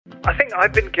I think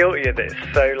I've been guilty of this.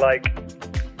 So, like,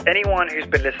 anyone who's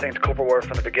been listening to Corporate Warrior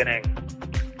from the beginning,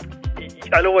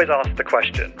 I'll always ask the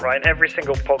question, right? In every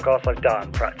single podcast I've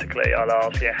done, practically, I'll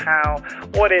ask you,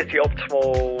 what is the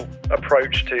optimal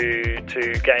approach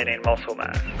to gaining muscle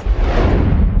mass?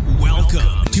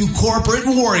 Welcome to Corporate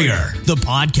Warrior, the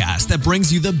podcast that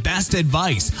brings you the best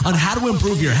advice on how to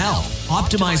improve your health,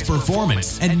 optimize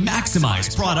performance, and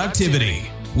maximize productivity.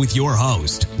 With your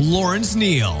host, Lawrence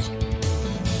Neal.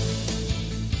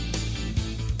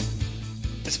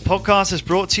 This podcast is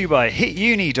brought to you by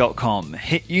HitUni.com.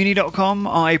 HitUni.com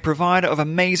are a provider of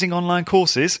amazing online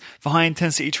courses for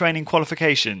high-intensity training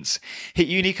qualifications.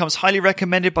 HitUni comes highly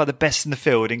recommended by the best in the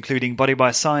field, including Body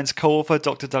by Science co-author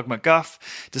Dr. Doug McGuff,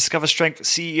 Discover Strength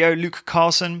CEO Luke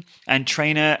Carlson, and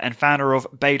trainer and founder of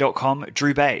Bay.com,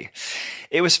 Drew Bay.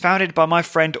 It was founded by my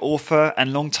friend, author,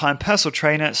 and longtime personal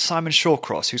trainer, Simon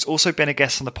Shawcross, who's also been a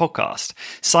guest on the podcast.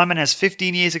 Simon has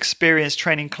 15 years experience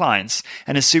training clients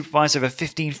and has supervised over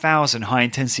 15,000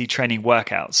 high-intensity training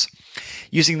workouts.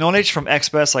 Using knowledge from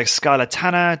experts like Skylar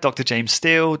Tanner, Dr. James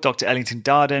Steele, Dr. Ellington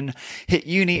Darden,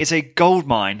 HitUni is a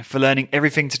goldmine for learning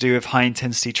everything to do with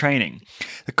high-intensity training.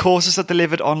 The courses are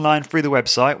delivered online through the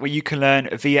website, where you can learn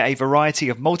via a variety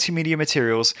of multimedia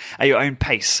materials at your own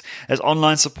pace. There's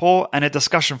online support and a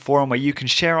discussion forum where you can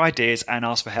share ideas and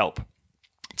ask for help.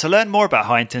 To learn more about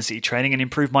high-intensity training and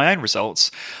improve my own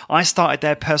results, I started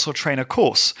their personal trainer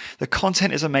course. The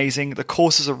content is amazing, the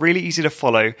courses are really easy to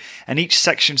follow, and each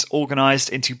section is organized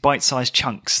into bite-sized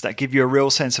chunks that give you a real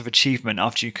sense of achievement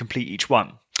after you complete each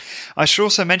one. I should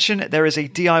also mention there is a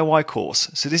DIY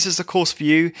course. So this is the course for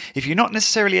you if you're not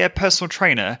necessarily a personal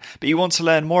trainer, but you want to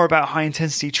learn more about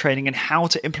high-intensity training and how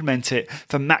to implement it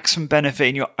for maximum benefit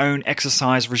in your own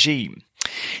exercise regime.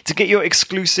 To get your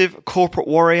exclusive Corporate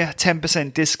Warrior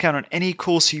 10% discount on any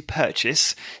course you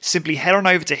purchase, simply head on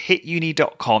over to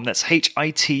hituni.com, that's HITUNI.com,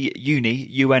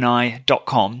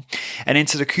 and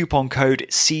enter the coupon code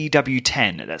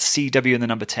CW10, that's CW and the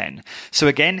number 10. So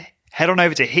again, head on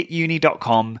over to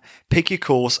hituni.com, pick your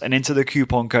course, and enter the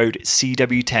coupon code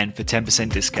CW10 for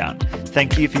 10% discount.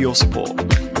 Thank you for your support.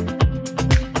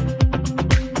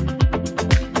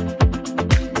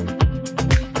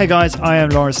 Hey guys, I am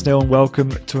Lawrence Neal and welcome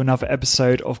to another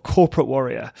episode of Corporate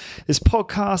Warrior. This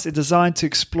podcast is designed to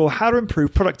explore how to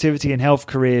improve productivity in health,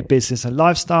 career, business and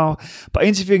lifestyle by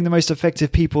interviewing the most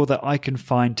effective people that I can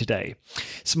find today.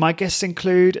 So my guests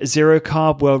include zero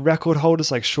carb world record holders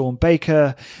like Sean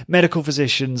Baker, medical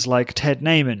physicians like Ted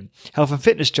Naiman, health and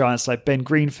fitness giants like Ben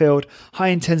Greenfield, high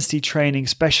intensity training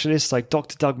specialists like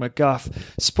Dr. Doug McGuff,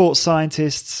 sports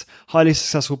scientists, highly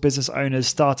successful business owners,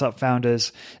 startup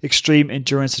founders, extreme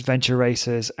endurance adventure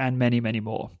racers, and many, many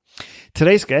more.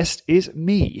 Today's guest is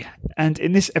me, and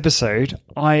in this episode,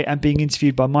 I am being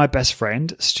interviewed by my best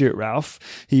friend, Stuart Ralph,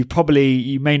 who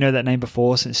you may know that name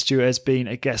before since Stuart has been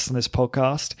a guest on this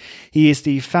podcast. He is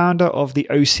the founder of the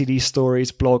OCD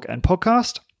Stories blog and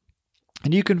podcast,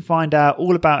 and you can find out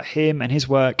all about him and his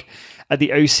work at the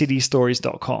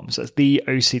OCDstories.com. So it's the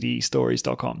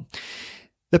OCDstories.com.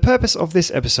 The purpose of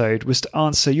this episode was to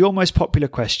answer your most popular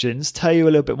questions, tell you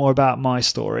a little bit more about my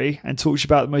story, and talk to you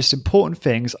about the most important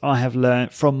things I have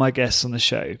learned from my guests on the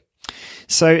show.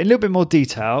 So in a little bit more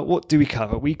detail, what do we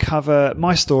cover? We cover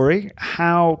my story,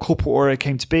 how Corporate Warrior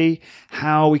came to be,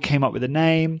 how we came up with the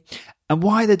name, and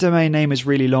why the domain name is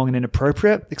really long and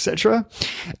inappropriate, etc.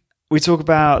 We talk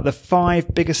about the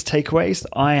 5 biggest takeaways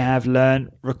that I have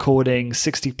learned recording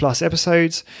 60 plus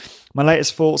episodes, my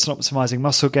latest thoughts on optimizing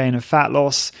muscle gain and fat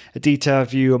loss, a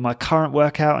detailed view on my current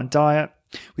workout and diet.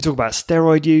 We talk about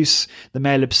steroid use, the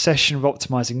male obsession of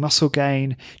optimizing muscle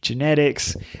gain,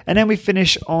 genetics, and then we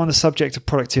finish on the subject of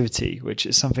productivity, which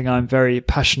is something I'm very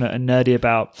passionate and nerdy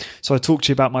about. So I talk to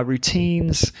you about my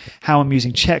routines, how I'm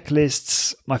using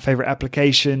checklists, my favorite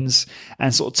applications,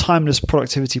 and sort of timeless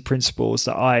productivity principles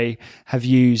that I have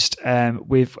used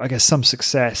with, I guess, some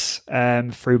success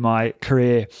through my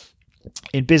career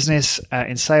in business,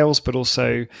 in sales, but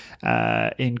also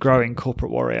in growing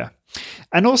Corporate Warrior.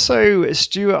 And also,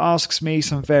 Stuart asks me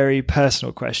some very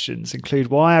personal questions, include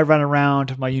why I ran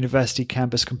around my university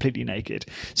campus completely naked.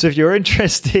 So if you're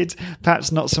interested,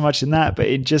 perhaps not so much in that, but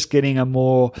in just getting a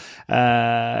more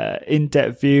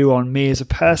in-depth view on me as a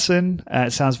person,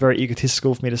 it sounds very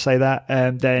egotistical for me to say that,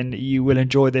 then you will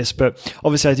enjoy this. But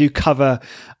obviously I do cover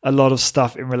a lot of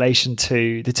stuff in relation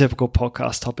to the typical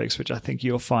podcast topics, which I think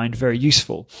you'll find very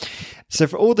useful. So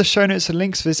for all the show notes and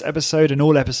links for this episode and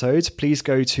all episodes, please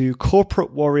go to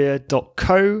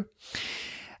corporatewarrior.co.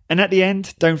 And at the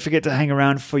end, don't forget to hang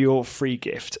around for your free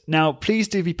gift. Now, please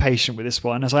do be patient with this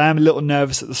one, as I am a little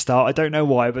nervous at the start. I don't know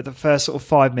why, but the first sort of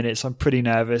 5 minutes, I'm pretty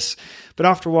nervous. But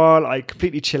after a while, I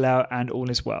completely chill out and all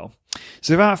is well.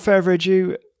 So without further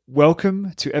ado,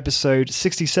 welcome to episode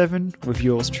 67 with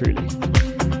yours truly.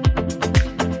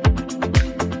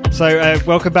 So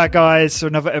welcome back, guys, to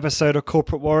another episode of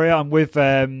Corporate Warrior. I'm with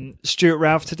Stuart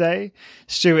Ralph today.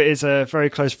 Stuart is a very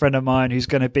close friend of mine we're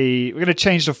going to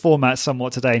change the format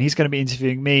somewhat today, and he's going to be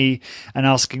interviewing me and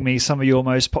asking me some of your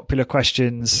most popular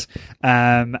questions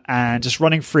and just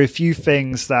running through a few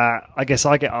things that I guess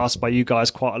I get asked by you guys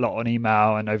quite a lot on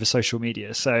email and over social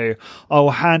media. So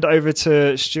I'll hand over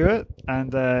to Stuart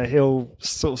and he'll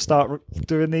sort of start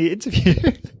doing the interview.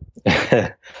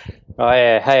 Oh,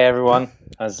 yeah. Hey, everyone.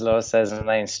 As Laura says,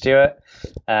 my name's Stuart.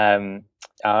 I'm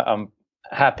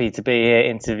happy to be here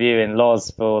interviewing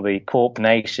Loz for the Corp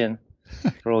Nation,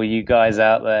 for all you guys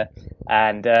out there.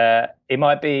 And it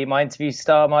might be, my interview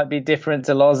style might be different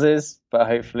to Loz's, but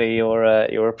hopefully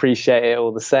you'll appreciate it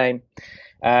all the same.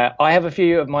 I have a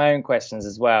few of my own questions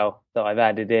as well that I've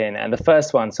added in. And the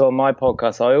first one, so on my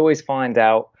podcast, I always find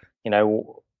out,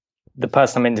 the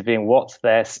person I'm interviewing, what's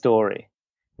their story.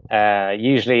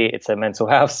 Usually it's a mental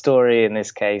health story in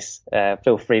this case.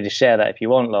 Feel free to share that if you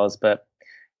want, Loz, but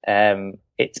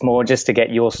it's more just to get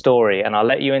your story, and I'll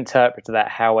let you interpret that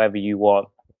however you want.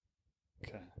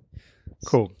 Okay.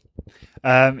 Cool.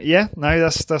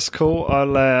 That's cool.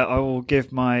 I will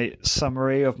give my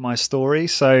summary of my story.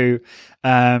 So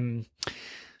I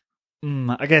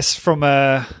guess from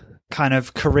a kind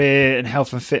of career and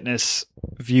health and fitness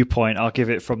viewpoint, I'll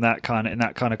give it from that kind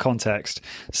of context.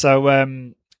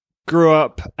 So grew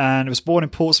up and was born in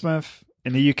Portsmouth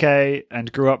in the UK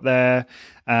and grew up there.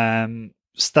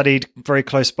 Studied very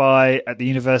close by at the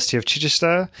University of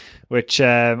Chichester, which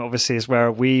obviously is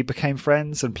where we became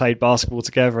friends and played basketball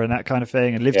together and that kind of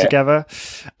thing and lived together.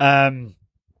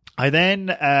 I then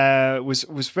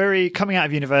was very, coming out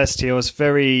of university, I was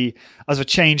a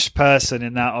changed person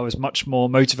in that I was much more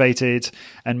motivated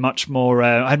and much more,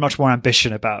 I had much more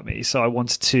ambition about me. So I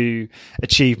wanted to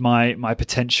achieve my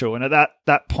potential. And at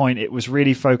that point, it was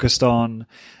really focused on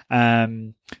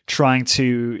trying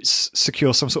to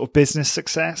secure some sort of business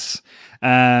success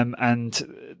and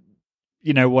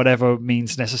whatever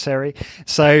means necessary.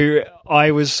 So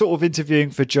I was sort of interviewing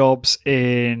for jobs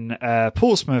in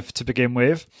Portsmouth to begin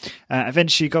with.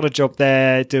 Eventually got a job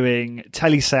there doing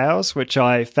telesales, which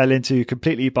I fell into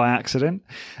completely by accident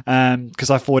because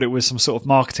I thought it was some sort of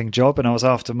marketing job, and I was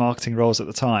after marketing roles at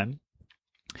the time.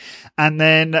 And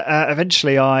then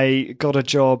eventually I got a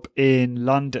job in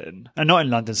London. Not in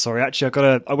London, sorry.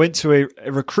 Actually, I went to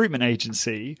a recruitment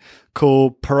agency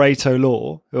called Pareto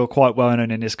Law, who are quite well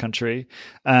known in this country,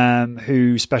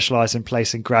 who specialize in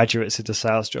placing graduates into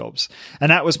sales jobs.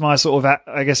 And that was my sort of,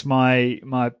 I guess, my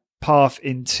path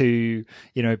into,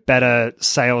 better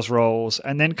sales roles.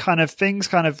 And then things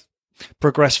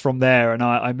progressed from there, and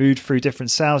I moved through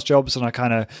different sales jobs, and I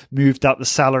kind of moved up the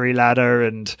salary ladder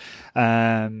and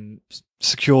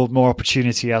secured more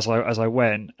opportunity as I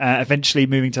went. Eventually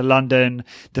moving to London,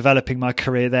 developing my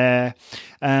career there.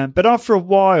 But after a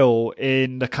while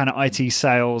in the kind of IT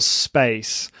sales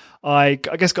space, I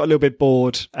guess got a little bit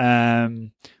bored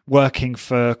working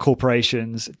for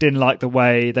corporations. Didn't like the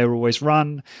way they were always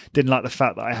run. Didn't like the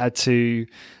fact that I had to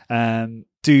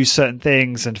do certain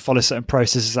things and follow certain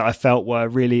processes that I felt were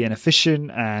really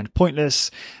inefficient and pointless.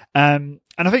 And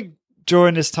I think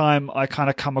during this time, I kind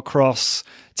of come across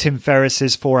Tim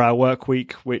Ferriss's 4-Hour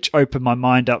Workweek, which opened my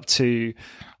mind up to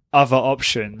other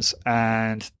options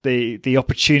and the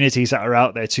opportunities that are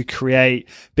out there to create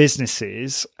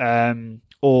businesses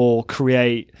or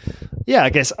create,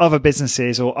 other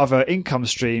businesses or other income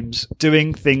streams,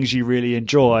 doing things you really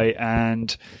enjoy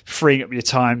and freeing up your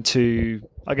time to,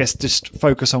 just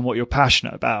focus on what you're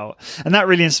passionate about. And that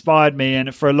really inspired me.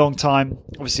 And for a long time,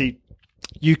 obviously,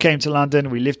 you came to London,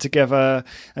 we lived together,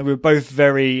 and we were both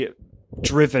very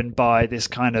driven by this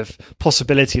kind of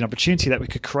possibility and opportunity that we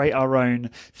could create our own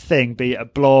thing, be it a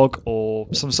blog or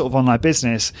some sort of online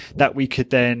business that we could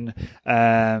then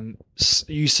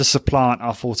use to supplant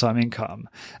our full-time income.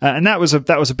 And that was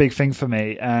a big thing for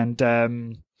me.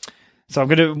 And so I'm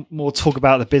going to more talk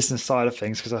about the business side of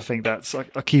things, because I think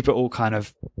I keep it all kind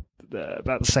of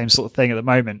about the same sort of thing at the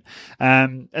moment.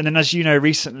 And then, as you know,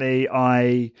 recently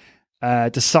I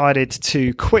decided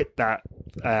to quit that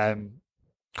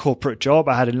corporate job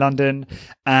I had in London,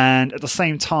 and at the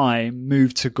same time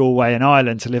moved to Galway in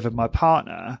Ireland to live with my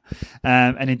partner,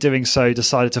 and in doing so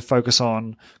decided to focus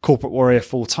on Corporate Warrior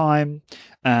full time,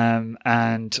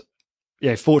 and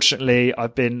fortunately,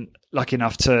 I've been lucky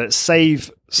enough to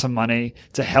save some money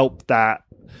to help that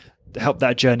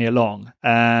journey along.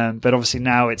 But obviously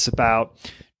now it's about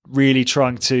really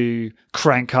trying to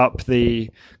crank up the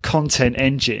content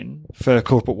engine for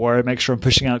Corporate Warrior, make sure I'm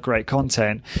pushing out great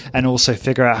content, and also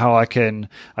figure out how I can,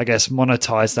 I guess,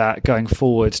 monetize that going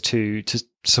forward to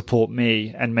support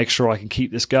me and make sure I can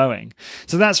keep this going.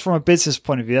 So that's from a business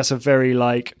point of view. That's a very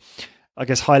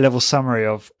high level summary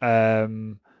of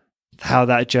how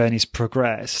that journey's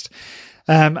progressed.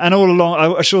 And all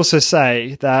along, I should also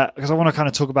say that, because I want to kind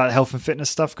of talk about health and fitness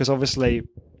stuff, because obviously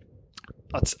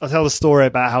I'll tell the story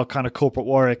about how kind of Corporate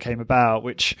Warrior came about,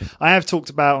 which I have talked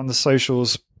about on the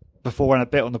socials before and a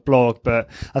bit on the blog, but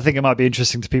I think it might be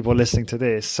interesting to people listening to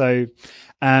this. So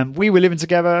we were living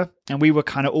together and we were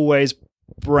kind of always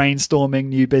brainstorming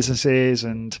new businesses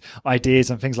and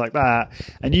ideas and things like that.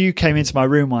 And you came into my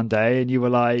room one day and you were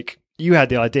like, you had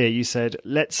the idea. You said,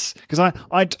 because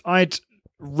I'd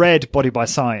read Body by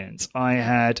Science. I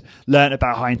had learned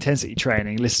about high intensity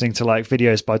training, listening to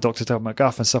videos by Dr. Doug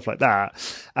McGuff and stuff like that.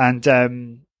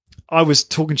 And I was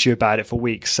talking to you about it for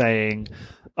weeks, saying,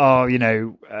 "Oh,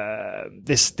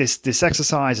 this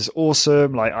exercise is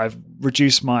awesome. I've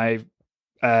reduced my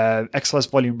exercise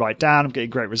volume right down. I'm getting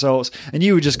great results." And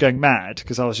you were just going mad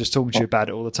because I was just talking to you about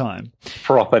it all the time.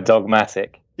 Proper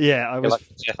dogmatic. Yeah, I was like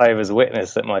Jehovah's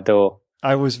Witness at my door.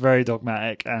 I was very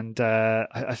dogmatic, and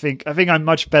I think I'm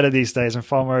much better these days. I'm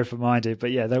far more open-minded,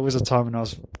 but yeah, there was a time when I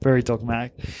was very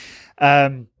dogmatic.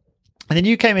 And then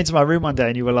you came into my room one day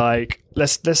and you were like,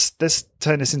 let's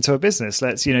turn this into a business.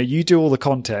 Let's, you do all the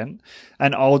content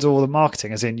and I'll do all the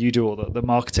marketing, as in you do all the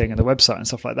marketing and the website and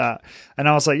stuff like that. And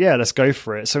I was like, yeah, let's go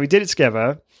for it. So we did it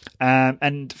together.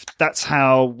 And that's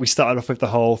how we started off with the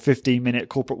whole 15-minute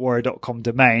corporatewarrior.com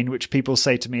domain, which people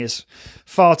say to me is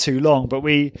far too long, but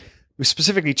we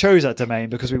specifically chose that domain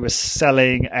because we were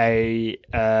selling a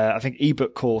I think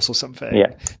ebook course or something.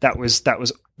 Yeah. That was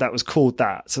called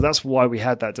that. So that's why we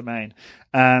had that domain.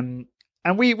 And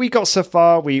we got so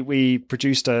far. We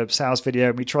produced a sales video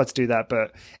and we tried to do that,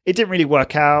 but it didn't really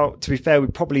work out. To be fair, we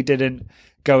probably didn't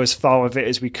go as far with it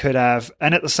as we could have.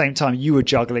 And at the same time, you were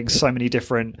juggling so many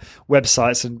different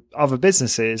websites and other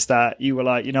businesses that you were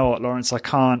like, you know what, Lawrence, I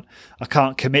can't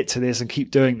commit to this and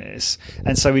keep doing this.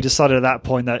 And so we decided at that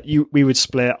point that we would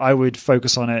split. I would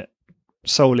focus on it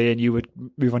solely and you would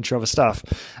move on to other stuff.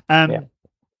 And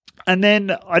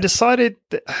then I decided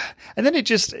that, and then it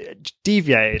just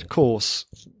deviated course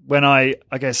when I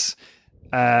guess,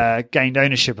 gained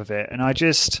ownership of it. And I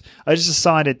just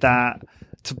decided that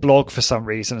to blog for some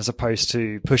reason as opposed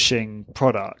to pushing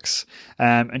products,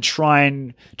 and try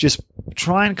and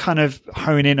kind of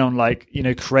hone in on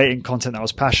creating content that I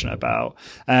was passionate about.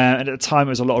 And at the time it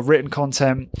was a lot of written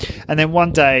content. And then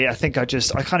one day I can't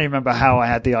even remember how I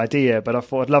had the idea, but I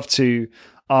thought I'd love to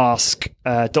ask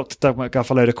Dr. Doug McGuff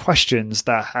a load of questions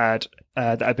that had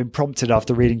been prompted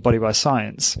after reading Body by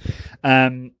Science.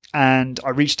 And I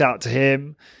reached out to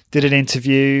him, did an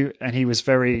interview, and he was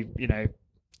very,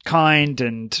 kind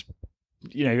and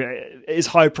as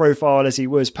high profile as he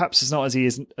was. Perhaps it's not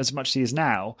as much as he is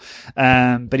now,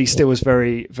 but he still was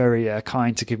very, very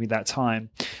kind to give me that time.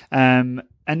 And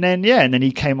then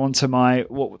he came onto my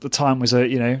what at the time was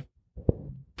a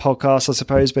podcast, I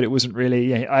suppose, but it wasn't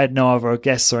really. I had no other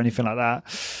guests or anything like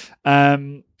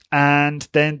that. And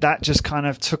then that just kind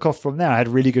of took off from there. I had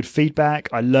really good feedback.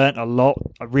 I learned a lot.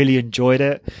 I really enjoyed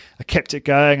it. I kept it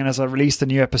going. And as I released a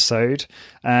new episode,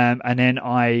 and then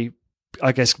I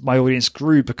guess my audience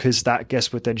grew because that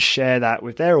guest would then share that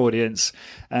with their audience.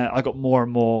 I got more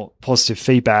and more positive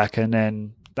feedback. And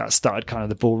then that started kind of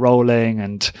the ball rolling.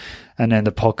 And then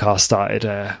the podcast started,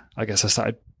 I guess I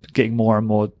started getting more and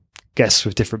more guests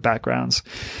with different backgrounds.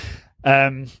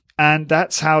 And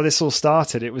that's how this all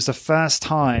started. It was the first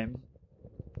time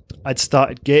I'd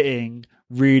started getting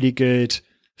really good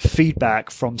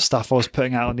feedback from stuff I was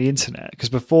putting out on the internet. Because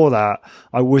before that,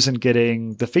 I wasn't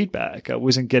getting the feedback. I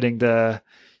wasn't getting the,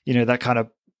 that kind of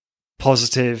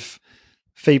positive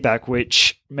feedback,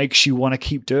 which makes you want to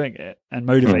keep doing it and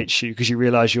motivates you because you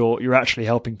realize you're actually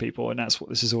helping people. And that's what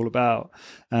this is all about.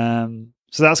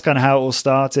 So that's kind of how it all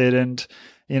started. And,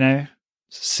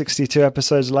 62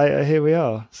 episodes later, here we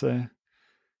are. So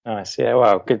nice. Yeah,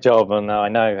 well, good job. And I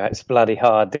know it's bloody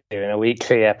hard doing a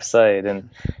weekly episode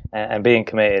and being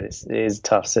committed. It is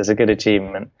tough. So it's a good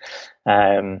achievement.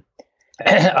 I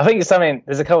think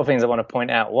there's a couple of things I want to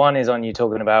point out. One is on you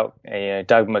talking about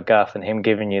Doug McGuff and him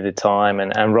giving you the time,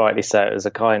 and rightly so. It was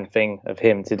a kind thing of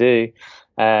him to do.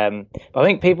 But I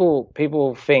think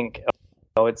people think,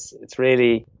 it's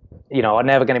really I'm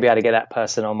never going to be able to get that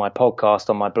person on my podcast,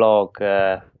 on my blog,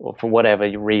 or for whatever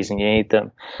reason you need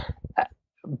them.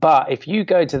 But if you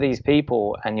go to these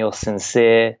people and you're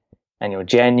sincere and you're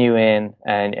genuine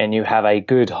and you have a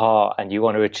good heart and you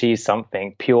want to achieve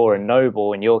something pure and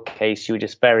noble, in your case, you're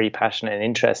just very passionate and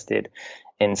interested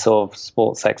in sort of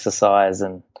sports exercise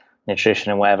and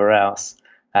nutrition and whatever else.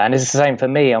 And it's the same for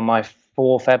me. On my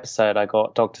 4th episode, I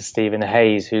got Dr. Stephen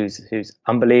Hayes, who's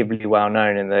unbelievably well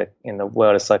known in the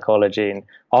world of psychology, and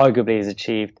arguably has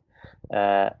achieved.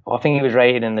 I think he was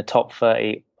rated in the top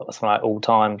 30 or something like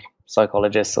all-time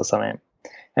psychologists or something.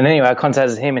 And anyway, I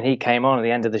contacted him, and he came on at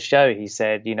the end of the show. He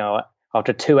said,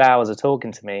 after 2 hours of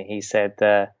talking to me, he said,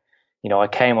 I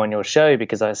came on your show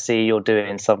because I see you're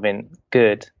doing something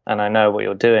good, and I know what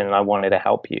you're doing, and I wanted to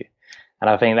help you. And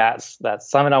I think that's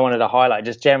something I wanted to highlight.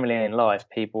 Just generally in life,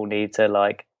 people need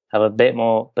to have a bit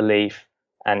more belief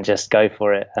and just go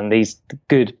for it. And these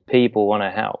good people want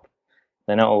to help.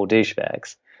 They're not all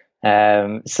douchebags.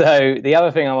 So the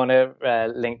other thing I want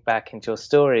to link back into your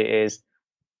story is,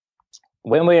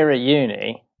 when we were at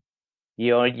uni,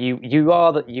 you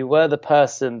were the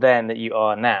person then that you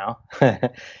are now.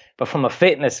 But from a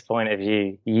fitness point of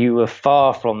view, you were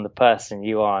far from the person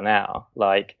you are now.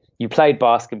 Like, you played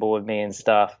basketball with me and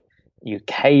stuff. You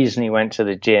occasionally went to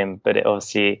the gym, but it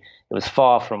was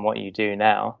far from what you do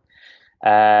now.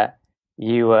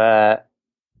 You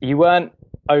weren't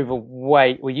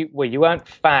overweight. You weren't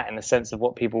fat in the sense of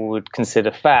what people would consider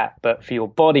fat, but for your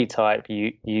body type,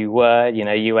 you were.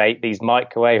 You ate these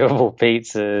microwavable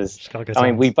pizzas. I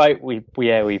mean, we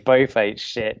both ate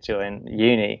shit during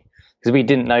uni because we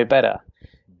didn't know better.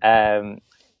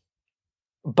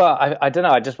 But I don't know.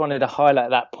 I just wanted to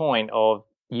highlight that point of,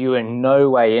 you are in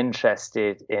no way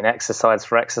interested in exercise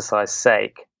for exercise's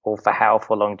sake, or for health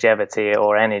or longevity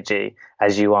or energy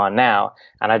as you are now.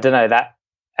 And I don't know, that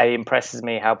it impresses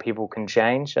me how people can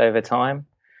change over time.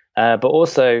 But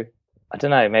also, I don't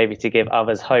know, maybe to give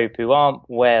others hope who aren't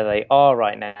where they are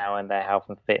right now in their health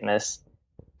and fitness,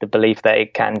 the belief that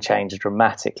it can change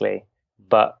dramatically,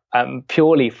 but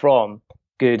purely from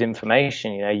good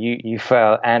information. You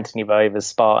felt Anthony Bova's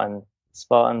Spartan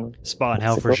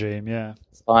health regime, yeah.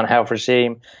 Spartan health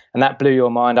regime, and that blew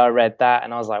your mind. I read that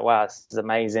and I was like, wow, this is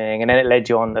amazing. And then it led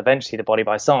you on eventually to Body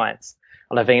by Science.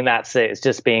 And I think that's it. It's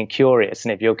just being curious.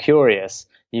 And if you're curious,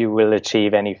 you will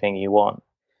achieve anything you want.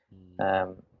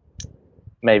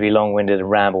 Maybe long-winded and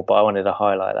ramble, but I wanted to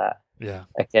highlight that. Yeah.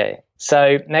 Okay.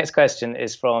 So next question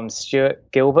is from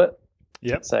Stuart Gilbert.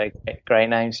 Yep. So great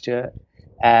name, Stuart.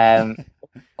 Of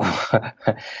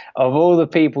all the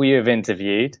people you have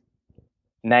interviewed,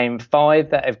 name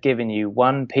 5 that have given you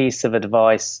one piece of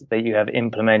advice that you have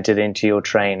implemented into your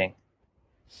training.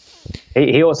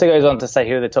 He also goes on to say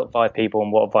who are the top 5 people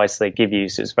and what advice they give you,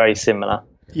 so it's very similar.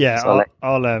 Yeah, so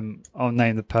I'll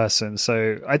name the person.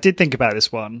 So I did think about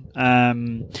this one,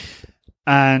 and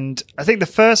I think the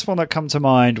first one that come to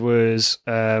mind was,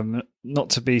 not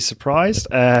to be surprised,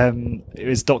 it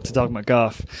was Dr. Doug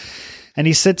McGuff. And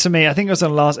he said to me, I think it was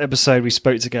on the last episode we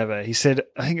spoke together, he said,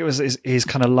 I think it was his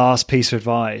kind of last piece of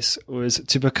advice was,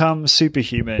 to become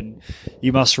superhuman,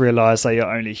 you must realize that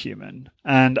you're only human.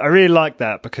 And I really like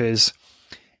that because,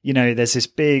 there's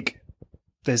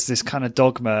this kind of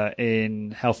dogma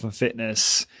in health and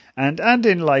fitness and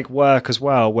in work as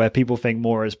well, where people think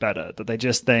more is better, that they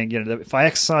just think, if I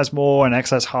exercise more and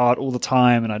exercise hard all the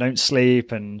time and I don't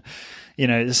sleep, and,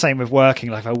 the same with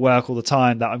working, if I work all the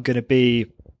time, that I'm going to be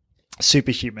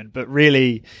superhuman. But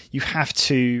really, you have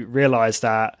to realize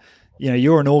that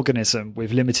you're an organism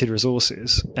with limited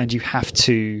resources, and you have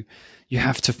to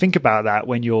think about that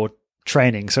when you're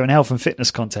training. So in health and fitness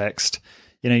context,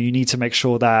 you need to make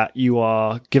sure that you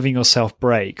are giving yourself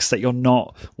breaks, that you're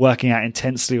not working out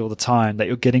intensely all the time, that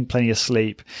you're getting plenty of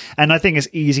sleep. And I think it's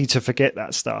easy to forget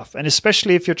that stuff, and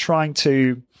especially if you're trying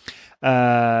to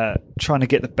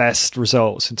get the best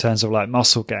results in terms of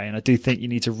muscle gain, I do think you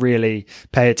need to really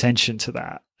pay attention to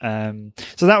that.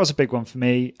 So that was a big one for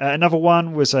me. Another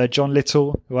one was John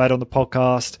Little, who I had on the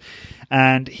podcast,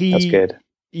 and that's good.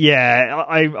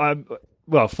 Yeah,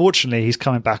 well, fortunately, he's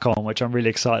coming back on, which I'm really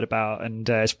excited about, and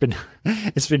it's been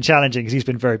challenging because he's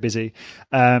been very busy.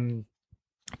 But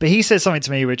he said something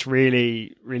to me which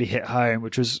really, really hit home,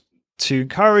 which was to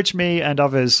encourage me and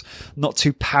others not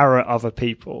to parrot other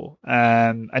people,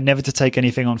 and never to take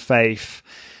anything on faith.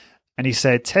 And he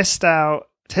said, test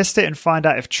it and find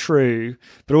out if true,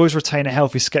 but always retain a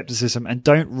healthy skepticism and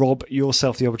don't rob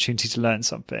yourself the opportunity to learn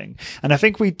something. And I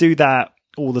think we do that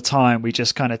all the time. We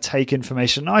just kind of take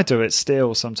information. I do it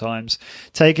still sometimes.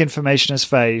 Take information as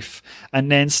faith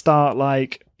and then start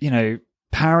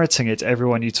parroting it to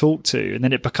everyone you talk to, and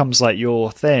then it becomes like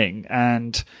your thing.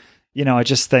 And I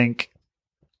just think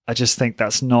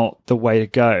that's not the way to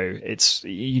go.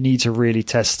 You need to really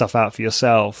test stuff out for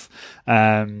yourself.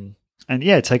 And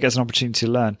take it as an opportunity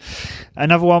to learn.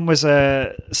 Another one was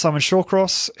Simon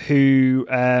Shawcross, who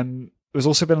has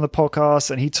also been on the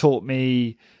podcast, and he taught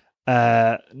me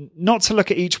not to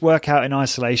look at each workout in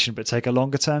isolation, but take a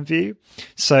longer term view.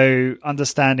 So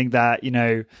understanding that,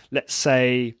 let's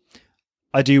say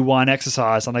I do one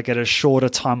exercise and I get a shorter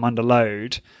time under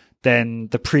load than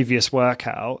the previous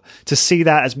workout, to see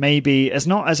that as maybe as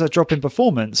not as a drop in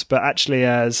performance, but actually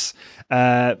as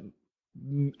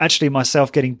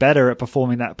myself getting better at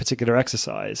performing that particular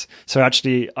exercise. So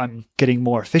actually I'm getting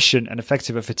more efficient and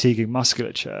effective at fatiguing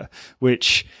musculature,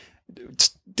 which I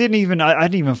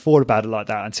hadn't even thought about it like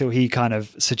that until he kind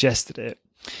of suggested it.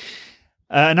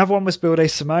 Another one was Bill De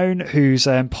Simone, who's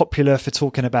popular for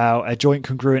talking about a joint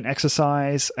congruent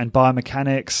exercise and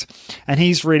biomechanics. And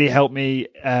he's really helped me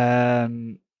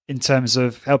in terms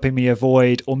of helping me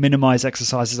avoid or minimize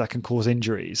exercises that can cause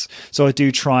injuries. So I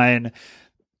do try and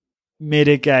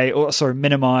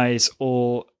minimize,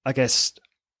 or I guess,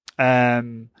 I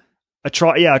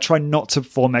try not to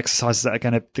perform exercises that are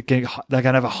going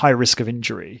to have a high risk of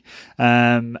injury.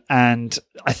 And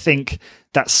I think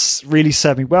that's really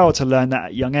served me well to learn that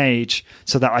at a young age,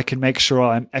 so that I can make sure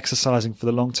I'm exercising for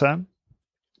the long term.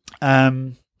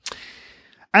 And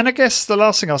I guess the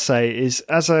last thing I'll say is,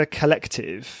 as a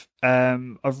collective,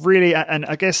 I've really, and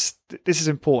I guess this is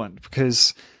important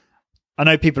because I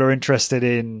know people are interested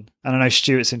in, and I know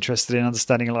Stuart's interested in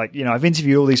understanding, like, I've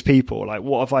interviewed all these people, like,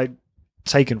 what have I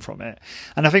taken from it?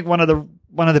 And I think one of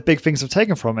the big things I've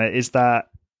taken from it is that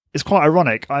it's quite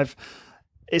ironic.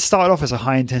 It started off as a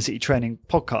high intensity training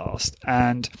podcast,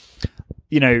 and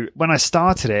when I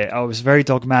started it, I was very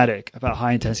dogmatic about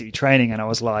high intensity training, and I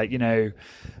was like,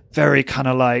 very kind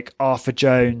of like Arthur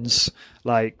Jones,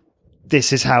 like,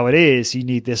 this is how it is. You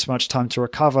need this much time to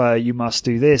recover. You must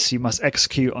do this. You must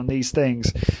execute on these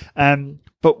things.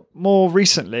 But more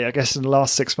recently, I guess in the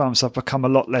last 6 months, I've become a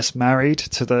lot less married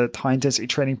to the high intensity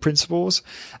training principles,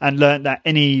 and learned that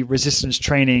any resistance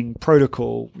training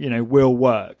protocol, will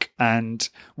work and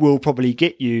will probably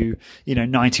get you,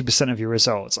 90% of your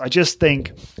results. I just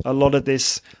think a lot of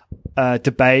this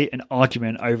debate and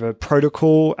argument over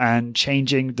protocol and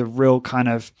changing the real kind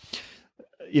of,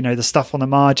 the stuff on the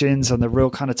margins and the real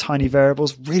kind of tiny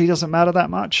variables really doesn't matter that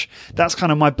much. That's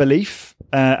kind of my belief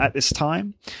at this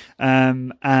time.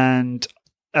 And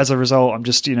as a result, I'm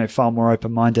just, far more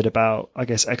open-minded about, I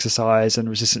guess, exercise and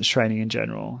resistance training in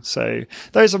general. So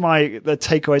those are the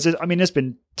takeaways. I mean, there's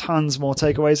been tons more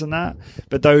takeaways than that,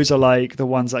 but those are like the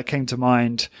ones that came to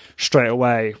mind straight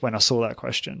away when I saw that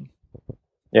question.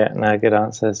 Yeah, no, good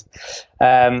answers.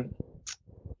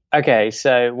 Okay,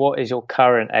 so what is your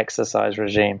current exercise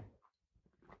regime?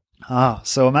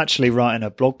 So I'm actually writing a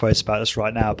blog post about this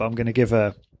right now, but I'm going to give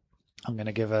a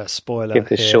spoiler. Give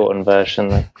the shortened version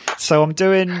then. So I'm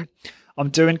doing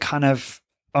kind of,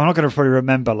 I'm not going to probably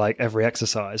remember like every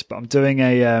exercise, but I'm doing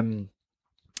an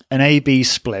A-B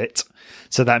split.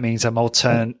 So that means I'm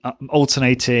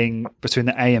alternating between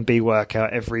the A and B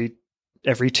workout every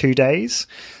 2 days.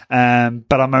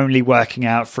 But I'm only working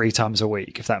out 3 times a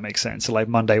week, if that makes sense. So like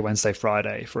Monday, Wednesday,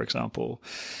 Friday, for example.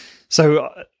 So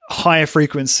higher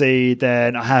frequency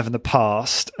than I have in the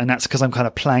past. And that's because I'm kind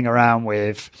of playing around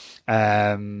with,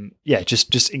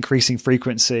 just increasing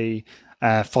frequency,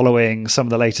 following some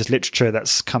of the latest literature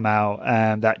that's come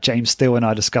out, that James Steele and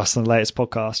I discussed on the latest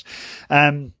podcast.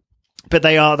 But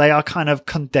they are kind of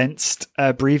condensed,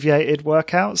 abbreviated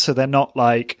workouts. So they're not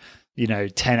like,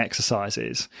 10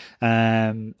 exercises.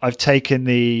 I've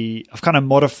kind of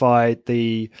modified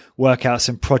the workouts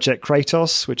in Project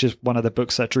Kratos, which is one of the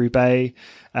books that Drew Bay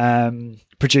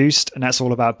produced, and that's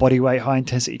all about bodyweight high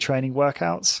intensity training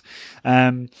workouts.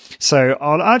 So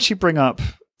I'll actually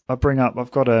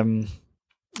I've got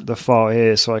the file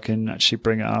here, so I can actually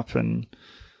bring it up and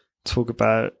talk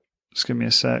about. Just give me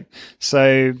a sec.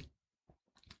 So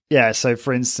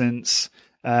for instance,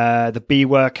 the B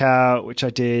workout, which I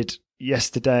did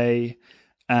yesterday,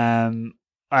 I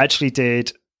actually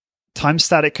did time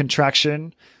static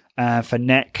contraction for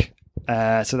neck.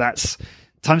 So that's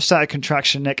time static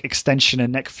contraction, neck extension,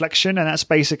 and neck flexion. And that's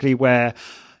basically where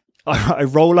I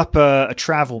roll up a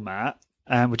travel mat,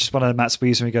 which is one of the mats we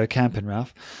use when we go camping,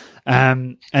 Ralph.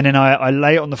 And then I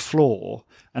lay it on the floor,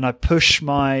 and I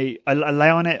lay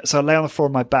on it. So I lay on the floor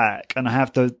on my back, and I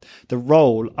have the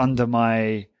roll under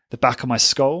the back of my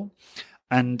skull.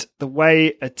 And the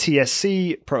way a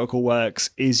TSC protocol works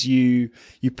is you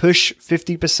push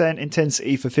 50%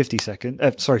 intensity for 30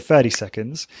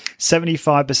 seconds,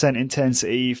 75%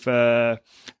 intensity for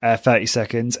 30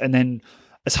 seconds, and then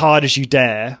as hard as you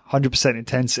dare, 100%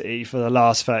 intensity for the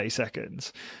last 30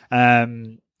 seconds.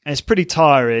 And it's pretty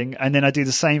tiring. And then I do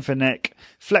the same for neck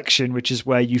flexion, which is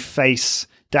where you face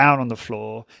down on the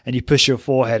floor and you push your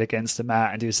forehead against the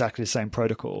mat and do exactly the same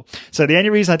protocol. So the only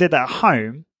reason I did that at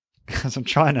home, because I'm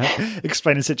trying to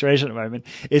explain the situation at the moment,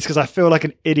 is because I feel like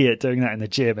an idiot doing that in the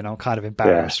gym, and I'm kind of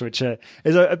embarrassed, which is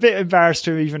a bit embarrassed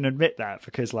to even admit that,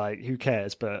 because like, who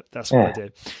cares? But that's what I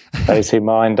did. Those who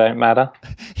mind don't matter.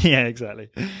 Yeah,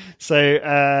 exactly. So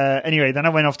anyway, then I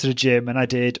went off to the gym and I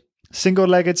did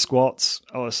single-legged squats.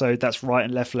 So that's right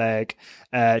and left leg,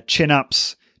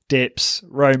 chin-ups, dips,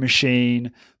 row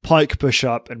machine, pike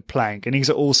push-up, and plank. And these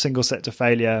are all single set to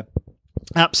failure.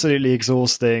 Absolutely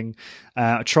exhausting.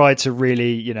 I tried to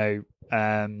really, a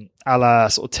la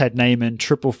sort of Ted Naiman,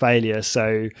 triple failure.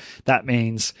 So that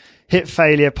means hit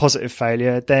failure, positive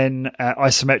failure, then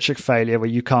isometric failure, where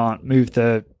you can't move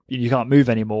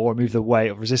anymore or move the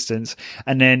weight of resistance,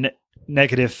 and then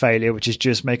negative failure, which is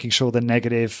just making sure the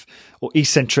negative or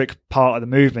eccentric part of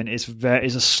the movement is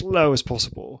as slow as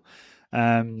possible.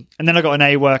 And then I got an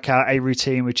A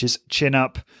routine, which is chin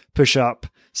up, push up,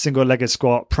 single-legged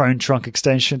squat, prone trunk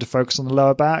extension to focus on the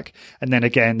lower back, and then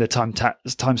again the time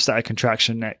static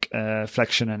contraction, neck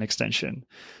flexion and extension.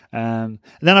 And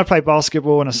then I play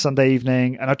basketball on a Sunday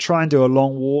evening, and I try and do a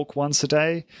long walk once a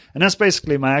day, and that's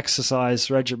basically my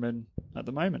exercise regimen at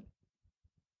the moment.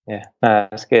 Yeah,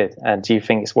 that's good. And do you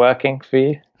think it's working for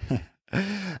you?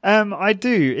 I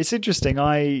do. It's interesting.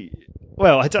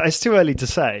 It's too early to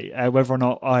say whether or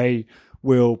not I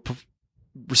will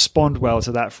respond well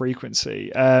to that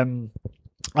frequency. I've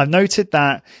noted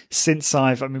that since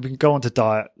we can go on to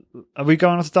diet. Are we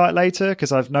going on to diet later?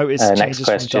 Because I've noticed changes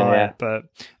from diet. But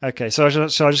okay, so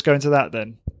shall I just go into that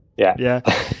then? Yeah.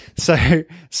 So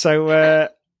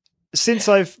since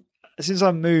I've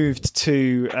moved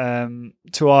to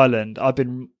Ireland, I've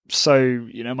been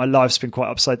my life's been quite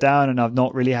upside down, and I've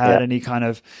not really had any kind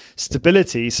of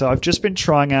stability. So I've just been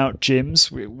trying out gyms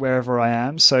wherever I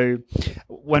am. So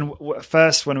when we moved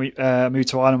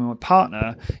to Ireland with my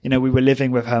partner, we were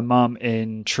living with her mum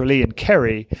in Tralee and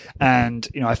Kerry, and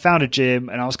I found a gym,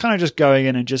 and I was kind of just going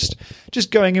in and just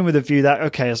going in with a view that,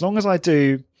 okay, as long as I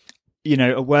do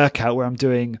a workout where I'm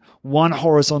doing one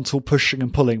horizontal pushing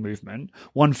and pulling movement,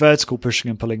 one vertical pushing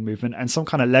and pulling movement, and some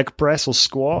kind of leg press or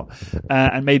squat,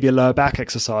 and maybe a lower back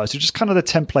exercise, which is kind of the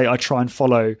template I try and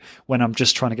follow when I'm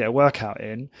just trying to get a workout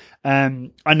in.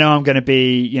 I know I'm going to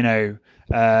be,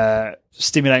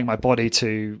 stimulating my body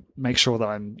to make sure that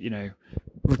I'm,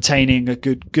 retaining a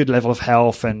good level of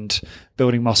health and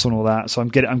building muscle and all that. So I'm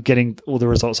getting all the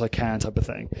results I can, type of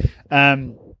thing.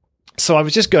 So I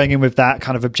was just going in with that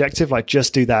kind of objective, like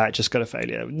just do that, just go to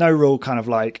failure. No real kind of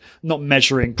like, not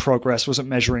measuring progress, wasn't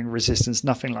measuring resistance,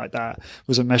 nothing like that.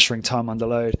 Wasn't measuring time under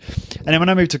load. And then when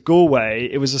I moved to Galway,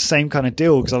 it was the same kind of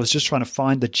deal, because I was just trying to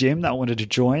find the gym that I wanted to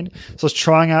join. So I was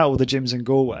trying out all the gyms in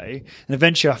Galway, and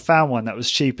eventually I found one that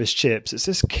was cheap as chips. It's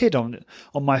this kid on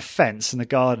my fence in the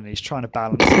garden. He's trying to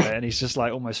balance it, and he's just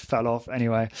like almost fell off.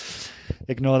 Anyway,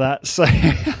 ignore that. So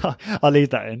I'll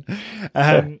leave that in.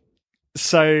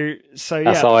 So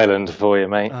that's Ireland for you,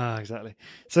 mate. Exactly.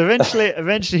 So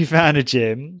eventually found a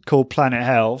gym called Planet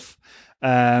Health,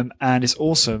 and it's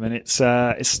awesome, and it's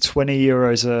 27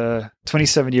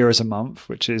 euros a month,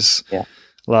 which is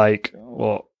like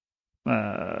what,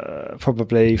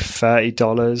 probably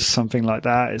 $30, something like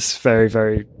that. It's very,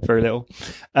 very, very little.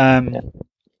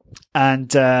 And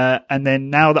then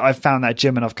now that I've found that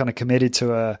gym and I've kind of committed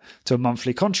to a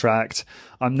monthly contract,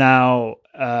 I'm now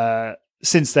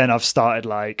since then I've started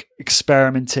like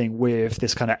experimenting with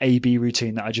this kind of A/B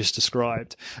routine that I just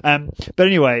described. But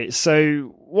anyway,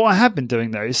 so what I have been doing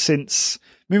though since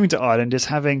moving to Ireland is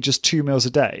having just 2 meals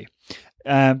a day.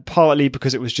 Partly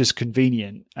because it was just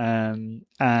convenient, and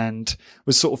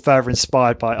was sort of further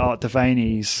inspired by Art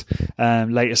Devaney's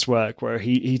latest work, where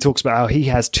he talks about how he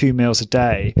has 2 meals a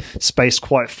day spaced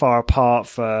quite far apart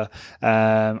for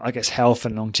I guess health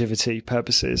and longevity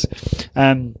purposes.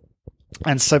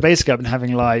 And so basically I've been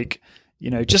having like,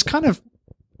 just kind of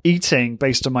eating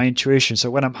based on my intuition.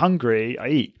 So when I'm hungry, I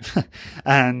eat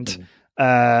and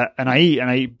I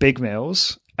eat big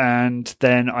meals, and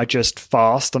then I just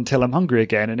fast until I'm hungry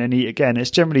again, and then eat again. It's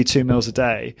generally 2 meals a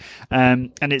day.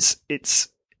 And it's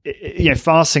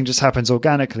fasting just happens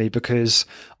organically because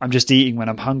I'm just eating when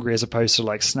I'm hungry as opposed to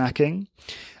like snacking.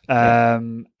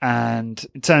 And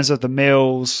in terms of the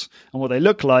meals and what they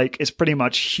look like, it's pretty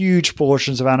much huge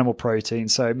portions of animal protein.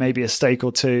 So maybe a steak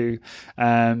or two.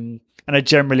 And I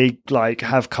generally like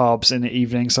have carbs in the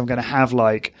evening. So I'm going to have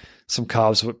like some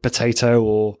carbs with potato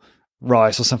or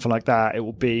rice or something like that. It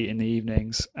will be in the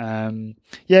evenings. And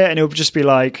it will just be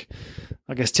like,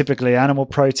 I guess typically animal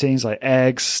proteins like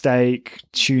eggs, steak,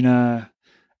 tuna,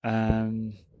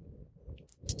 lamb,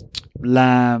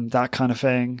 that kind of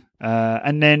thing.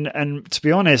 And to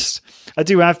be honest, I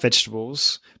do have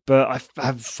vegetables, but I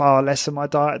have far less in my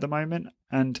diet at the moment.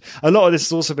 And a lot of this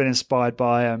has also been inspired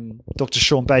by Dr.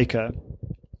 Sean Baker,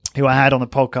 who I had on the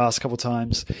podcast a couple of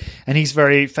times. And he's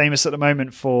very famous at the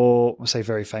moment for, I say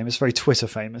very famous, very Twitter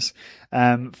famous,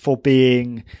 for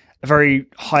being a very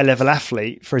high level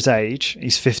athlete for his age.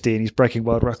 He's 50 and he's breaking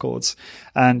world records.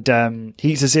 And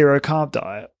he eats a zero carb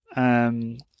diet.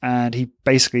 And he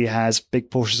basically has big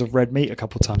portions of red meat a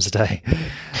couple of times a day.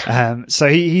 So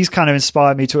he's kind of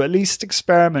inspired me to at least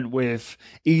experiment with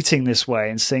eating this way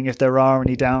and seeing if there are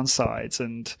any downsides.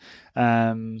 And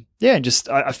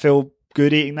I feel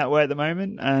good eating that way at the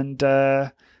moment. And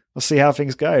we'll see how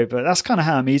things go. But that's kind of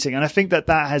how I'm eating. And I think that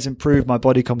has improved my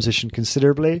body composition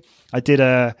considerably. I did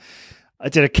a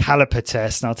caliper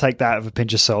test, and I'll take that with a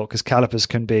pinch of salt because calipers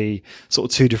can be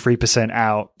sort of 2 to 3%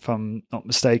 out, if I'm not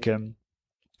mistaken.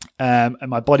 And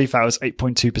my body fat was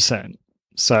 8.2%.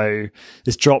 So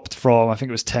it's dropped from, I think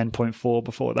it was 10.4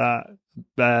 before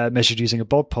that, measured using a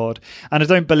bod pod. And I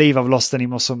don't believe I've lost any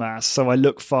muscle mass. So I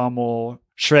look far more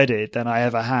shredded than I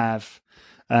ever have.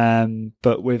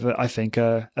 But with, I think,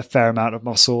 a fair amount of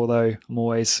muscle, although I'm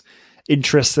always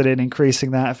interested in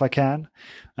increasing that if I can.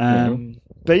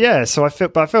 But yeah, so I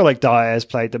feel like diet has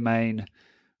played the main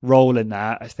role in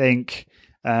that. I think,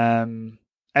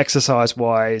 exercise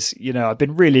wise, I've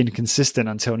been really inconsistent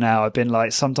until now. I've been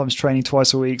like sometimes training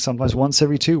twice a week, sometimes once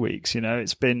every 2 weeks.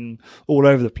 It's been all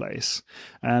over the place.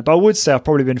 But I would say I've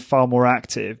probably been far more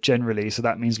active generally. So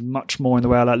that means much more in the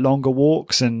way I like longer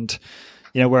walks. And,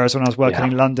 whereas when I was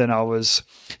working in London, I was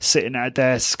sitting at a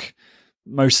desk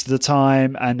most of the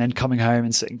time and then coming home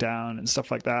and sitting down and stuff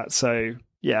like that. So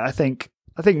yeah, I think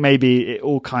maybe it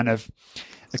all kind of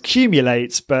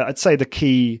accumulates, but I'd say the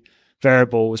key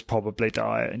variable was probably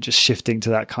diet and just shifting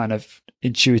to that kind of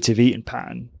intuitive eating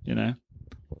pattern, Yeah.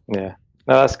 No,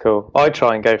 that's cool. I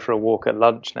try and go for a walk at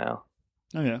lunch now.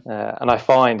 Oh yeah. And I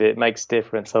find it makes a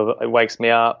difference. So it wakes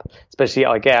me up, especially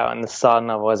I get out in the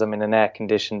sun. Otherwise I'm in an air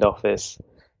conditioned office.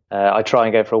 I try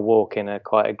and go for a walk in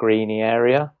quite a greeny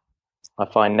area. I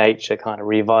find nature kind of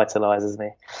revitalizes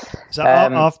me. Is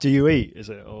that after you eat, is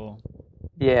it? Or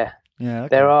yeah. Yeah,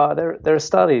 okay. There are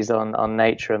studies on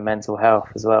nature and mental health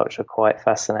as well, which are quite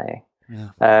fascinating.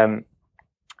 Yeah.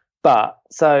 But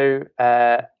so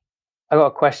I got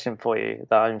a question for you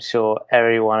that I'm sure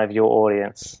every one of your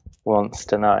audience wants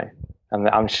to know, and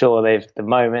I'm sure the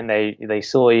moment they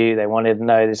saw you, they wanted to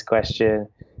know this question: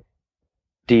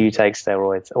 do you take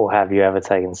steroids, or have you ever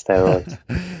taken steroids?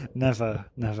 Never.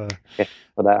 Okay,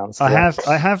 for that answer.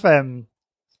 I have.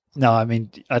 No, I mean,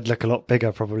 I'd look a lot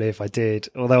bigger probably if I did.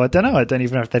 Although I don't know. I don't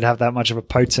even know if they'd have that much of a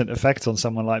potent effect on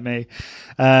someone like me.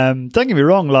 Don't get me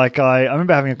wrong. Like I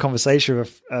remember having a conversation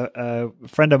with a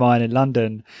friend of mine in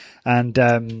London,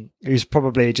 and who's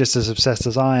probably just as obsessed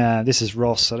as I am. This is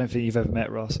Ross. I don't think you've ever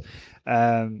met Ross.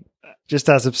 Just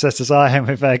as obsessed as I am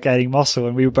with gaining muscle,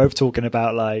 and we were both talking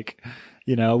about like,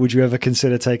 would you ever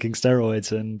consider taking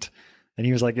steroids? And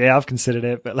he was like, yeah, I've considered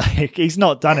it, but like, he's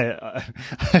not done it.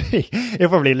 He'll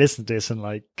probably listen to this and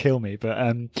like kill me.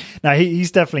 But no,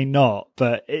 he's definitely not.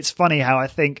 But it's funny how I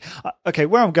think, okay,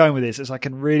 where I'm going with this is I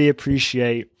can really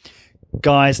appreciate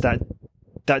guys that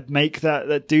make that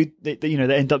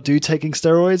end up taking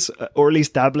steroids, or at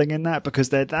least dabbling in that, because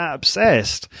they're that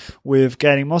obsessed with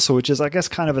gaining muscle, which is, I guess,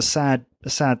 kind of a sad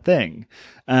thing.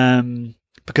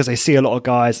 Because they see a lot of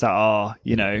guys that are,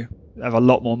 have a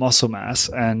lot more muscle mass,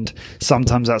 and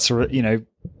sometimes that's that's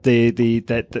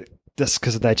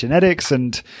because of their genetics,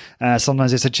 and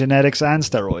sometimes it's a genetics and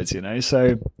steroids,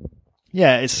 so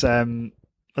yeah, it's I don't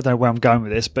know where I'm going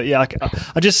with this, but yeah,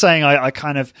 I'm just saying I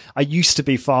used to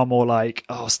be far more like,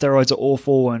 oh, steroids are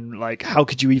awful, and like, how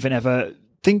could you even ever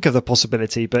think of the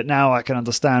possibility? But now I can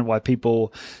understand why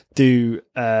people do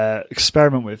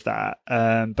experiment with that.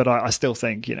 But I still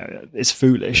think, it's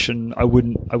foolish, and I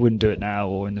wouldn't do it now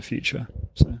or in the future.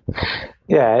 So.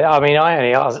 Yeah, I mean, I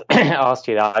only asked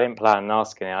you that. I didn't plan on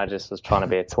asking it. I just was trying to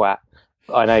be a twat.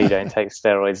 I know you don't take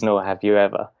steroids, nor have you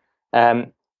ever.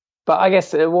 But I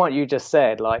guess what you just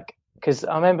said, like, because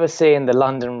I remember seeing the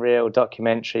London Real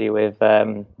documentary with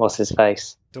what's his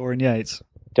face? Dorian Yates,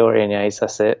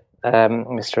 that's it.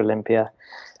 Mr. Olympia,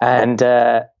 and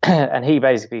and he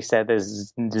basically said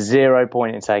there's 0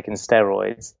 point in taking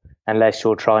steroids unless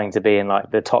you're trying to be in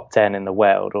like the top 10 in the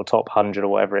world or top 100 or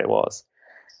whatever it was.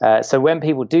 So when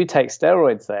people do take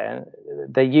steroids, then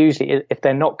they usually, if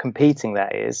they're not competing,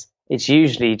 that is, it's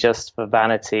usually just for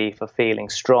vanity, for feeling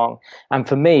strong. And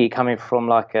for me, coming from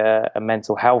like a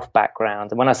mental health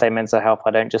background, and when I say mental health,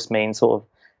 I don't just mean sort of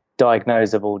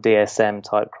diagnosable DSM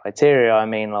type criteria. I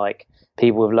mean like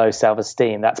people with low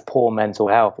self-esteem. That's poor mental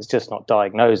health. It's just not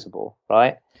diagnosable,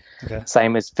 right? Okay.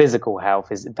 Same as physical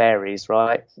health, it varies,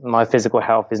 right? My physical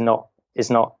health is not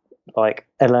like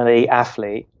an elite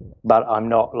athlete, but I'm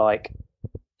not like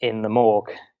in the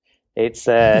morgue. It's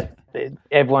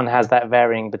everyone has that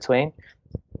varying between.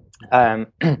 But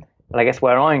I guess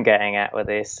where I'm getting at with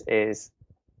this is,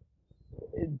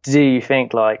 do you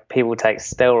think like people take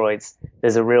steroids,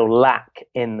 there's a real lack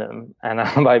in them? And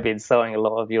I might be insulting a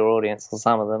lot of your audience or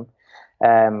some of them,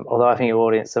 although I think your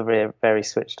audience are very, very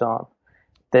switched on.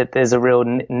 That there's a real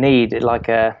need, like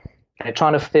they're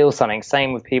trying to feel something.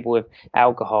 Same with people with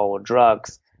alcohol or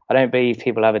drugs. I don't believe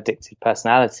people have addictive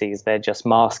personalities. They're just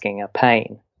masking a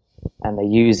pain, and they're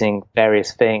using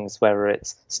various things, whether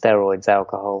it's steroids,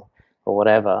 alcohol, or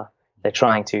whatever. They're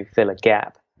trying to fill a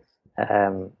gap. I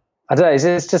don't know.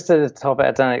 It's just a topic.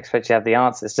 I don't expect you to have the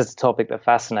answer. It's just a topic that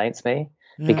fascinates me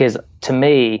because to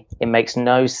me, it makes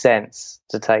no sense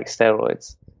to take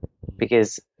steroids.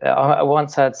 Because I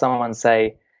once heard someone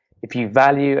say, if you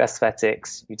value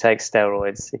aesthetics, you take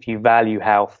steroids. If you value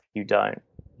health, you don't.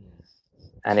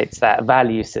 And it's that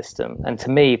value system. And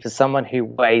to me, for someone who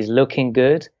weighs looking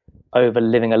good over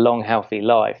living a long, healthy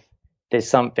life, there's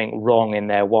something wrong in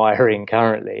their wiring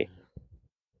currently,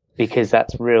 because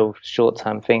that's real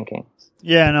short-term thinking.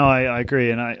 Yeah, no, I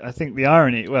agree. And I think the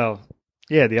irony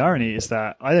is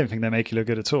that I don't think they make you look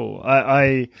good at all.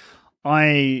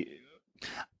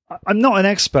 I'm not an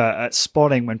expert at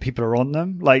spotting when people are on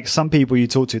them. Like some people you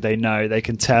talk to, they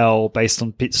can tell based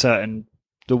on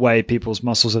the way people's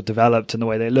muscles have developed and the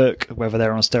way they look, whether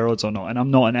they're on steroids or not. And I'm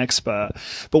not an expert,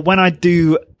 but when I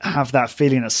do have that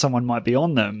feeling that someone might be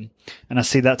on them and I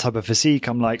see that type of physique,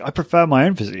 I'm like, I prefer my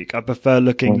own physique. I prefer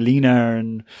looking leaner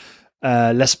and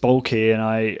less bulky. And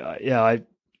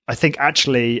I think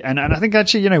actually, and I think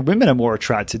actually, women are more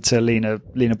attracted to leaner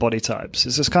body types.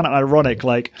 It's just kind of ironic.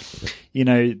 Like,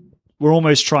 we're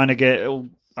almost trying to get,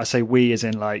 I say we as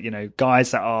in like,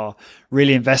 guys that are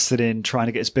really invested in trying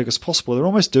to get as big as possible. They're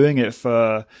almost doing it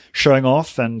for showing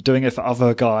off and doing it for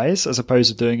other guys as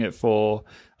opposed to doing it for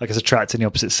like as attracting the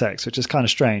opposite sex, which is kind of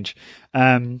strange.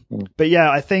 But yeah,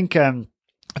 I think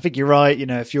you're right.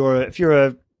 If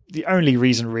you're the only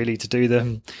reason really to do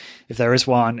them, if there is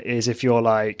one, is if you're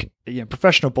like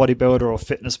professional bodybuilder or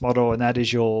fitness model, and that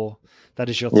is your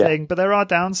thing. But there are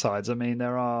downsides. I mean,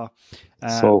 there are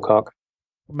small cock.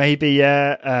 Maybe,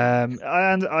 yeah.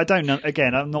 And I don't know.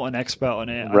 Again, I'm not an expert on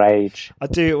it. Rage. I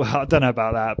don't know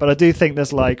about that, but I do think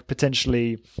there's like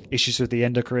potentially issues with the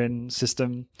endocrine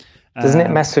system. Doesn't it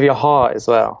mess with your heart as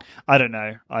well? I don't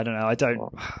know.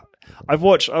 I've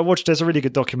watched. There's a really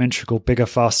good documentary called Bigger,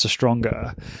 Faster,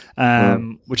 Stronger,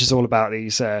 which is all about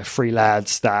these three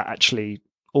lads that actually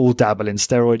all dabble in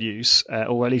steroid use,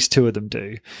 or at least two of them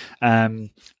do,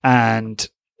 and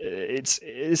it's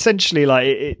essentially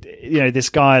like this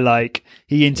guy, like,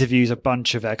 he interviews a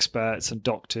bunch of experts and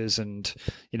doctors and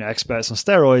experts on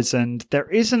steroids, and there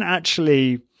isn't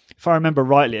actually, if I remember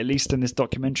rightly, at least in this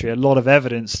documentary, a lot of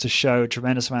evidence to show a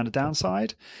tremendous amount of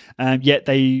downside. Yet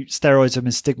steroids have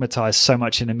been stigmatized so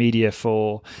much in the media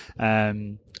for, I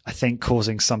think,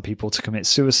 causing some people to commit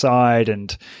suicide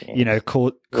and, it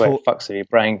fucks with your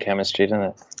brain chemistry, doesn't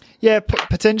it? Yeah,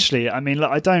 potentially. I mean, look,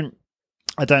 I don't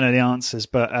know the answers,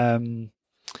 but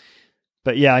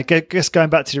yeah, I guess going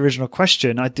back to the original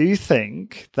question, I do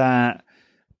think that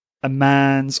a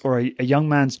man's or a young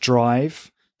man's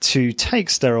drive to take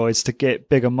steroids to get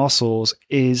bigger muscles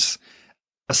is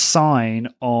a sign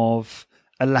of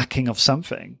a lacking of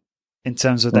something in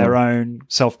terms of their own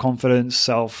self-confidence,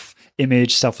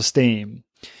 self-image, self-esteem.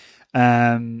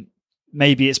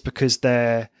 Maybe it's because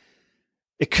it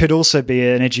could also be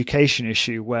an education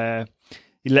issue where,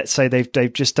 let's say they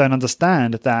just don't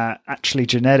understand that actually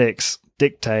genetics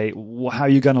dictate how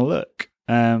you're going to look,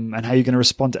 and how you're going to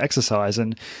respond to exercise.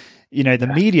 And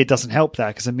the media doesn't help that,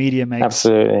 because the media makes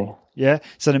absolutely. Yeah.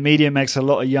 So the media makes a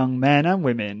lot of young men and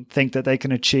women think that they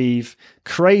can achieve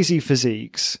crazy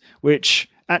physiques, which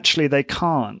actually they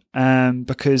can't,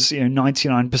 because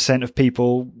 99% of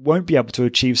people won't be able to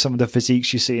achieve some of the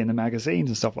physiques you see in the magazines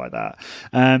and stuff like that.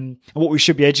 And what we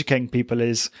should be educating people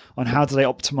is on how do they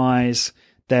optimize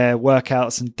their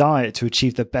workouts and diet to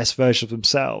achieve the best version of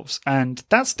themselves. And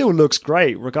that still looks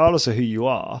great, regardless of who you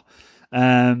are.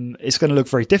 It's going to look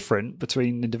very different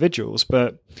between individuals,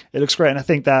 but it looks great. And I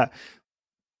think that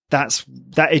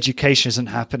education isn't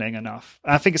happening enough.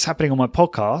 I think it's happening on my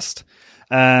podcast.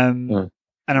 And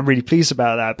I'm really pleased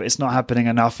about that, but it's not happening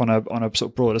enough on a sort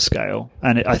of broader scale.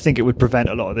 And I think it would prevent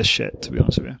a lot of this shit, to be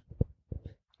honest with you.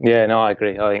 Yeah, no, I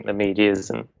agree. I think the media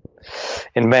isn't,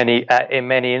 in many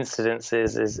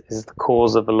incidences, is the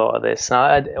cause of a lot of this.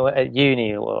 Now, at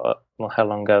uni, well, how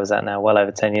long ago was that now? Well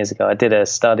over 10 years ago, I did a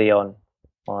study on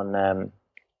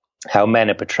how men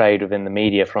are portrayed within the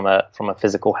media from a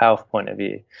physical health point of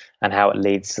view, and how it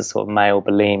leads to sort of male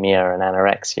bulimia and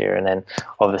anorexia, and then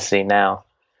obviously now,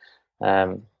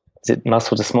 is it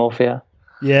muscle dysmorphia?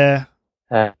 Yeah.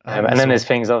 And then there's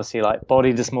things obviously like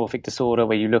body dysmorphic disorder,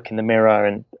 where you look in the mirror,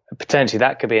 and potentially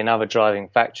that could be another driving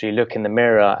factor. You look in the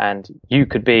mirror and you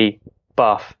could be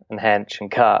buff and hench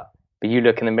and cut, but you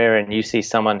look in the mirror and you see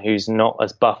someone who's not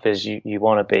as buff as you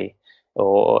want to be.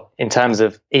 Or in terms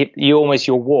of it,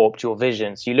 you're warped, your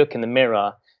vision. So you look in the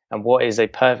mirror, and what is a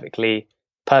perfect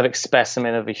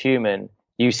specimen of a human,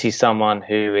 you see someone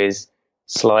who is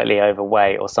slightly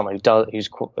overweight, or someone who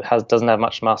doesn't have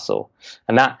much muscle,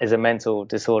 and that is a mental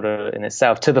disorder in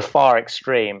itself, to the far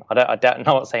extreme. I'm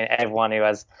not saying everyone who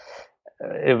has,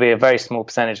 it'll be a very small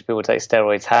percentage of people who take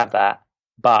steroids have that,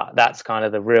 but that's kind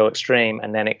of the real extreme.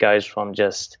 And then it goes from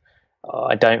just,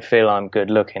 I don't feel I'm good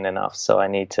looking enough, so I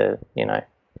need to,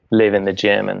 live in the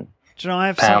gym and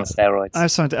pound steroids. I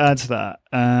have something to add to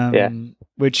that,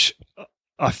 which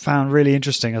I found really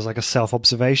interesting as like a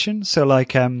self-observation. So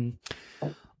like,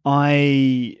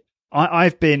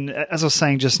 I've been, as I was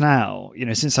saying just now,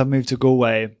 since I moved to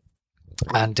Galway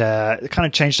and kind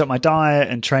of changed up my diet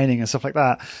and training and stuff like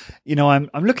that, I'm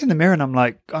looking in the mirror and I'm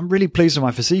like, I'm really pleased with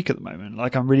my physique at the moment.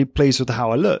 Like, I'm really pleased with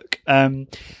how I look. And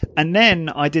then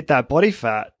I did that body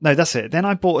fat. No, that's it. Then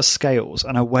I bought a scales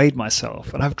and I weighed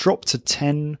myself, and I've dropped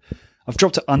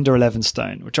to under 11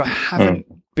 stone, which I haven't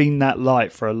been that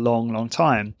light for a long, long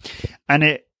time. And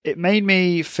it made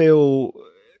me feel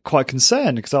quite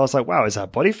concerned, because I was like, wow, is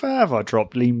that body fat? Have I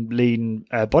dropped lean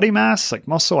body mass, like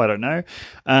muscle? I don't know.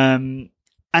 And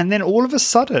then all of a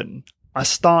sudden I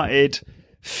started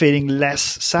feeling less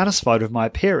satisfied with my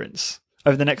appearance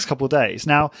over the next couple of days.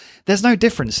 Now, there's no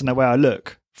difference in the way I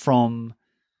look from,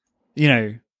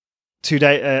 yesterday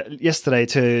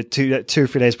to 2 or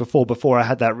 3 days before I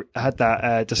had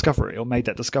that discovery, or made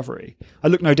that discovery. I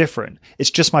look no different. It's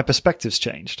just my perspective's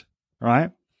changed, right?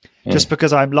 Just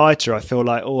because I'm lighter, I feel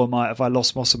like, have I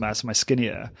lost muscle mass? Am I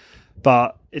skinnier?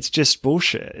 But it's just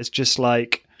bullshit. It's just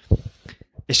like,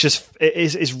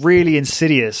 it's really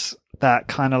insidious, that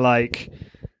kind of like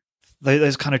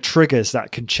those kind of triggers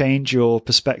that can change your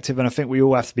perspective. And I think we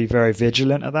all have to be very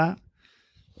vigilant of that.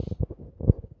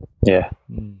 Yeah.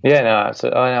 Yeah, no,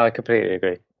 absolutely. I completely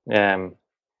agree. I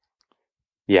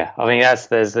mean,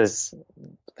 there's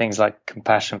things like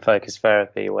compassion focused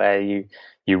therapy, where you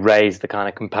raise the kind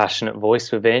of compassionate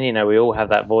voice within. We all have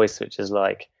that voice which is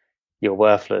like, you're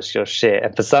worthless, you're shit.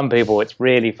 And for some people it's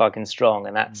really fucking strong,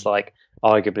 and that's like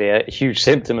arguably a huge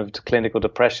symptom of clinical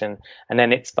depression. And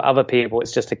then it's, for other people,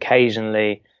 it's just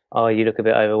occasionally, oh, you look a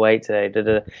bit overweight today.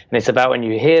 And it's about when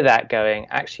you hear that going,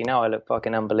 actually, no, I look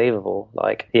fucking unbelievable.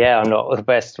 Like, yeah, I'm not the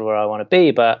best where I want to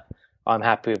be, but I'm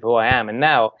happy with who I am. And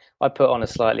now I put on a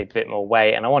slightly bit more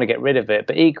weight and I want to get rid of it.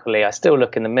 But equally, I still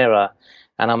look in the mirror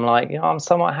and I'm like, I'm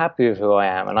somewhat happy with who I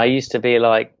am. And I used to be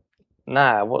like,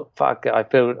 nah, what fuck?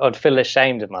 I'd feel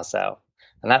ashamed of myself.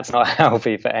 And that's not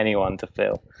healthy for anyone to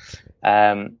feel.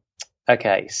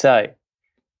 Okay, so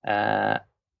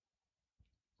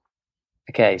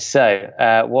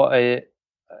what I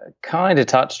kind of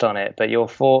touched on it, but your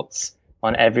thoughts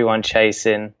on everyone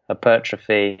chasing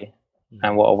hypertrophy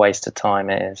and what a waste of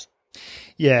time it is.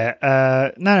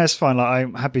 Yeah, no, it's fine. Like,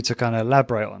 I'm happy to kind of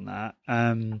elaborate on that.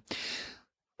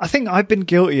 I think I've been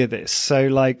guilty of this. So,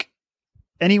 like,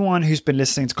 anyone who's been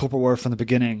listening to Corporate Warrior from the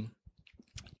beginning,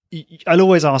 I'll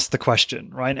always ask the question,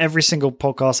 right? In every single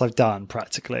podcast I've done,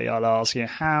 practically, I'll ask you,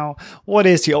 what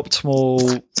is the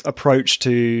optimal approach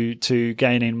to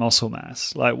gaining muscle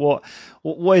mass? Like, what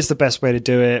is the best way to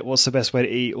do it? What's the best way to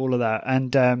eat? All of that.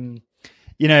 And,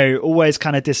 always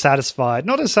kind of dissatisfied,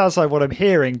 not dissatisfied with what I'm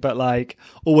hearing, but like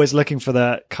always looking for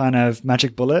that kind of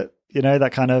magic bullet,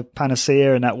 that kind of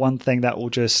panacea, and that one thing that will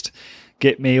just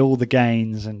get me all the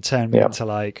gains and turn me into,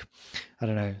 like, I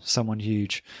don't know, someone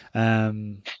huge.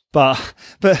 But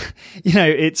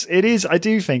it is, I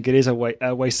do think it is a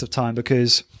waste of time,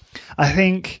 because I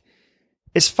think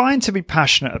it's fine to be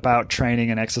passionate about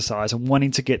training and exercise and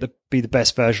wanting to be the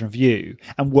best version of you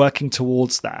and working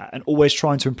towards that and always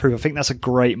trying to improve. I think that's a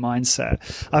great mindset.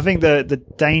 I think the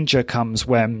danger comes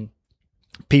when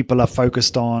people are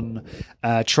focused on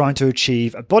trying to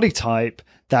achieve a body type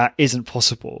that isn't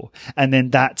possible, and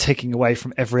then that taking away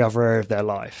from every other area of their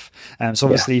life. So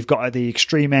obviously you've got at the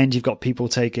extreme end, you've got people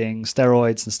taking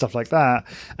steroids and stuff like that.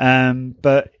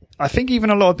 But I think even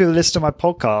a lot of people listen to my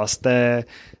podcast,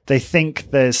 they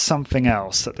think there's something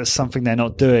else, that there's something they're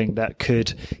not doing that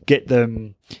could get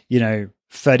them,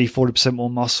 30-40% more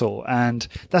muscle. And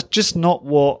that's just not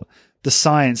what the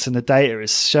science and the data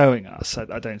is showing us.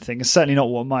 I don't think. It's certainly not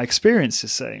what my experience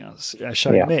is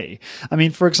showing me. I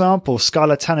mean, for example,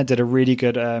 Skylar Tanner did a really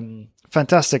good,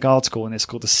 fantastic article in this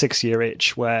called The 6-Year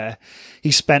Itch, where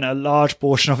he spent a large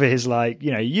portion of his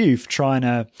youth trying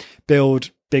to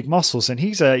build big muscles. And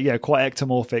he's a quite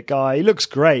ectomorphic guy. He looks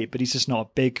great, but he's just not a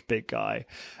big guy.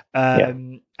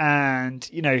 And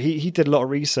he did a lot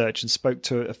of research and spoke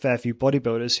to a fair few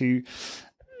bodybuilders who,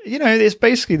 it's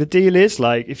basically, the deal is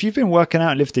like, if you've been working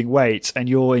out and lifting weights and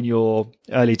you're in your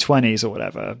early 20s or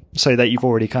whatever, so that you've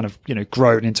already kind of,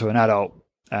 grown into an adult,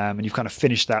 and you've kind of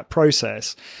finished that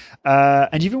process,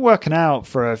 and you've been working out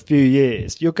for a few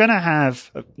years, you're going to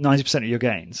have 90% of your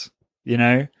gains, you're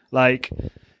going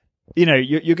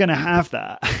to have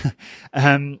that.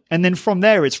 And then from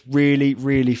there, it's really,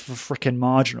 really freaking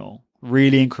marginal,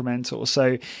 really incremental.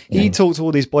 So he talked to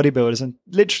all these bodybuilders, and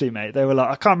literally, mate, they were like,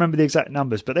 I can't remember the exact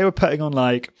numbers, but they were putting on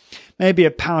like maybe a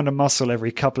pound of muscle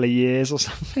every couple of years or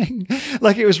something.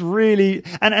 Like, it was really,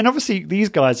 and obviously these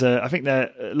guys I think they're,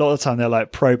 a lot of the time they're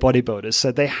like pro bodybuilders.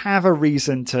 So they have a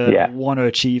reason to want to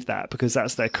achieve that, because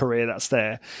that's their career, that's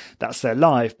their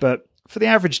life. But for the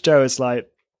average Joe, it's like,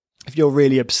 if you're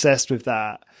really obsessed with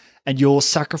that and you're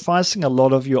sacrificing a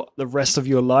lot of the rest of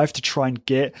your life to try and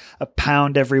get a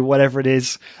pound every whatever it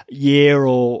is year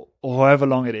or however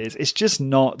long it is, it's just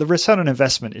not, the return on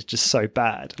investment is just so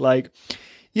bad. Like,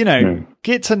 get your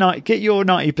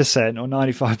 90% or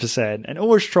 95% and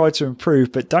always try to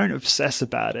improve, but don't obsess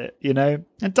about it,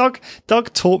 And Doug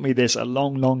taught me this a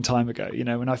long, long time ago,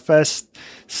 when I first,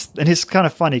 and it's kind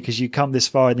of funny because you come this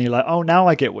far and you're like, oh, now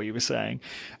I get what you were saying.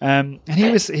 And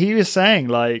he was saying,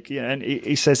 like, and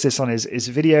he says this on his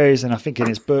videos, and I think in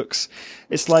his books,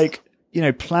 it's like,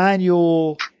 plan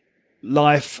your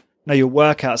life, your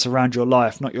workouts around your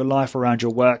life, not your life around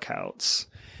your workouts,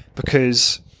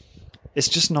 because it's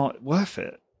just not worth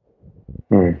it.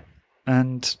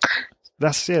 And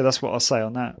that's what I'll say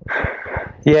on that.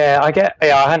 I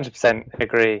 100%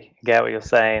 agree. Get what you're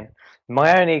saying.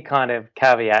 My only kind of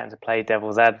caveat, to play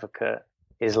devil's advocate,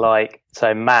 is like,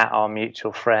 so Matt, our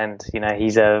mutual friend,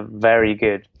 he's a very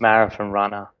good marathon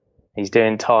runner. He's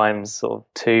doing times sort of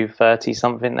 2:30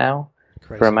 something now.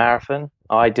 Crazy. For a marathon.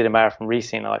 I did a marathon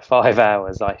recently, like 5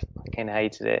 hours. I fucking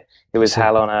hated it. It was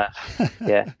hell on earth.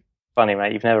 Yeah. Funny,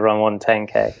 mate. You've never run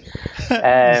 110K.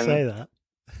 Say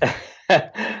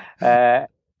that.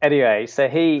 Anyway, so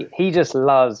he just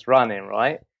loves running,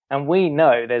 right? And we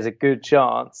know there's a good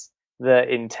chance that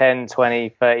in 10, 20,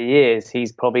 30 years,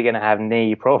 he's probably going to have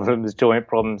knee problems, joint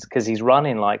problems, because he's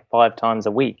running like 5 times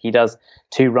a week. He does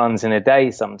 2 runs in a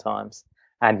day sometimes.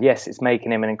 And yes, it's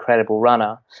making him an incredible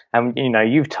runner. And,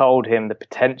 you've told him the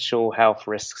potential health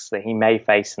risks that he may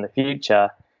face in the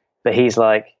future, but he's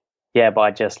like, yeah, but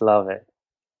I just love it.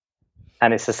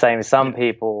 And it's the same as some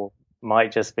people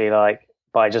might just be like,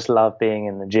 but I just love being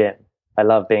in the gym. I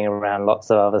love being around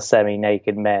lots of other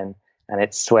semi-naked men, and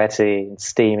it's sweaty and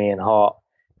steamy and hot,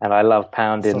 and I love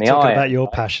pounding the iron. Talking about your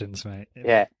passions, mate.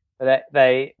 Yeah, but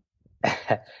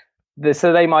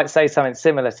so they might say something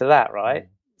similar to that, right?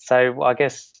 So I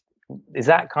guess, is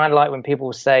that kind of like when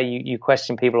people say, you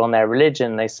question people on their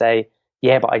religion, they say,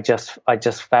 yeah, but I just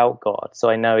felt God, so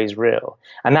I know he's real.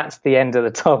 And that's the end of the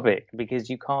topic,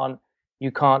 because you can't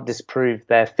disprove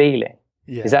their feeling.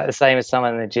 Yeah. Is that the same as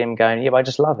someone in the gym going, yeah, but I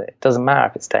just love it. It doesn't matter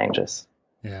if it's dangerous.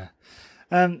 Yeah.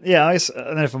 I don't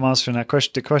know if I'm answering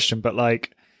the question, but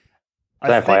like, I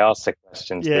don't know if I asked the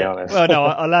question, to be honest. Well, no,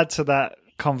 I'll add to that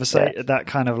conversation, that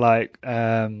kind of like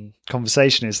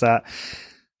conversation, is that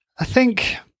I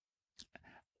think,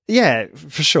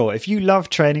 for sure, if you love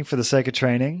training for the sake of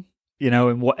training,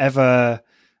 in whatever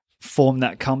form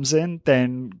that comes in,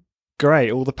 then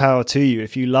great, all the power to you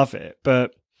if you love it.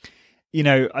 But,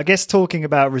 I guess talking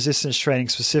about resistance training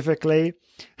specifically,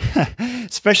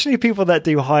 especially people that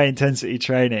do high intensity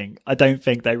training, I don't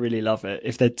think they really love it.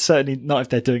 If they're certainly not if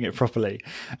they're doing it properly.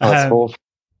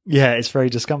 Yeah, it's very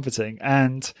discomforting.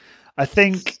 And I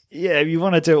think, if you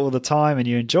want to do it all the time and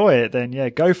you enjoy it,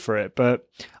 then go for it. But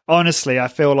honestly, I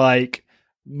feel like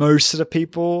most of the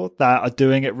people that are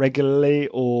doing it regularly,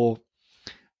 or,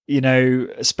 you know,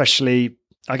 especially,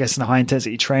 I guess, in the high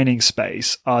intensity training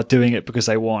space, are doing it because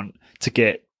they want to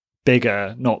get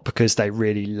bigger, not because they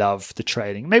really love the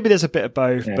training. Maybe there's a bit of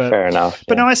both, but fair enough.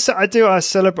 But no, I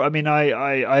celebrate. I mean,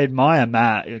 I admire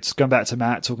Matt. It's going back to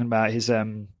Matt talking about his,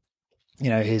 you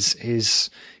know,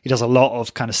 his he does a lot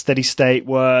of kind of steady state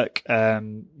work.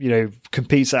 You know,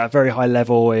 competes at a very high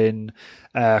level in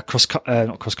not cross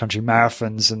country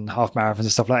marathons and half marathons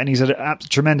and stuff like that. And he's a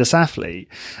tremendous athlete.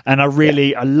 And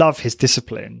I love his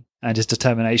discipline, and his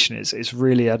determination is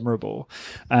really admirable.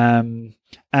 And,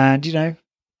 you know,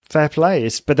 fair play.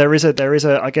 But there is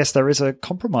a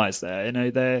compromise there. You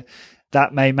know,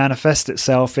 that may manifest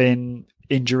itself in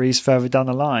injuries further down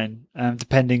the line,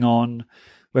 depending on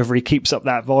whether he keeps up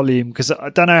that volume. Because I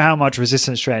don't know how much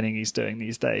resistance training he's doing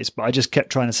these days, but I just kept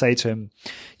trying to say to him,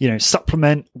 you know,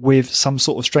 supplement with some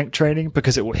sort of strength training,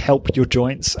 because it will help your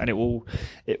joints, and it will,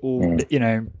 you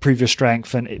know, improve your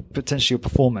strength and potentially your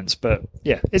performance. But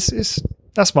yeah,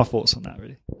 that's my thoughts on that,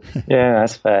 really. Yeah,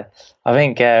 that's fair. I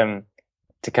think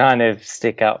to kind of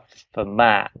stick up for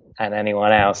Matt and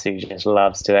anyone else who just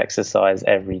loves to exercise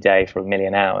every day for 1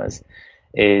 million hours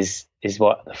is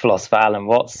what the philosopher Alan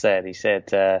Watts said. He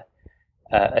said, a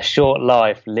short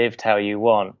life lived how you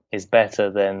want is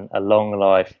better than a long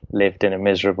life lived in a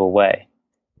miserable way.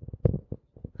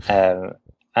 And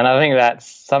I think that's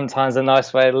sometimes a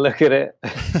nice way to look at it.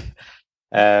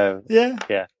 Yeah,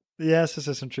 so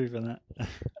there's some truth in that.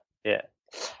 Yeah.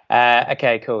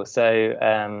 Okay, cool.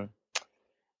 So,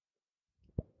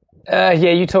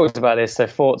 you talked about this. So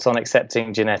thoughts on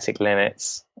accepting genetic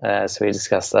limits. So we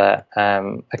discussed that.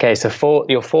 Okay, so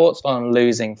your thoughts on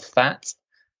losing fat,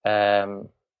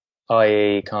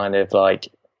 i.e. kind of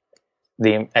like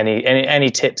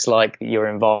any tips like your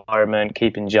environment,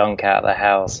 keeping junk out of the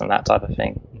house and that type of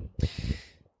thing.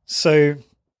 So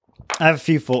I have a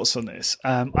few thoughts on this.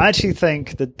 I actually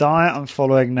think the diet I'm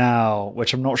following now,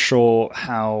 which I'm not sure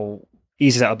how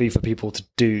easy that'll be for people to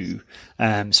do,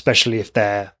 especially if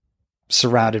they're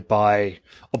surrounded by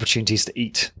opportunities to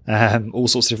eat all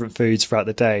sorts of different foods throughout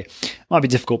the day, might be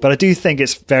difficult, but I do think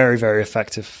it's very, very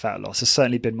effective for fat loss. It's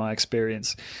certainly been my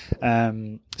experience.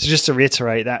 So just to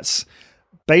reiterate, that's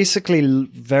basically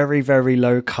very, very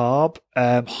low carb,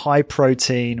 high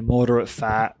protein, moderate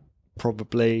fat,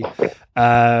 probably, 1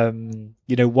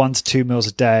 to 2 meals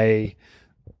a day,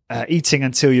 eating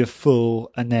until you're full,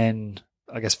 and then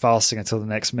I guess fasting until the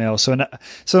next meal. So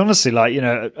honestly, like,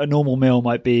 a normal meal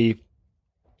might be,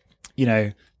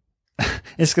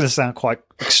 it's going to sound quite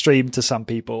extreme to some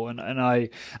people. And I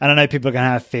know people are going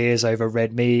to have fears over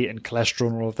red meat and cholesterol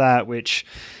and all of that, which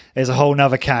is a whole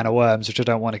nother can of worms, which I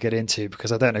don't want to get into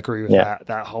because I don't agree with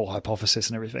that whole hypothesis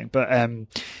and everything. But,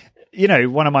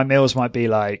 one of my meals might be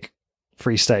like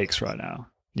 3 steaks right now,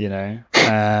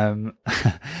 and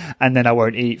then I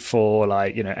won't eat for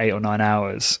 8 or 9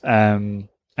 hours. And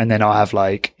then I'll have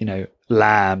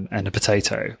lamb and a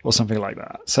potato or something like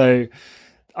that. So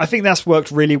I think that's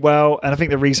worked really well. And I think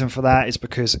the reason for that is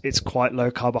because it's quite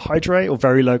low carbohydrate or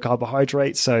very low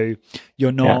carbohydrate. So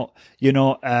you're not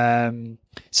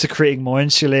secreting more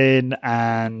insulin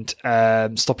and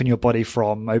stopping your body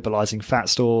from mobilizing fat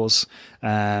stores.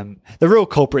 The real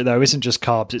culprit though isn't just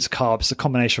carbs, it's carbs, it's a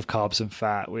combination of carbs and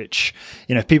fat, which,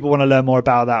 if people want to learn more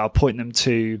about that, I'll point them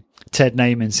to Ted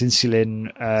Naiman's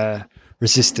insulin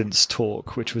resistance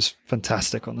talk, which was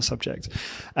fantastic on the subject.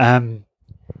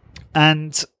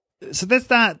 And so there's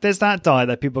that diet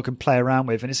that people can play around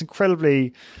with, and it's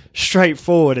incredibly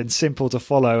straightforward and simple to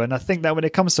follow. And I think that when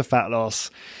it comes to fat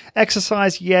loss,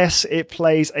 exercise, yes, it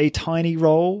plays a tiny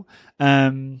role.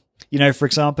 For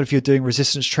example, if you're doing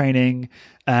resistance training,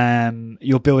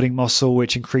 you're building muscle,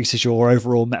 which increases your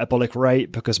overall metabolic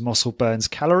rate because muscle burns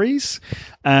calories.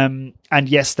 And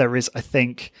yes, there's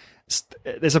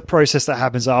a process that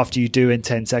happens after you do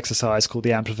intense exercise called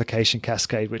the amplification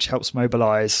cascade, which helps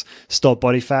mobilize stored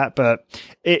body fat. But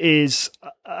it is,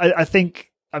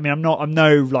 I'm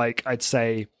no I'd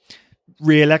say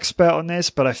real expert on this,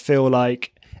 but I feel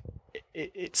like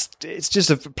it's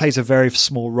just plays a very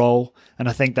small role. And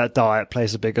I think that diet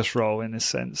plays the biggest role in this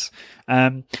sense.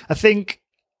 I think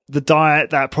the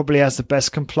diet that probably has the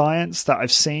best compliance that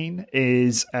I've seen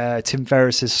is Tim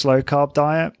Ferriss's slow carb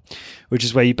diet, which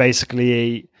is where you basically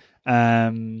eat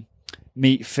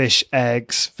meat, fish,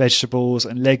 eggs, vegetables,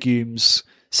 and legumes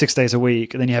 6 days a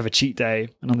week, and then you have a cheat day,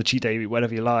 and on the cheat day you eat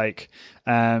whatever you like.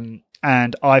 And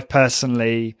I've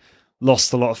personally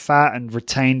lost a lot of fat and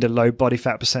retained a low body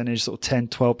fat percentage, sort of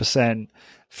 10-12%,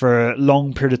 for a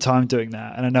long period of time doing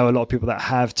that. And I know a lot of people that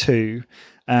have too.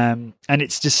 And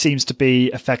it just seems to be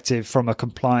effective from a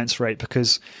compliance rate,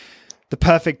 because the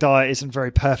perfect diet isn't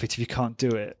very perfect if you can't do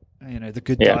it. You know, the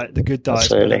good diet is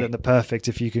better than the perfect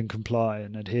if you can comply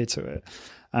and adhere to it.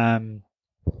 And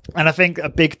I think a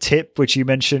big tip, which you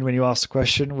mentioned when you asked the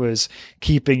question, was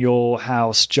keeping your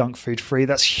house junk food free.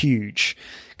 That's huge,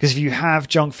 because if you have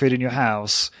junk food in your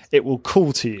house, it will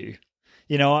call to you.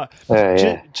 You know,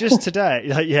 just today,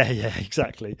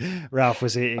 exactly. Ralph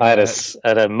was eating. I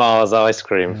had a Mars ice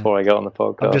cream before I got on the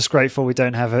podcast. I'm just grateful we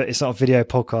don't have it's not a video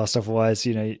podcast. Otherwise,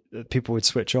 you know, people would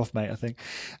switch off, mate, I think.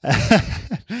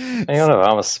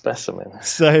 I'm a specimen.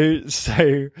 So,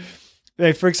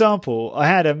 for example, I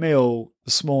had a meal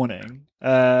this morning.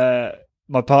 My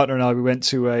partner and I, we went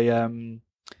to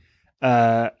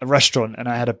a restaurant, and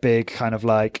I had a big kind of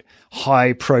like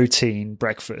high protein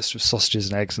breakfast with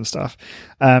sausages and eggs and stuff.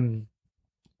 And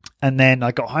then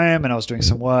I got home and I was doing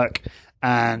some work,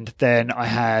 and then I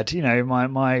had, you know,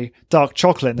 my dark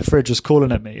chocolate in the fridge was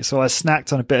calling at me. So I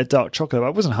snacked on a bit of dark chocolate.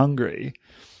 I wasn't hungry,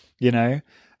 you know,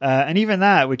 and even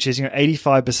that, which is, you know,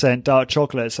 85% dark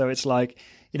chocolate. So it's like,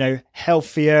 you know,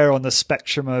 healthier on the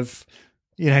spectrum of,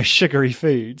 you know, sugary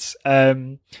foods.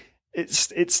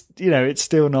 It's you know, it's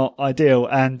still not ideal.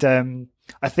 And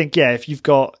I think, if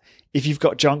you've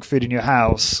got junk food in your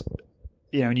house,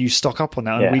 you know, and you stock up on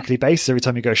that on a weekly basis every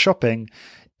time you go shopping,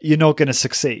 you're not going to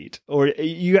succeed.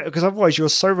 Because otherwise you're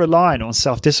so reliant on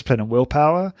self-discipline and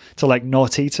willpower to like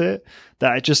not eat it,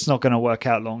 that it's just not going to work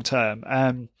out long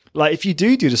term. Like if you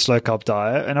do the slow carb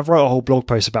diet, and I've wrote a whole blog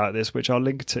post about this, which I'll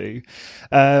link to,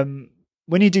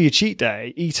 when you do your cheat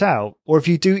day, eat out. Or if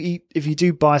you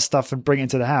do buy stuff and bring it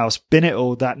into the house, bin it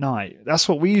all that night. That's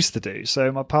what we used to do. So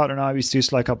my partner and I used to do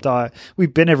slow carb diet. We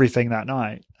bin everything that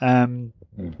night.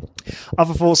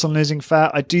 Other thoughts on losing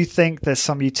fat. I do think there's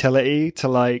some utility to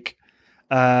like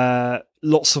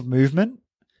lots of movement.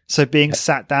 So being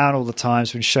sat down all the time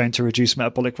has been shown to reduce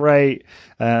metabolic rate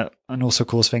and also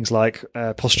cause things like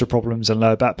posture problems and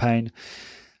lower back pain.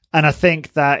 And I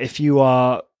think that if you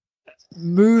are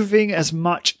moving as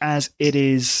much as it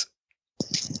is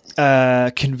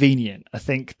convenient, I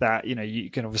think that, you know, you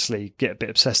can obviously get a bit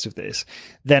obsessed with this,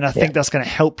 then I think that's going to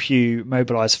help you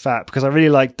mobilize fat. Because I really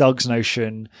like Doug's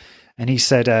notion, and he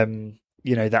said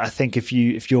you know, that I think if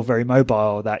you're very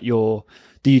mobile, that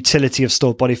the utility of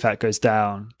stored body fat goes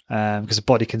down, because the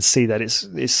body can see that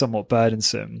it's somewhat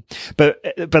burdensome. But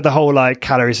the whole like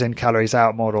calories in, calories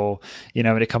out model, you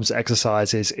know, when it comes to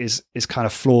exercise is kind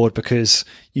of flawed, because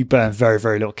you burn very,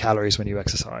 very little calories when you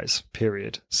exercise,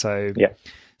 period. So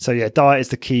diet is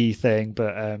the key thing.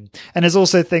 But and there's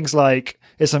also things like,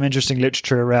 there's some interesting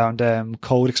literature around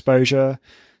cold exposure.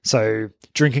 So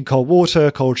drinking cold water,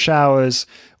 cold showers,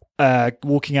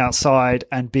 walking outside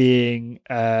and being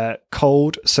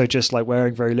cold, so just like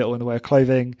wearing very little in the way of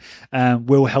clothing,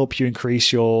 will help you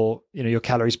increase your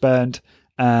calories burned,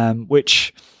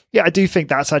 which I do think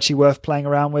that's actually worth playing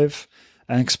around with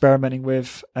and experimenting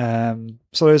with. So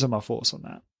those are my thoughts on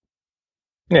that.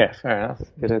 Yeah, fair enough.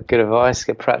 Good advice,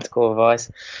 good practical advice.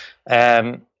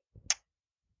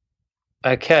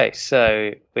 Okay,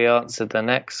 so we answered the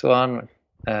next one.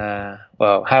 Feel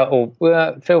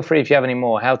free if you have any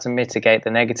more. How to mitigate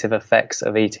the negative effects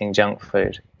of eating junk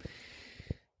food?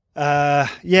 I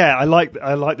like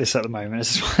this at the moment.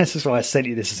 This is why I sent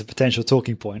you this as a potential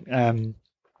talking point.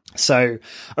 So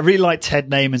I really like Ted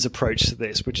Naiman's approach to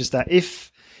this, which is that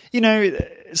if, you know,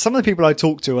 some of the people I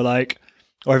talk to are like,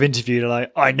 or I've interviewed, are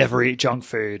like, I never eat junk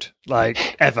food,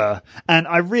 like ever. And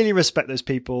I really respect those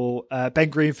people.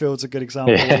 Ben Greenfield's a good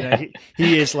example. You know,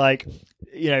 he is like,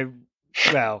 you know,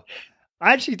 well,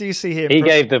 I actually do see him. He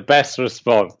gave the best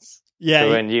response. Yeah.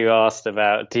 When you asked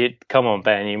about, come on,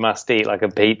 Ben, you must eat like a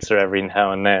pizza every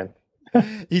now and then.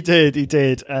 He did.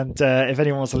 And if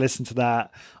anyone wants to listen to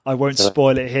that, I won't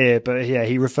spoil it here. But yeah,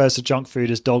 he refers to junk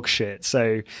food as dog shit. So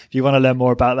if you want to learn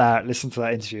more about that, listen to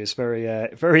that interview. It's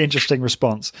very interesting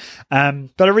response.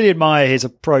 But I really admire his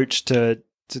approach to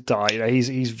diet. You know,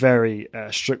 he's very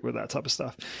strict with that type of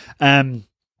stuff.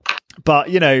 But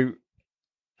you know.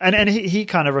 And he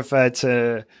kind of referred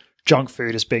to junk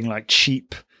food as being like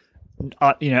cheap,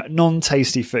 you know,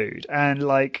 non-tasty food. And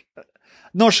like,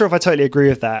 not sure if I totally agree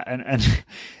with that. And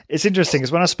it's interesting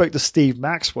because when I spoke to Steve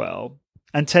Maxwell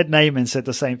and Ted Naiman said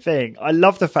the same thing, I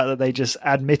love the fact that they just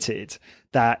admitted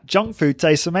that junk food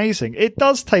tastes amazing. It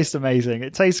does taste amazing.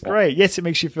 It tastes great. Yes, it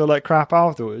makes you feel like crap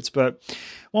afterwards, but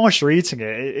once you're eating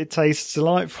it tastes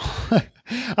delightful.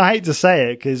 I hate to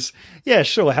say it because, yeah,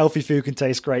 sure, healthy food can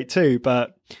taste great too,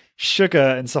 but sugar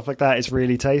and stuff like that is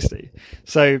really tasty.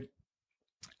 So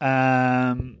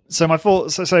So my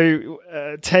thoughts.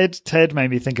 Ted made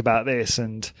me think about this,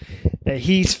 and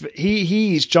he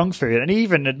eats junk food, and he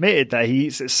even admitted that he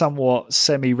eats it somewhat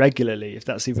semi-regularly, if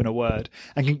that's even a word,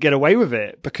 and can get away with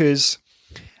it because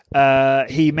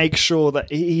he makes sure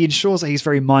that he ensures that he's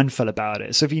very mindful about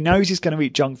it. So if he knows he's going to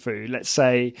eat junk food, let's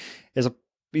say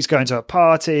he's going to a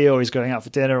party or he's going out for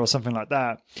dinner or something like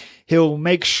that, he'll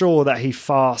make sure that he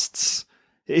fasts.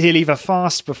 He'll either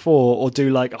fast before or do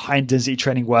like a high intensity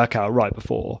training workout right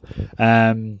before.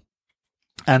 And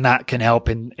that can help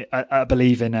I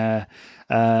believe in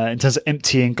terms of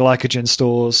emptying glycogen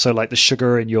stores. So like the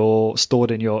sugar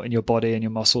stored in your body and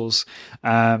your muscles,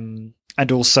 and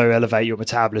also elevate your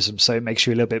metabolism. So it makes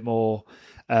you a little bit more,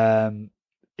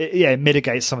 it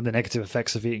mitigates some of the negative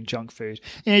effects of eating junk food.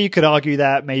 You could argue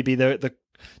that maybe the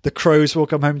crows will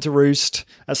come home to roost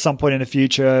at some point in the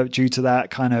future due to that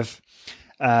kind of,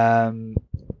 I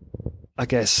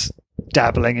guess,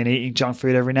 dabbling in eating junk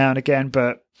food every now and again,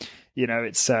 but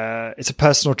it's a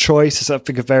personal choice. It's, I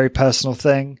think, a very personal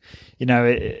thing.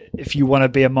 If you want to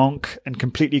be a monk and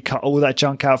completely cut all that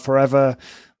junk out forever,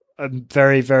 I'm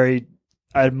very, very,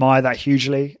 I admire that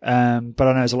hugely. But I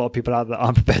know there's a lot of people out there that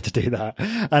aren't prepared to do that,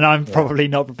 and I'm probably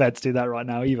not prepared to do that right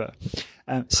now either.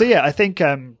 I think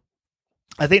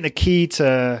the key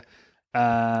to,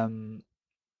 I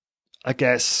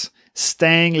guess,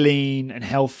 staying lean and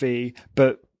healthy,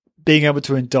 but being able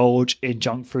to indulge in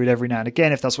junk food every now and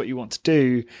again, if that's what you want to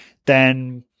do,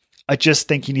 then I just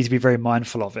think you need to be very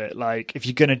mindful of it. Like, if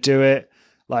you're going to do it,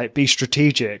 like, be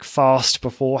strategic, fast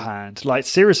beforehand. Like,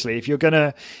 seriously,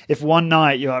 if one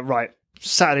night you're like, right,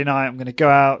 Saturday night, I'm going to go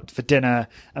out for dinner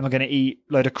and I'm going to eat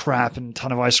a load of crap and a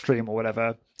ton of ice cream or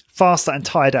whatever, fast that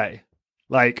entire day.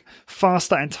 Like,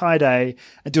 fast that entire day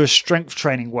and do a strength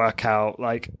training workout,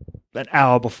 like, an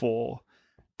hour before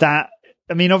that.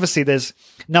 I mean, obviously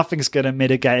nothing's going to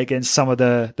mitigate against some of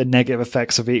the negative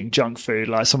effects of eating junk food,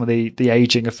 like some of the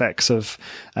aging effects of,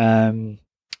 I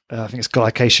think it's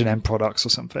glycation end products or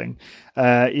something,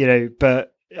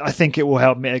 but I think it will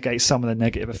help mitigate some of the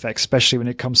negative effects, especially when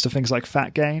it comes to things like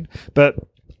fat gain. But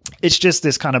it's just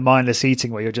this kind of mindless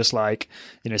eating where you're just like,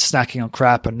 snacking on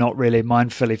crap and not really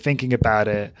mindfully thinking about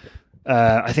it.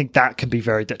 I think that can be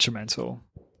very detrimental.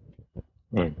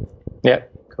 Yeah,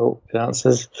 cool. Good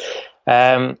answers.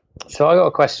 So I got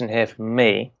a question here from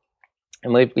me,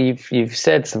 and you've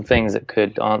said some things that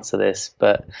could answer this,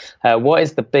 but what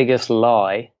is the biggest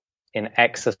lie in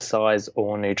exercise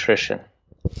or nutrition?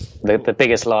 The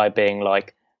biggest lie being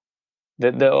like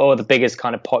the biggest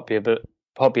kind of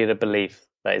popular belief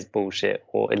that is bullshit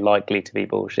or likely to be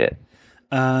bullshit.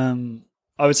 I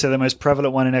would say the most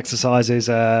prevalent one in exercise is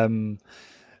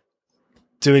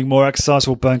doing more exercise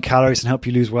will burn calories and help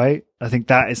you lose weight. I think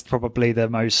that is probably the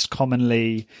most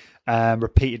commonly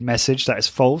repeated message that is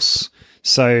false.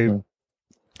 So,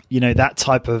 that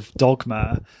type of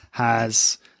dogma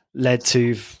has led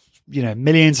to,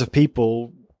 millions of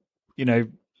people,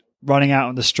 running out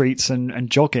on the streets and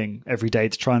jogging every day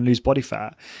to try and lose body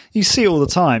fat. You see it all the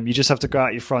time. You just have to go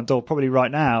out your front door, probably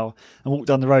right now, and walk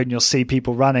down the road and you'll see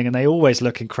people running, and they always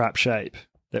look in crap shape.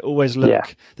 They always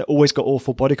they always got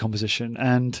awful body composition.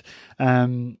 And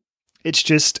it's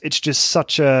just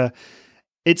such a,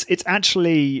 it's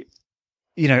actually,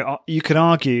 you can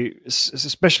argue,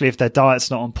 especially if their diet's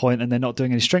not on point and they're not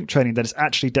doing any strength training, that it's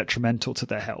actually detrimental to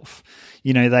their health.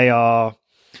 They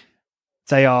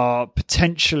are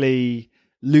potentially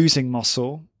losing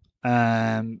muscle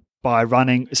by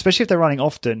running, especially if they're running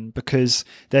often, because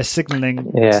they're signaling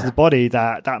to the body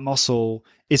that muscle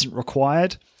isn't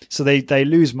required. So they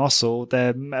lose muscle,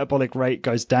 their metabolic rate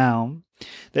goes down.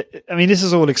 I mean, this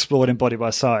is all explored in Body by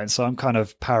Science, so I'm kind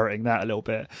of parroting that a little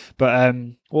bit. But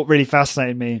what really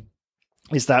fascinated me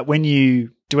is that when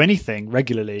you do anything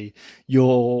regularly,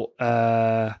 your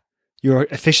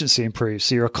efficiency improves.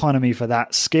 So your economy for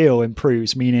that skill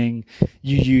improves, meaning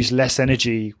you use less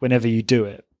energy whenever you do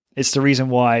it. It's the reason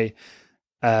why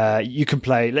you can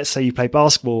play, let's say you play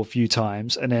basketball a few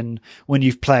times, and then when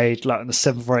you've played like on the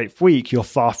 7th or 8th week, you're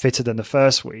far fitter than the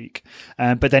first week.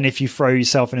 But then if you throw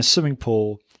yourself in a swimming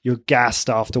pool, you're gassed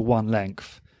after one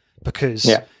length because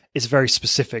it's a very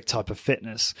specific type of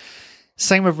fitness.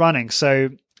 Same with running. So,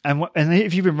 and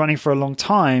if you've been running for a long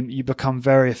time, you become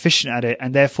very efficient at it,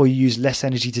 and therefore you use less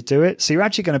energy to do it. So you're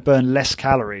actually going to burn less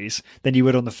calories than you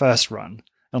would on the first run,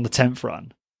 on the 10th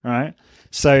run, right?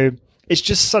 So it's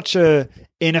just such a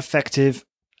ineffective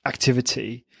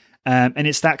activity. And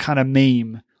it's that kind of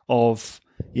meme of,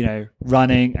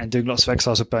 running and doing lots of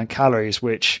exercise will burn calories,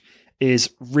 which is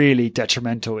really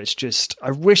detrimental. It's just,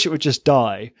 I wish it would just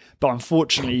die. But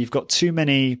unfortunately, you've got too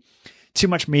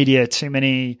much media, too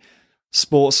many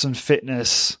sports and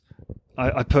fitness,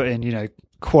 I put in,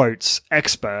 quotes,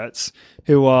 experts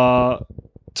who are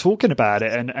talking about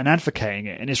it and advocating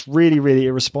it, and it's really, really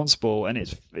irresponsible, and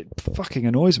it fucking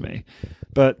annoys me.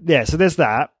 But yeah, so there's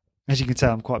that. As you can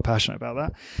tell, I'm quite passionate about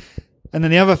that. And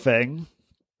then the other thing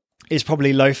is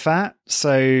probably low fat.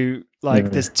 So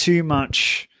there's too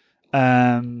much,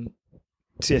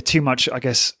 too much, I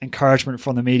guess, encouragement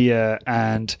from the media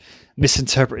and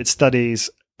misinterpreted studies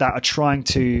that are trying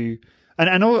to,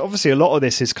 and obviously a lot of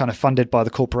this is kind of funded by the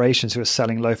corporations who are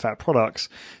selling low fat products,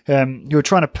 who are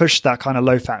trying to push that kind of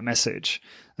low fat message.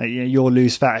 You'll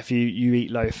lose fat if you eat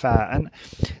low fat. And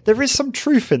there is some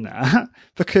truth in that,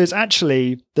 because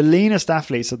actually the leanest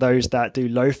athletes are those that do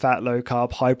low fat, low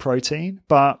carb, high protein,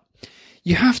 but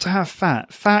you have to have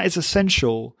fat. Fat is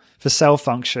essential for cell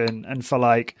function and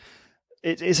for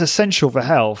it's essential for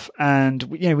health. And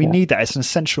we need that. It's an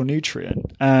essential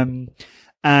nutrient.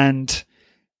 And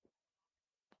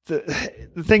the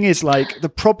thing is,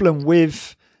 the problem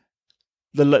with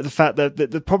the fact that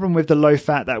the problem with the low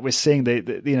fat that we're seeing,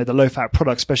 the low fat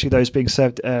products, especially those being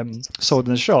sold in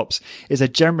the shops, is they're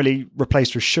generally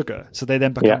replaced with sugar, so they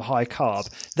then become high carb.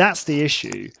 That's the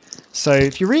issue. So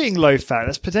if you're eating low fat,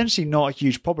 that's potentially not a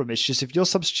huge problem. It's just if you're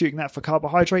substituting that for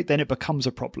carbohydrate, then it becomes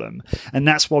a problem. And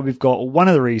that's why one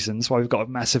of the reasons why we've got a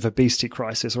massive obesity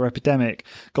crisis or epidemic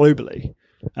globally.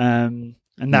 And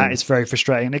that is very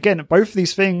frustrating. And again, both of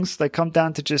these things, they come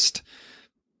down to just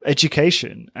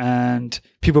education and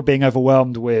people being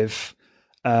overwhelmed with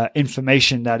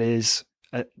information that is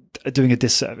doing a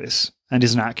disservice and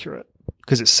isn't accurate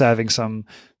because it's serving some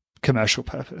commercial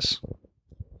purpose.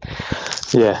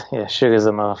 Yeah, sugar's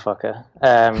a motherfucker.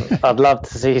 I'd love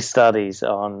to see studies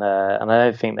on, and I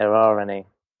don't think there are any,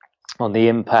 on the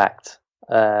impact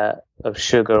of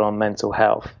sugar on mental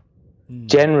health.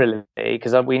 Generally,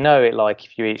 because we know it,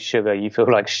 if you eat sugar, you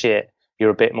feel like shit, you're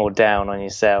a bit more down on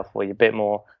yourself, or you're a bit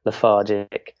more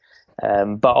lethargic.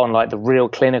 But on the real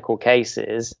clinical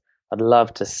cases, I'd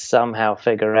love to somehow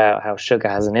figure out how sugar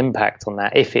has an impact on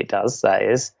that, if it does, that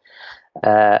is.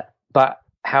 But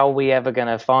how are we ever going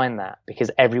to find that?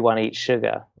 Because everyone eats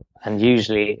sugar, and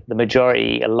usually the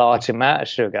majority eat a large amount of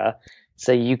sugar.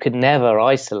 So you could never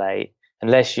isolate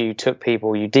unless you took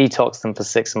people, you detoxed them for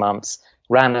 6 months,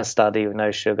 ran a study with no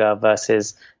sugar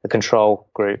versus the control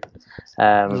group.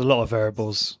 There's a lot of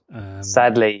variables.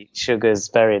 Sadly, sugar's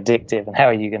very addictive, and how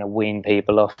are you going to wean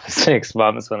people off for 6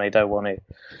 months when they don't want to?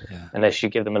 Yeah. Unless you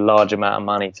give them a large amount of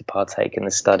money to partake in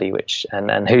the study,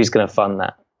 and who's going to fund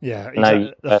that? Yeah,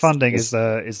 exactly. The funding is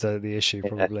the issue,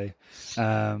 probably.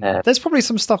 There's probably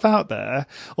some stuff out there.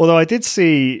 Although I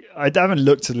haven't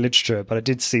looked at the literature, but I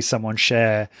did see someone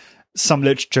share some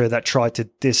literature that tried to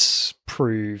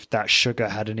disprove that sugar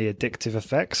had any addictive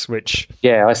effects, which...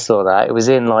 Yeah, I saw that. It was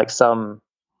in some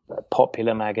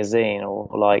popular magazine,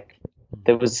 or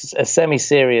there was a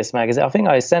semi-serious magazine. I think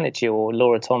I sent it to you, or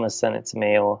Laura Thomas sent it to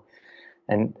me,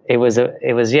 and it was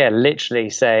literally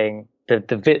saying that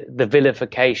the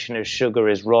vilification of sugar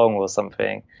is wrong or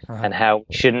something, and how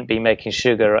we shouldn't be making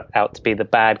sugar out to be the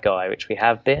bad guy, which we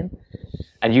have been.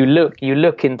 And you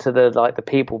look into the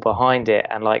people behind it,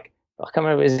 and I can't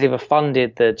remember if it was either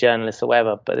funded the journalists or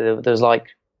whatever, but there's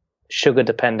sugar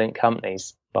dependent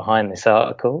companies behind this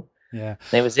article. Yeah.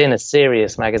 And it was in a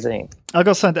serious magazine. I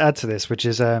got something to add to this, which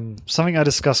is something I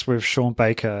discussed with Sean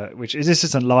Baker, this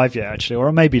isn't live yet actually, or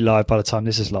it may be live by the time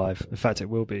this is live. In fact, it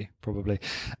will be probably.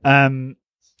 And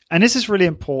this is really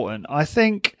important. I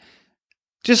think,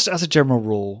 just as a general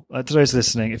rule, to those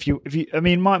listening, if you,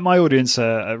 my audience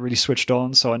are really switched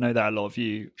on, so I know that a lot of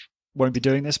you won't be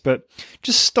doing this, but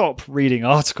just stop reading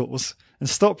articles and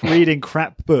stop reading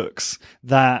crap books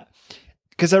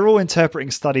because they're all interpreting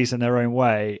studies in their own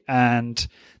way, and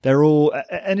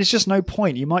it's just no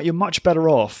point. You're much better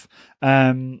off,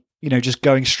 just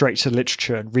going straight to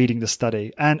literature and reading the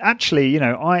study. And actually,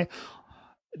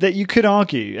 that you could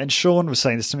argue, and Sean was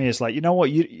saying this to me, is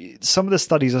some of the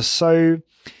studies are so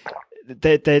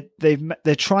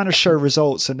they're trying to show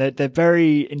results, and they're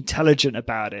very intelligent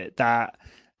about it, that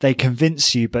they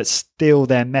convince you, but still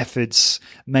their methods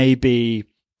may be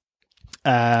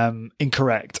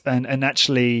incorrect, and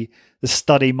actually the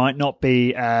study might not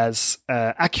be as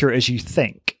accurate as you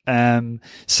think.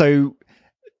 So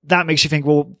that makes you think,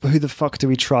 well, who the fuck do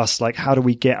we trust? How do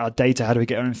we get our data? How do we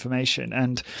get our information?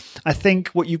 And I think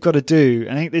what you've got to do,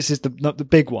 I think this is the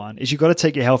big one, is you've got to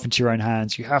take your health into your own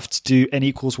hands. You have to do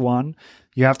N=1.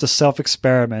 You have to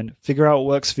self-experiment, figure out what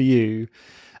works for you,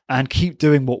 and keep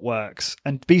doing what works,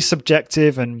 and be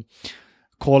subjective and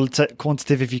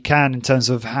quantitative if you can in terms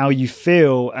of how you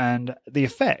feel and the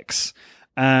effects.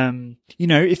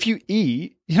 If you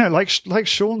eat, like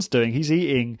Sean's doing, he's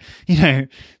eating,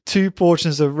 2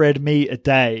 portions of red meat a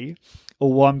day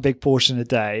or 1 big portion a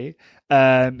day.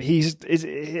 A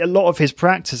lot of his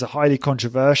practice are highly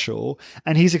controversial,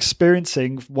 and he's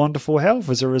experiencing wonderful health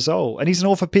as a result. And he's an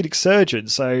orthopedic surgeon,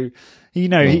 so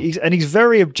he's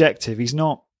very objective. He's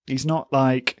not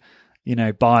like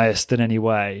biased in any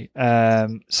way.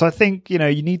 So I think you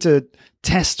need to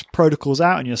test protocols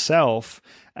out on yourself,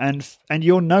 and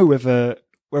you'll know whether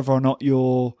or not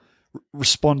you're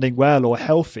responding well or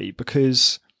healthy,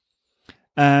 because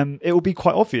it will be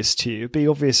quite obvious to you. It'll be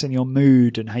obvious in your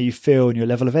mood and how you feel and your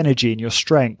level of energy and your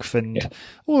strength and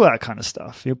all that kind of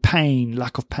stuff. Your pain,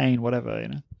 lack of pain, whatever.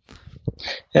 Yeah,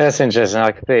 that's interesting.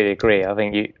 I completely agree. I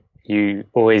think you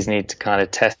always need to kind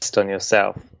of test on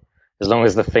yourself, as long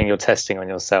as the thing you're testing on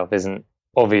yourself isn't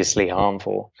obviously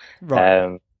harmful.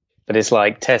 Right. But it's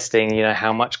like testing,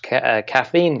 how much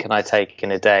caffeine can I take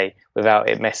in a day without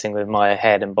it messing with my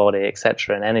head and body,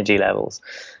 etc., and energy levels.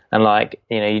 And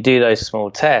you do those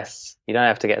small tests. You don't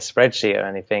have to get a spreadsheet or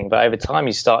anything, but over time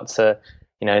you start to,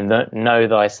 know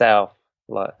thyself,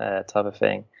 type of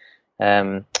thing.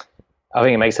 I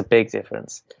think it makes a big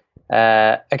difference.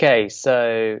 Okay,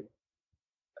 so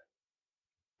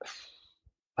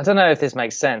I don't know if this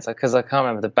makes sense because I can't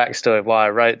remember the backstory of why I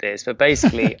wrote this, but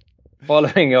basically,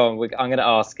 following on, I'm going to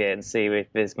ask it and see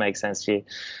if this makes sense to you.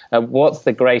 What's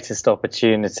the greatest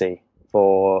opportunity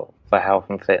for health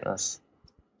and fitness?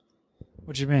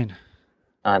 What do you mean?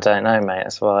 I don't know, mate.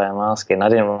 That's why I'm asking. I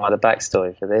didn't write a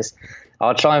backstory for this.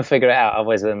 I'll try and figure it out.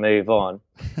 Otherwise, we'll move on.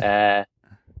 The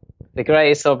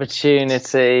greatest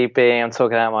opportunity being, I'm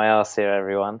talking out my arse here,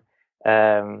 everyone.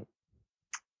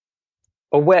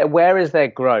 Where is there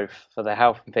growth for the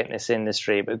health and fitness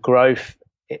industry? But growth,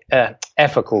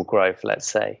 ethical growth, let's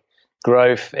say.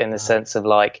 Growth in the sense of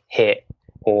like HIIT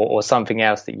or something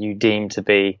else that you deem to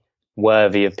be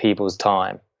worthy of people's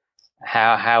time.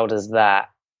 How does that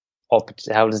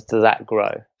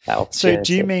grow? So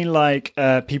do you mean like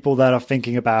people that are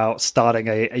thinking about starting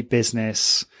a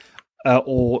business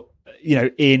or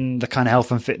in the kind of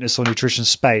health and fitness or nutrition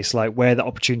space, like where the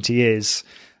opportunity is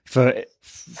for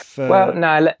well,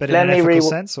 no, but in an ethical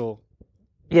sense, or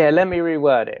let me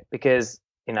reword it, because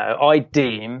I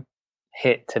deem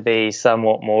HIIT to be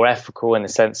somewhat more ethical in the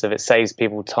sense of it saves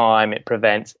people time, it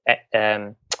prevents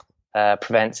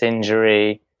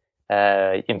injury.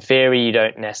 In theory, you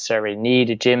don't necessarily need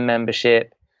a gym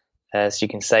membership, so you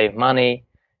can save money.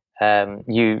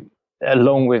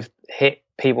 Along with HIIT,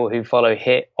 people who follow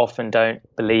HIIT often don't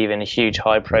believe in a huge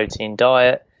high protein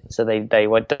diet, so they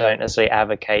don't necessarily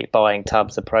advocate buying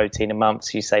tubs of protein a month,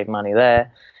 so you save money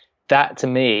there. That, to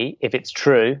me, if it's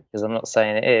true, because I'm not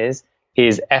saying it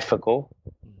is ethical.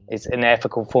 It's an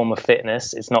ethical form of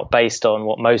fitness. It's not based on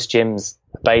what most gyms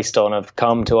are based on, of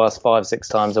come to us 5-6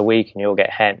 times a week and you'll get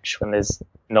hench, when there's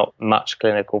not much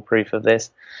clinical proof of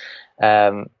this.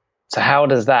 So how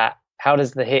does the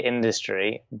HIIT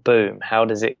industry boom? How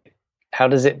does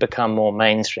it become more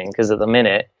mainstream? Because at the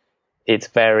minute it's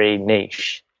very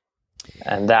niche,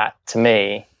 and that, to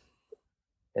me,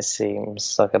 it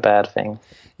seems like a bad thing.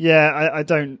 Yeah,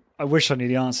 I wish I knew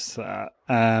the answer to that.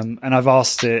 And I've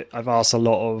asked a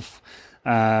lot of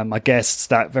my guests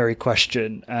that very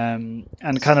question. And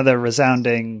kind of the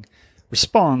resounding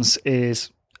response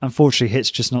is, unfortunately, HIIT's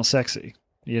just not sexy.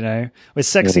 It's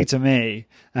sexy to me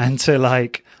and to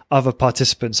like other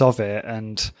participants of it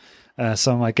and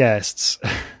some of my guests.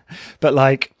 But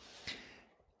like,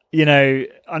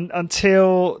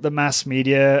 until the mass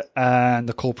media and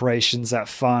the corporations that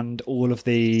fund all of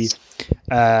the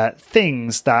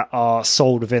things that are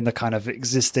sold within the kind of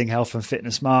existing health and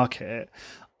fitness market,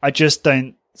 I just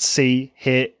don't see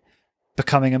HIIT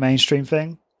becoming a mainstream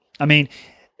thing. I mean,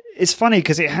 it's funny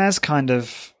because it has kind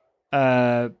of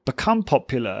become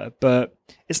popular, but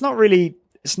it's not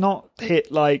HIIT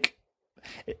like.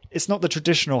 It's not the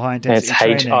traditional high intensity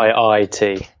training. It's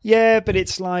HIIT. Yeah, but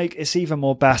it's like, it's even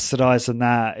more bastardized than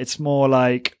that. It's more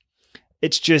like,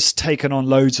 it's just taken on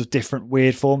loads of different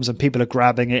weird forms, and people are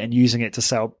grabbing it and using it to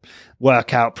sell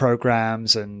workout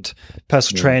programs and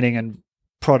personal training and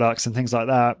products and things like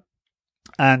that.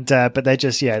 And but they're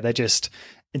just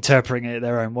interpreting it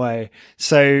their own way.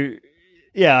 So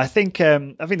yeah, I think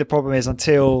the problem is,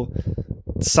 until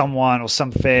someone or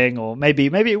something, or maybe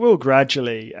it will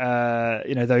gradually,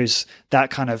 that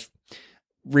kind of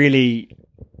really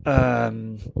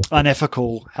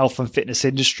unethical health and fitness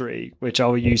industry, which I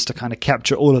will use to kind of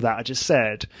capture all of that I just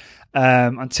said.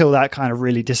 Until that kind of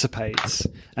really dissipates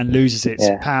and loses its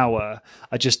power,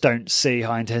 I just don't see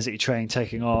high intensity training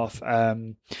taking off.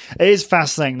 It is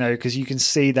fascinating though, because you can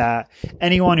see that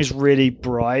anyone who's really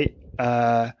bright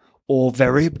or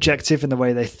very objective in the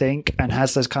way they think and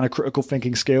has those kind of critical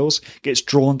thinking skills gets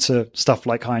drawn to stuff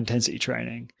like high intensity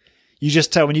training. You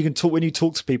just tell when you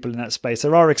talk to people in that space.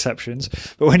 There are exceptions,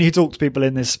 but when you talk to people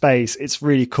in this space, it's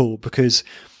really cool because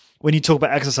when you talk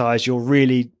about exercise, you're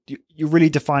really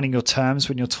defining your terms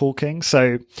when you're talking.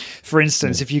 So, for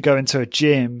instance, if you go into a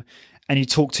gym and you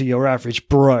talk to your average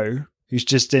bro who's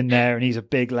just in there and he's a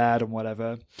big lad and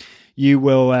whatever, you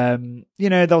will,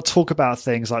 they'll talk about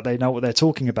things like they know what they're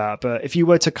talking about. But if you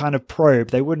were to kind of probe,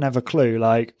 they wouldn't have a clue.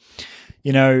 Like,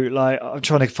 I'm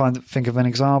trying to think of an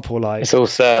example. Like, it's all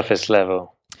surface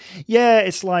level. Yeah,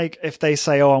 it's like if they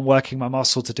say, "Oh, I'm working my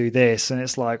muscle to do this," and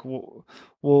it's like,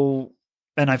 well.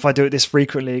 And if I do it this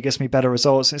frequently, it gets me better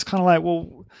results. And it's kind of like,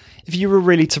 well, if you were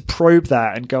really to probe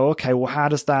that and go, okay, well, how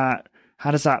does that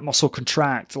muscle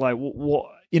contract? Like what,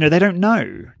 they don't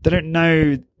know. They don't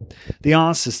know the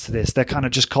answers to this. They're kind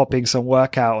of just copying some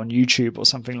workout on YouTube or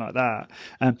something like that.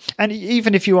 And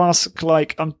even if you ask,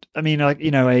 like, your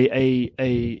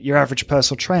average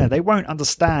personal trainer, they won't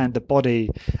understand the body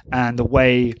and the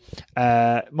way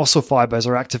muscle fibers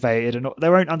are activated, and they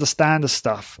won't understand the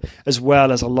stuff as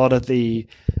well as a lot of the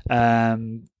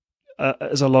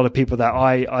people that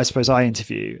I suppose I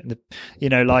interview, and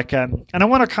and I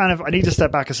want to I need to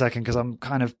step back a second because I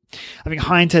think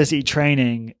high intensity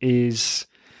training isn't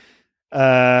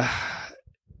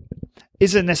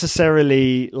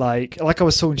necessarily like I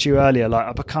was talking to you earlier, like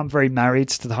I've become very married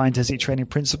to the high intensity training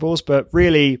principles, but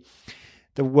really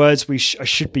the words I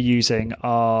should be using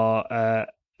are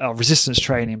resistance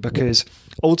training, because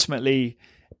ultimately,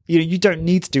 you don't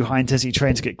need to do high intensity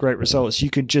training to get great results. You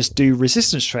could just do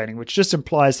resistance training, which just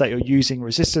implies that you're using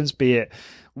resistance, be it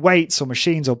weights or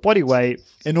machines or body weight,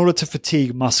 in order to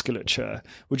fatigue musculature,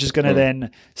 which is going to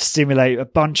then stimulate a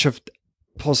bunch of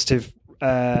positive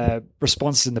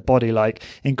responses in the body, like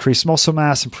increased muscle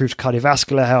mass, improved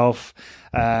cardiovascular health,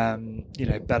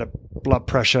 better blood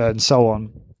pressure, and so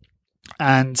on.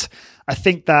 And I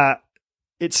think that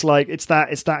it's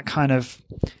that kind of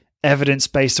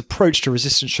evidence-based approach to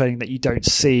resistance training that you don't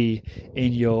see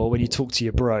when you talk to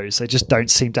your bros. They just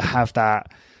don't seem to have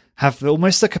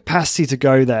almost the capacity to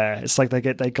go there. It's like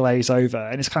they glaze over,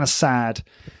 and it's kind of sad.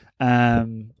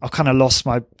 I've kind of lost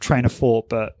my train of thought,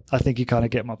 but I think you kind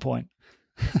of get my point.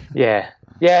 No,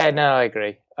 I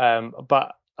agree.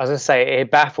 But as I say, it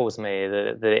baffles me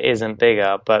that it isn't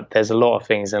bigger, but there's a lot of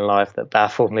things in life that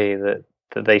baffle me that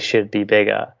they should be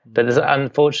bigger. But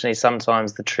unfortunately,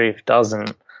 sometimes the truth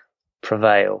doesn't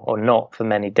prevail, or not for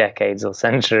many decades or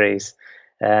centuries.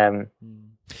 Look.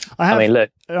 Sorry.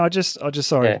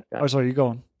 Sorry, you go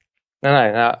on. No.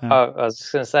 I was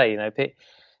just going to say,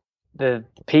 the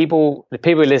people who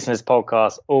listen to this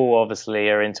podcast all obviously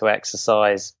are into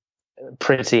exercise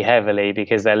pretty heavily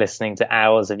because they're listening to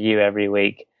hours of you every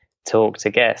week talk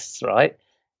to guests, right?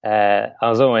 I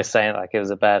was almost saying like it was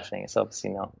a bad thing. It's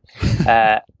obviously not.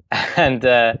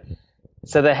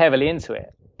 So they're heavily into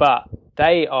it, but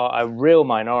they are a real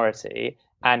minority.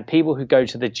 And people who go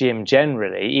to the gym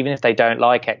generally, even if they don't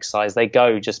like exercise, they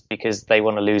go just because they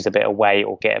want to lose a bit of weight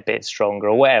or get a bit stronger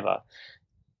or whatever.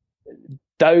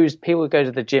 Those people who go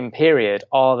to the gym, period,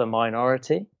 are the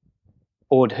minority.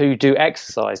 Or who do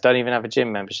exercise, don't even have a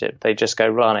gym membership. They just go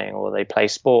running or they play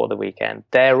sport at the weekend.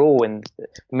 They're all in the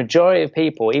majority of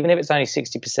people, even if it's only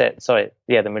 60%,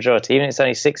 the majority, even if it's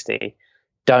only 60,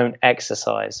 don't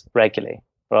exercise regularly,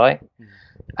 right?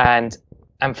 And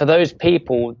for those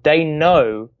people, they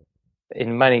know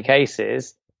in many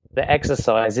cases that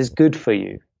exercise is good for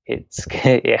you.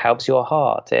 It helps your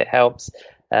heart. It helps,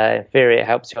 in theory, it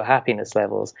helps your happiness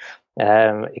levels.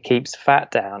 It keeps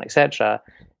fat down, etc.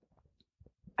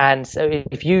 And so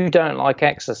if you don't like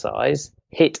exercise,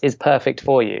 HIIT is perfect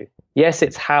for you. Yes,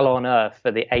 it's hell on earth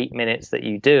for the 8 minutes that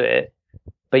you do it,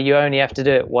 but you only have to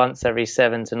do it once every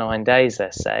 7 to 9 days,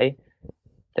 let's say.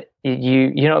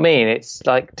 You know what I mean? It's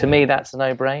like, to me, that's a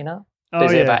no-brainer.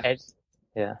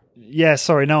 Yeah,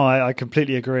 sorry, no, I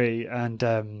completely agree.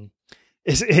 And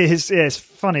it's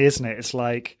funny, isn't it? It's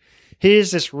like, here's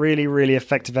this really, really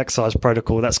effective exercise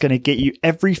protocol that's going to get you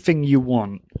everything you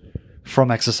want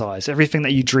from exercise, everything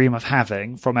that you dream of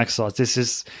having from exercise.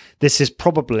 This is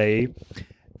probably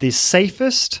the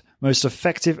safest, most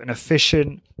effective and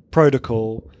efficient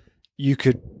protocol you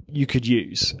could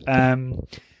use.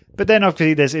 But then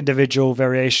obviously there's individual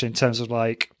variation in terms of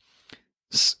like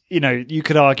you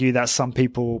could argue that some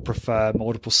people prefer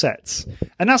multiple sets,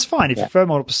 and that's fine. If you prefer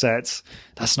multiple sets,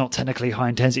 that's not technically high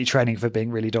intensity training for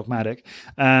being really dogmatic.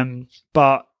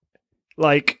 But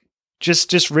like,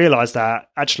 just realize that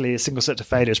actually a single set to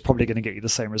failure is probably going to get you the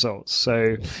same results.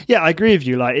 So yeah, I agree with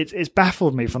you. Like, it's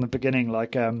baffled me from the beginning.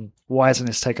 Like, why hasn't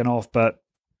this taken off? But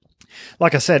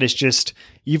like I said, it's just,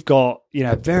 you've got,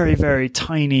 very, very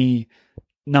tiny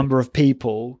number of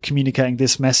people communicating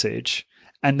this message,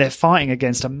 and they're fighting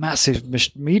against a massive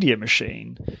media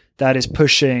machine that is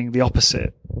pushing the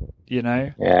opposite,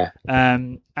 Yeah.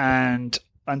 And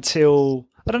until,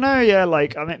 I don't know,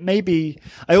 like, I mean, maybe,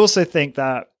 I also think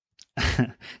that,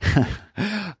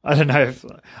 I don't know if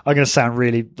I'm going to sound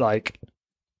really like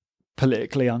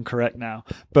politically incorrect now,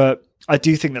 but I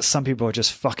do think that some people are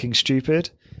just fucking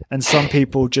stupid, and some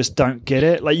people just don't get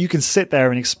it. Like, you can sit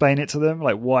there and explain it to them,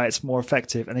 like why it's more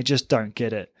effective, and they just don't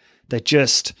get it. They're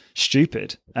just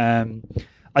stupid.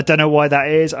 I don't know why that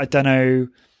is. I don't know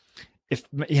if,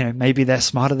 maybe they're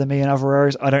smarter than me in other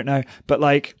areas. I don't know, but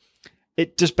like,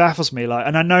 it just baffles me. Like,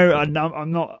 and I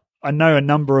know a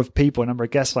number of people, a number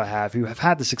of guests I have who have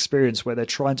had this experience where they're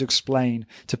trying to explain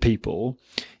to people,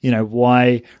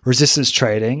 why resistance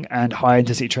training and high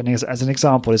intensity training, as an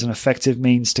example, is an effective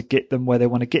means to get them where they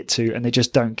want to get to, and they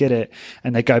just don't get it,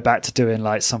 and they go back to doing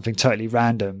like something totally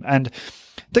random. And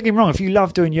don't get me wrong, if you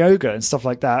love doing yoga and stuff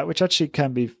like that, which actually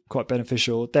can be quite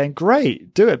beneficial, then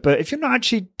great, do it. But if you're not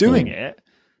actually doing it,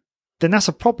 then that's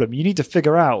a problem. You need to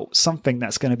figure out something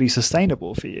that's going to be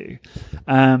sustainable for you.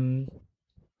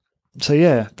 So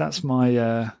yeah, that's my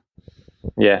that's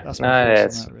my thoughts on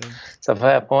that, really. It's a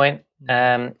fair point.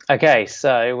 Okay,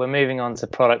 so we're moving on to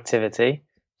productivity.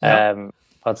 Yep.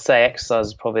 I'd say exercise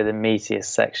is probably the meatiest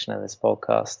section of this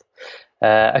podcast.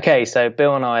 Okay, so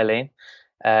Bill and Eileen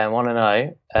want to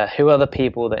know who are the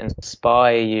people that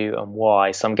inspire you and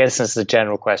why. So I'm guessing this is a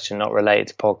general question, not related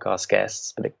to podcast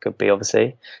guests, but it could be,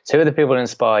 obviously. So who are the people that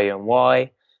inspire you and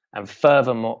why? And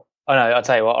furthermore, oh no, I'll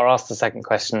tell you what, I'll ask the second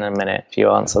question in a minute if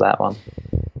you answer that one.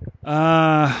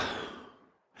 I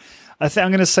think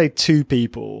I'm going to say two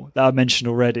people that I mentioned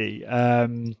already.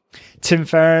 Tim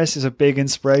Ferriss is a big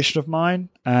inspiration of mine.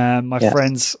 My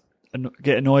friends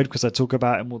get annoyed because I talk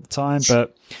about him all the time,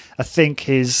 but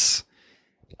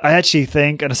I actually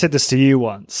think, and I said this to you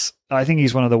once, I think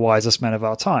he's one of the wisest men of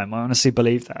our time. I honestly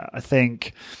believe that. I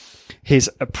think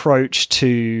his approach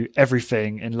to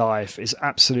everything in life is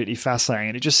absolutely fascinating,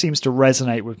 and it just seems to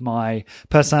resonate with my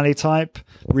personality type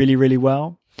really, really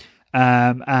well.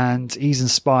 And he's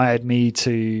inspired me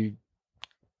to,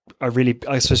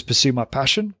 I suppose, pursue my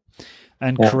passion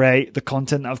and create the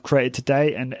content that I've created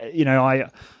today. And,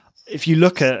 if you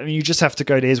look at, you just have to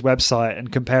go to his website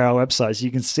and compare our websites.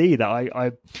 You can see that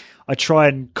I try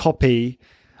and copy.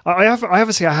 I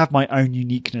have my own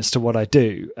uniqueness to what I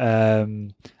do.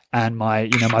 And my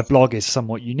blog is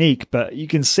somewhat unique, but you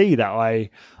can see that I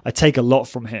take a lot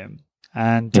from him.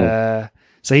 And,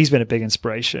 so he's been a big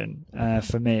inspiration,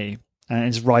 for me, and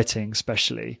his writing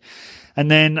especially. And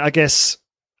then I guess,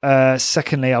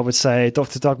 secondly, I would say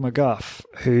Dr. Doug McGuff,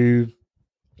 who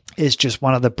is just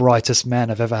one of the brightest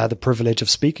men I've ever had the privilege of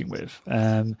speaking with.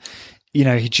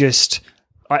 He just,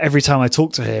 every time I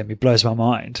talk to him, he blows my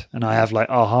mind, and I have like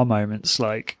aha moments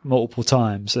like multiple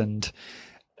times. And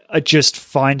I just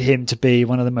find him to be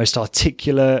one of the most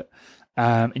articulate,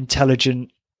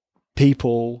 intelligent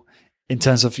people in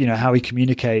terms of, how he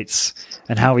communicates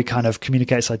and how he kind of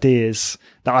communicates ideas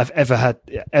that I've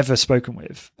ever spoken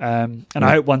with. And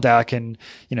I hope one day I can,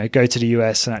 go to the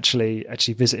US and actually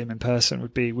visit him in person.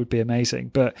 Would be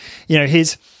amazing. But,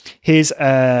 his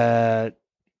I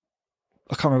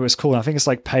can't remember what it's called. I think it's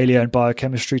like Paleo and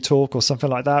Biochemistry Talk or something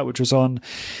like that, which was on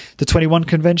the 21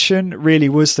 convention, really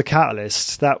was the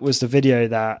catalyst. That was the video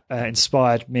that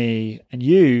inspired me and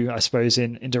you, I suppose,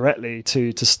 indirectly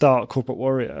to start Corporate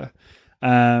Warrior.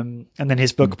 And then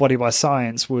his book, Body by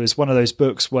Science, was one of those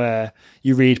books where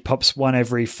you read perhaps one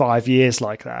every 5 years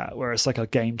like that, where it's like a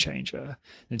game changer.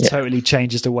 It totally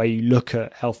changes the way you look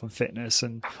at health and fitness,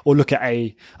 or look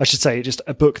at just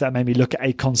a book that made me look at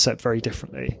a concept very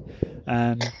differently.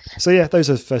 So yeah,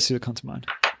 those are the first two that come to mind.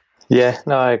 Yeah,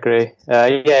 no, I agree.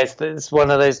 It's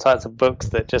one of those types of books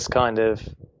that just kind of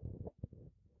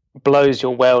blows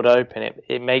your world open.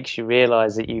 It makes you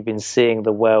realize that you've been seeing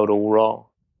the world all wrong.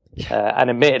 And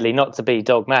admittedly, not to be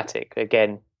dogmatic,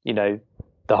 again, the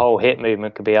whole HIIT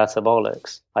movement could be utter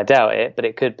bollocks. I doubt it, but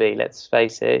it could be. Let's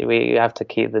face it. We have to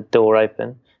keep the door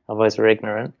open, otherwise we're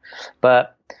ignorant.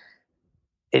 But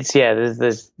it's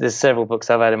there's several books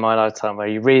I've had in my lifetime where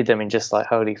you read them and just like,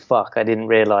 holy fuck, I didn't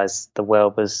realize the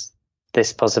world was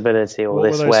this possibility or what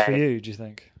this were those way. For you, do you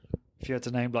think? If you had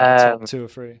to name like the top 2 or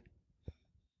 3.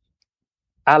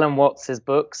 Alan Watts's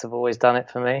books have always done it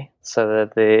for me. So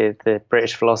the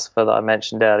British philosopher that I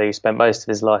mentioned earlier, who spent most of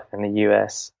his life in the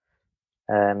US,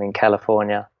 in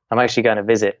California. I'm actually going to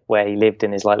visit where he lived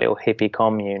in his like little hippie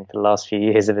commune for the last few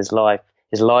years of his life.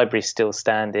 His library's still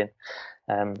standing.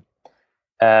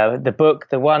 The book,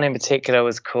 the one in particular,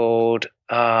 was called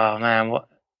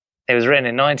it was written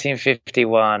in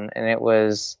 1951, and it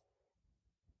was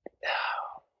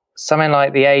something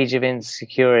like The Age of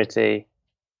Insecurity.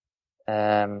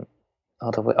 I'll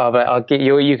get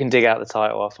you. You can dig out the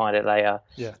title. I'll find it later.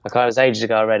 Yeah. Like, it was ages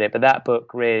ago I read it, but that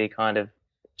book really kind of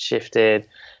shifted.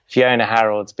 Fiona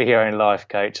Harold's Be Your Own Life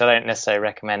Coach. I don't necessarily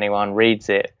recommend anyone reads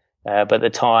it, but at the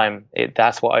time,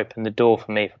 that's what opened the door for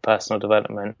me for personal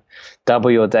development.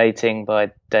 Double Your Dating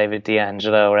by David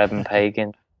D'Angelo or Evan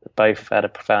Pagan. Both had a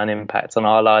profound impact on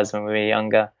our lives when we were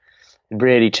younger. It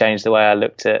really changed the way I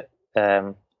looked at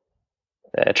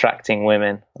attracting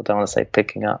women. I don't want to say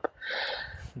picking up.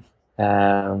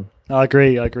 I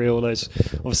agree. All those,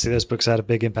 obviously, those books had a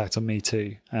big impact on me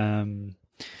too. And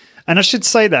I should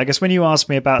say that, I guess, when you asked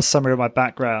me about summary of my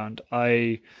background,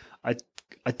 I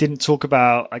didn't talk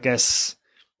about, I guess,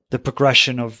 the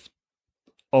progression of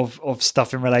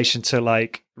stuff in relation to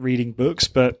like reading books,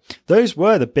 but those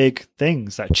were the big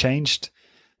things that changed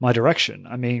my direction.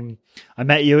 I mean, I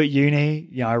met you at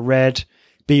uni. I read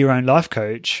Be Your Own Life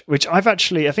Coach, which I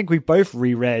think we both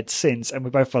reread since, and we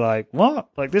both were like, what?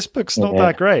 Like, this book's not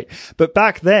that great. But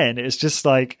back then, it's just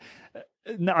like,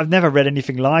 I've never read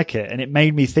anything like it, and it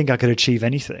made me think I could achieve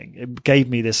anything. It gave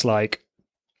me this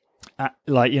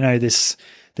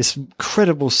this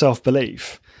incredible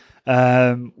self-belief,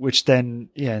 which then,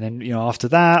 after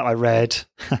that I read,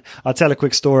 I'll tell a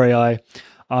quick story.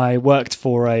 I worked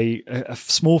for a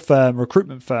small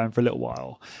recruitment firm for a little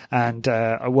while, and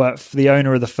I worked for the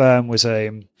owner of the firm was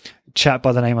a chap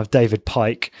by the name of David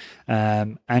Pike,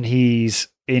 and he's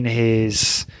in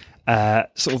his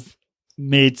sort of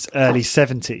mid-early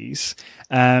 70s,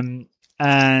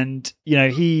 and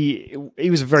he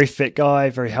was a very fit guy,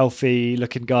 very healthy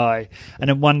looking guy, and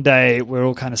then one day we're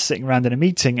all kind of sitting around in a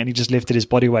meeting, and he just lifted his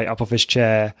body weight up off his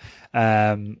chair,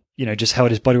 just held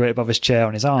his body weight above his chair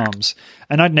on his arms,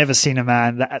 and I'd never seen a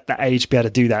man at that age be able to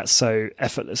do that so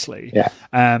effortlessly.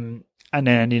 And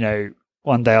then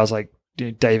one day I was like,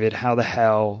 David, how the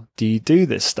hell do you do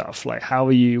this stuff? Like, how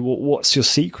are you, what's your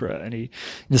secret? And he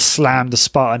just slammed the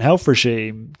Spartan Health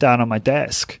Regime down on my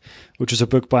desk, which was a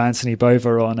book by Anthony Bova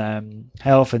on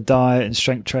health and diet and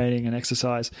strength training and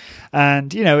exercise.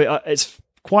 And, it's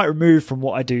quite removed from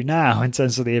what I do now in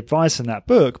terms of the advice in that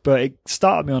book, but it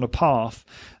started me on a path.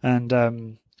 And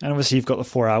obviously you've got the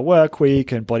 4-hour work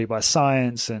week and Body by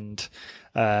Science, and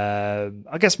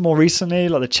I guess more recently,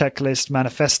 like the Checklist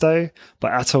Manifesto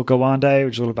by Atul Gawande,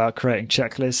 which is all about creating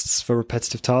checklists for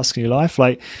repetitive tasks in your life.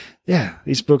 Like, yeah,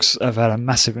 these books have had a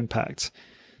massive impact,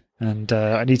 and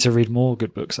I need to read more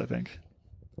good books, I think.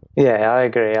 Yeah, I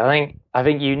agree. I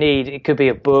think you need, it could be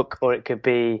a book, or it could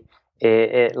be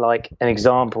it like an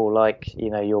example, like,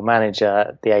 your manager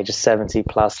at the age of 70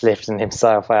 plus lifting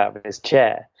himself out of his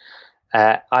chair.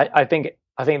 I think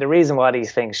the reason why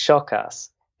these things shock us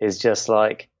is just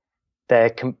like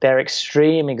they're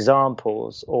extreme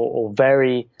examples or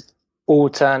very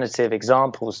alternative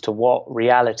examples to what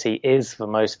reality is for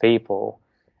most people.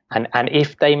 And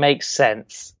if they make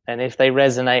sense, and if they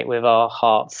resonate with our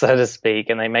hearts, so to speak,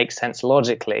 and they make sense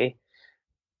logically,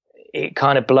 it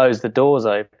kind of blows the doors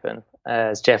open.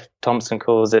 As Jeff Thompson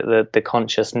calls it, the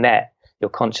conscious net. Your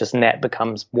conscious net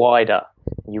becomes wider.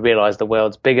 You realize the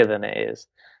world's bigger than it is.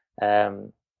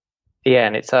 And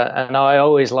I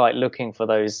always like looking for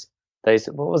those.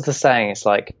 What was the saying? It's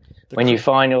like when you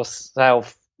find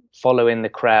yourself following the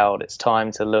crowd, it's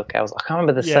time to look. I can't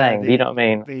remember the saying. You know what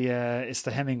I mean? It's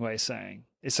the Hemingway saying.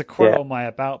 It's a quote on my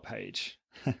about page.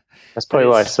 That's probably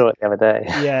why I saw it the other day.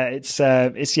 Yeah,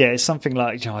 it's something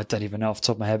like, I don't even know off the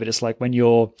top of my head, but it's like when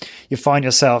you find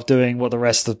yourself doing what the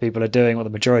rest of the people are doing, what the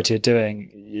majority are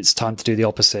doing, it's time to do the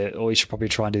opposite, or you should probably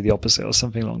try and do the opposite, or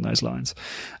something along those lines.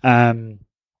 I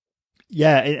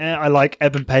like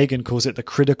Eben Pagan calls it the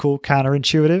critical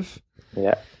counterintuitive.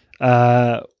 Yeah.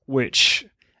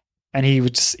 And he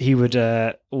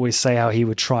would always say how he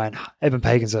would try and, Eben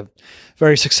Pagan's a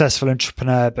very successful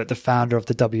entrepreneur, but the founder of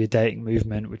the W dating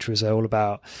movement, which was all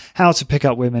about how to pick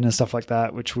up women and stuff like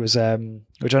that, which I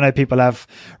know people have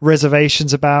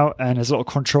reservations about, and there's a lot of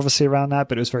controversy around that,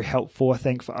 but it was very helpful, I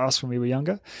think, for us when we were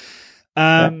younger.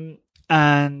 And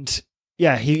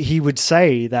he would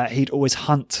say that he'd always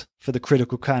hunt for the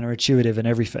critical counterintuitive and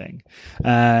everything.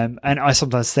 And I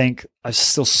sometimes think I've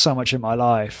still so much in my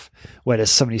life where there's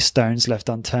so many stones left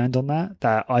unturned on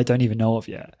that I don't even know of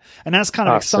yet. And that's kind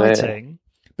of exciting,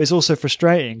 but it's also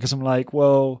frustrating because I'm like,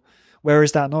 well, where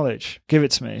is that knowledge? Give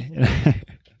it to me.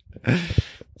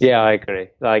 Yeah, I agree.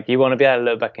 Like, you want to be able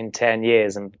to look back in 10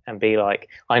 years and be like,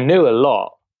 I knew a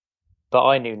lot, but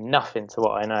I knew nothing to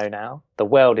what I know now. The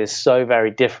world is so very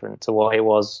different to what it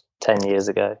was 10 years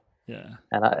ago. Yeah.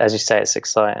 And as you say, it's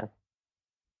exciting.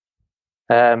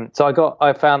 So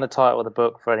I found the title of the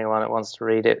book for anyone that wants to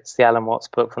read it. It's the Alan Watts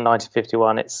book from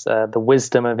 1951. It's The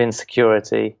Wisdom of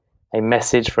Insecurity, a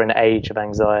message for an age of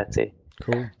anxiety.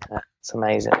 Cool. It's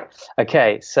amazing.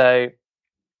 Okay, so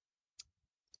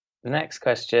the next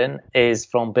question is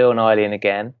from Bill and Eileen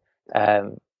again.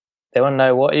 They want to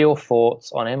know, what are your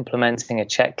thoughts on implementing a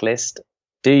checklist?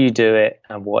 Do you do it?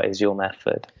 And what is your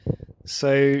method?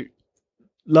 So,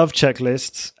 love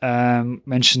checklists.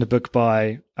 Mentioned a book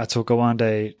by Atul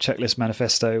Gawande, Checklist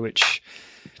Manifesto, which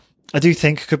I do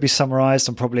think could be summarized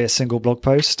on probably a single blog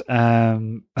post,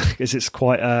 because it's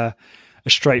quite a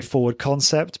straightforward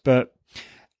concept. But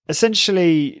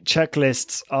essentially,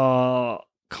 checklists are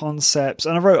concepts,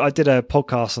 and I did a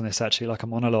podcast on this, actually, like a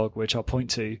monologue, which I'll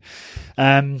point to.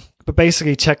 But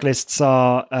basically, checklists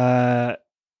are,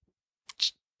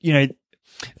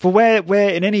 for where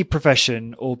in any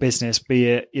profession or business, be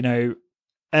it,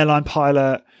 airline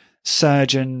pilot,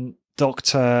 surgeon,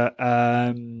 doctor,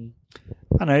 I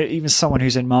don't know, even someone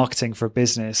who's in marketing for a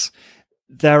business,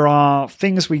 there are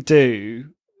things we do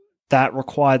that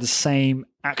require the same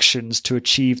actions to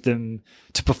achieve them,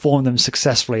 to perform them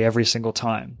successfully every single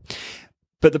time.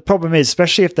 But the problem is,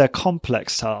 especially if they're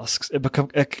complex tasks,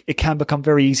 it can become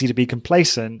very easy to be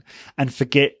complacent and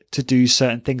forget to do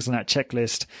certain things on that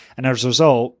checklist. And as a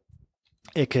result,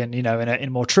 it can, in a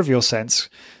more trivial sense,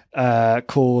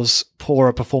 cause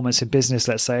poorer performance in business,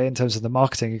 let's say, in terms of the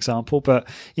marketing example. But,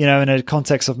 in a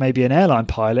context of maybe an airline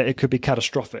pilot, it could be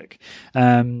catastrophic.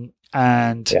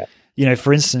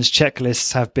 For instance,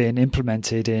 checklists have been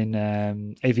implemented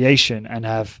in aviation and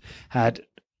have had,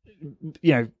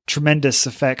 tremendous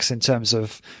effects in terms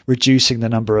of reducing the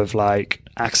number of like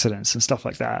accidents and stuff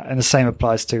like that. And the same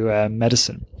applies to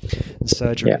medicine and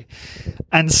surgery. Yeah.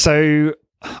 And so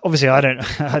obviously I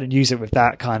don't use it with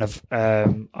that kind of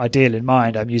ideal in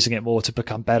mind. I'm using it more to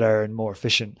become better and more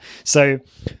efficient. So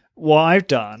what I've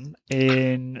done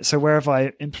where have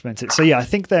I implemented? So yeah, I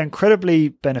think they're incredibly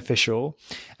beneficial.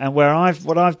 And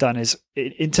what I've done is,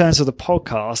 in terms of the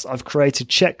podcast, I've created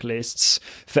checklists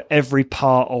for every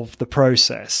part of the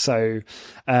process. So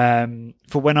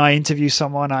for when I interview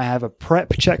someone, I have a prep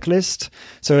checklist.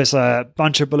 So it's a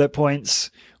bunch of bullet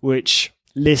points which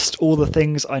list all the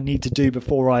things I need to do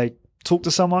before I talk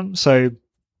to someone. So,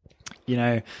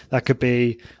 that could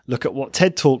be look at what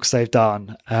TED Talks they've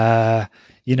done, I'm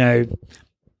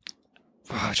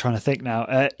trying to think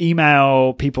now,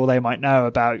 email people they might know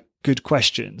about good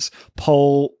questions,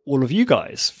 poll all of you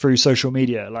guys through social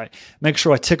media, like make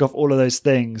sure I tick off all of those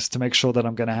things to make sure that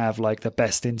I'm going to have like the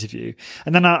best interview.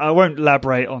 And then I won't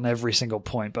elaborate on every single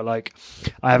point, but like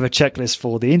I have a checklist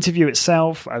for the interview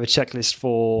itself. I have a checklist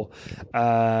for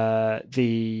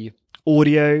the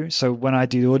audio. So when I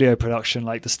do the audio production,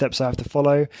 like the steps I have to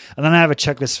follow. And then I have a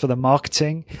checklist for the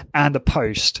marketing and the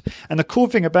post. And the cool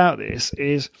thing about this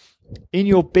is, in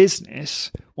your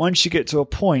business, once you get to a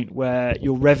point where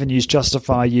your revenues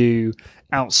justify you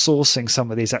outsourcing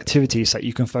some of these activities that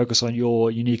you can focus on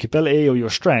your unique ability or your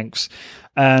strengths,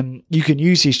 you can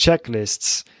use these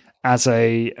checklists as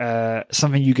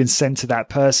something you can send to that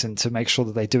person to make sure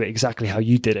that they do it exactly how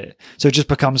you did it. So it just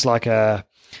becomes like a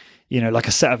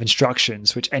set of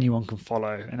instructions which anyone can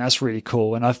follow. And that's really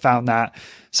cool. And I've found that.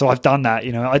 So I've done that.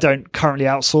 I don't currently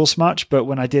outsource much, but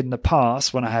when I did in the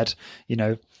past, when I had,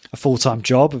 a full-time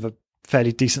job of a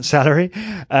fairly decent salary,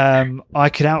 I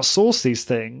could outsource these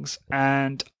things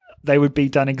and they would be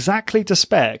done exactly to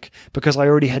spec because I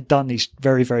already had done these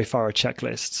very, very thorough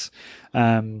checklists.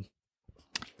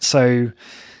 So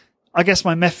I guess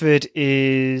my method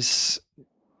is,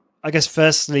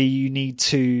 firstly, you need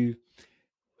to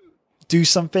do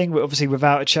something, obviously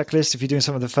without a checklist. If you're doing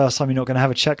something the first time, you're not going to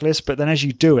have a checklist. But then as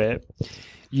you do it,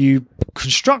 you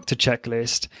construct a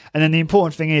checklist. And then the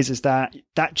important thing is that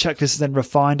checklist is then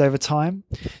refined over time.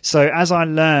 So as I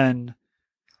learn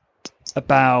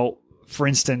about for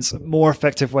instance, more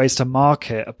effective ways to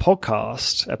market a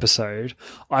podcast episode,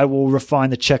 I will refine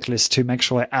the checklist to make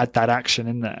sure I add that action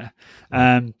in there.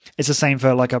 It's the same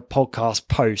for like a podcast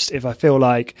post. If I feel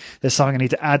like there's something I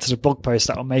need to add to the blog post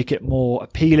that will make it more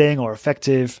appealing or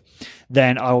effective,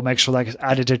 then I will make sure that it's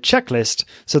added to a checklist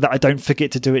so that I don't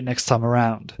forget to do it next time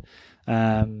around.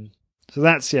 So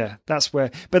that's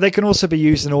where, but they can also be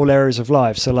used in all areas of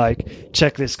life. So like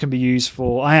checklists can be used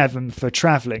I have them for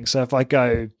traveling. So if I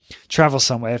go travel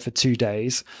somewhere for 2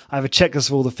 days, I have a checklist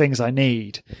of all the things I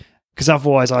need, because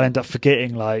otherwise I'll end up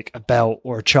forgetting like a belt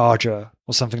or a charger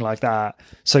or something like that.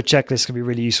 So checklists can be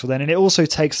really useful then. And it also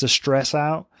takes the stress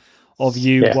out of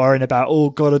you worrying about, oh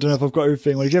God, I don't know if I've got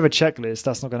everything. Well, if you have a checklist,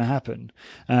 that's not going to happen.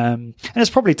 And there's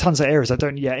probably tons of areas I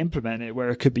don't yet implement it where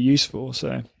it could be useful.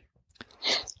 So.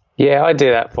 Yeah, I do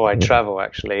that before I travel,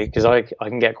 actually, because I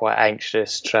can get quite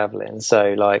anxious traveling.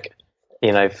 So, like,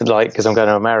 you know, because I'm going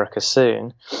to America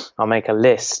soon, I'll make a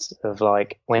list of,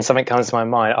 like, when something comes to my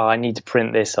mind, I need to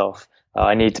print this off,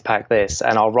 I need to pack this,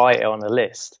 and I'll write it on the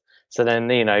list. So then,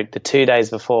 you know, the 2 days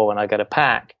before when I go to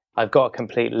pack, I've got a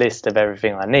complete list of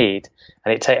everything I need.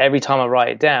 And every time I write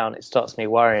it down, it stops me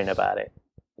worrying about it.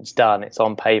 It's done. It's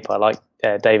on paper. Like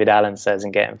David Allen says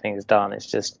in Getting Things Done, it's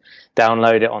just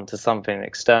download it onto something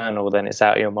external, then it's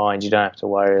out of your mind. You don't have to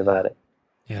worry about it.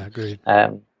 Yeah, agreed.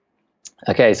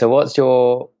 Okay, so what's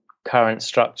your current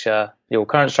structure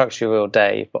of your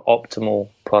day for optimal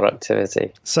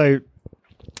productivity? So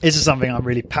this is something I'm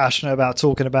really passionate about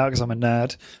talking about because I'm a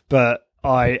nerd, but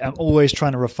I am always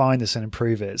trying to refine this and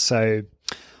improve it. So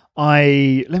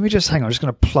let me just hang on. I'm just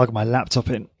going to plug my laptop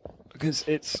in because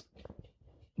it's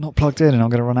not plugged in and I'm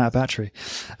going to run out of battery.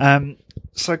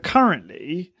 So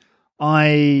currently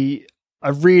I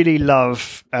really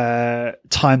love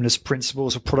timeless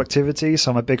principles of productivity. So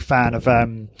I'm a big fan of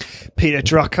Peter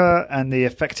Drucker and the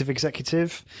Effective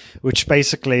Executive, which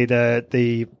basically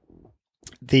the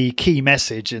key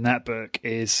message in that book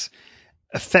is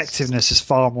effectiveness is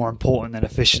far more important than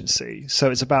efficiency.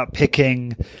 So it's about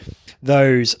picking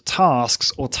those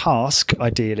tasks or task,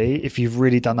 ideally, if you've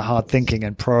really done the hard thinking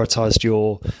and prioritized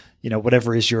your,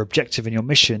 whatever is your objective and your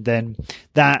mission, then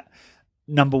that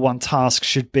number one task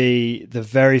should be the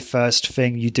very first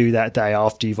thing you do that day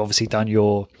after you've obviously done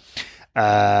your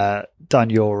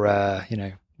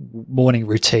morning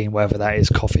routine, whether that is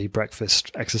coffee,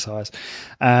 breakfast, exercise.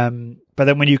 But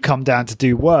then when you come down to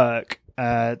do work,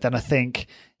 then I think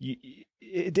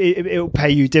it will pay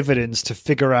you dividends to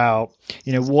figure out,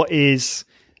 what is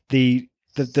the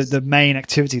main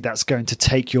activity that's going to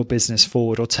take your business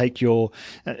forward or take your,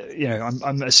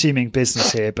 I'm assuming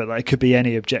business here, but it could be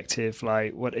any objective,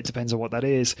 it depends on what that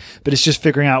is, but it's just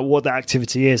figuring out what that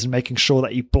activity is and making sure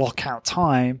that you block out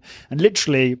time and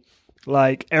literally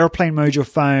airplane mode your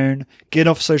phone, get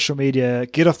off social media,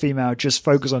 get off email, just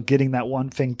focus on getting that one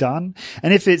thing done.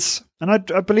 And if it's, and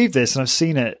I believe this, and I've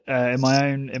seen it in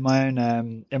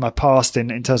my past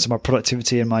in terms of my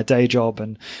productivity in my day job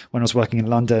and when I was working in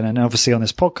London, and obviously on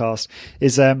this podcast,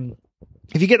 is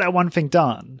if you get that one thing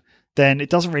done, then it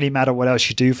doesn't really matter what else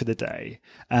you do for the day.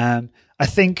 I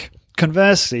think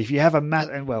conversely, if you have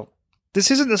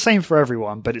this isn't the same for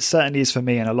everyone, but it certainly is for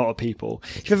me and a lot of people.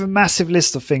 If you have a massive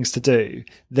list of things to do,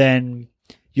 then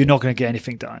you're not going to get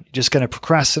anything done. You're just going to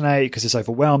procrastinate because it's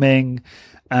overwhelming,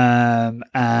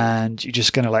 and you're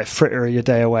just going to fritter your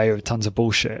day away with tons of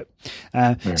bullshit.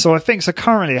 So I think,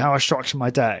 currently how I structure my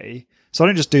day, so I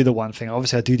don't just do the one thing.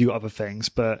 Obviously I do other things,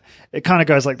 but it kind of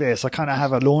goes like this. I kind of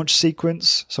have a launch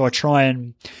sequence. So I try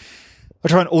and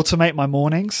automate my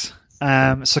mornings.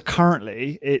 So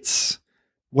currently it's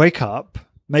wake up,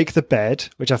 make the bed,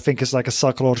 which I think is like a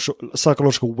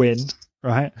psychological win,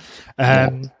 right?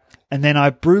 And then I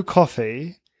brew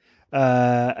coffee,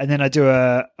 and then I do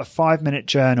a 5-minute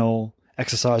journal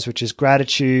exercise, which is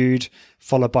gratitude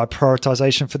followed by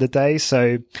prioritization for the day.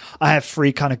 So I have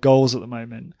 3 kind of goals at the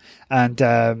moment, and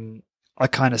I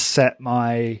kind of set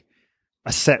my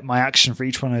action for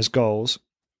each one of those goals.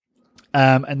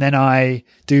 And then I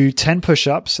do 10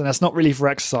 push-ups, and that's not really for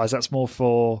exercise. That's more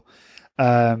for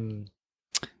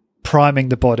priming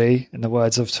the body, in the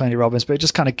words of Tony Robbins, but it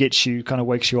just kind of gets you, kind of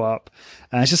wakes you up.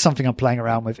 And it's just something I'm playing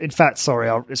around with. In fact,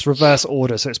 it's reverse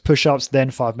order. So it's push-ups, then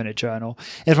 5-minute journal.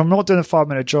 If I'm not doing a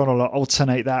 5-minute journal, I'll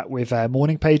alternate that with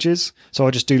morning pages. So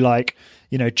I'll just do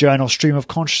journal stream of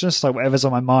consciousness, whatever's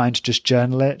on my mind, just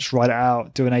journal it, just write it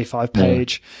out, do an A5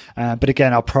 page. But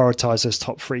again, I'll prioritize those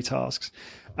top 3 tasks.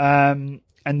 And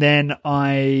then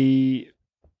I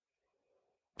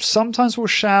sometimes will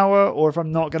shower, or if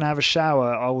I'm not going to have a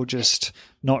shower, I will just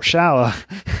not shower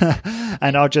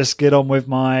and I'll just get on with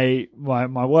my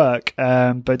work.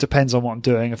 But it depends on what I'm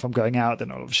doing. If I'm going out,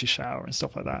 then I'll obviously shower and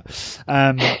stuff like that.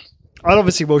 I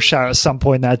obviously will shower at some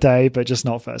point that day, but just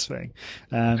not first thing.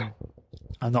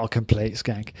 I'm not a complete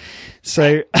skank.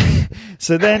 So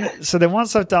then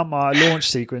once I've done my launch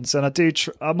sequence, and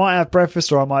I might have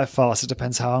breakfast or I might fast. It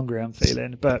depends how hungry I'm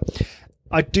feeling. But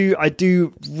I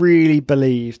do really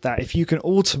believe that if you can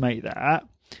automate that,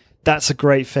 that's a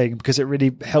great thing, because it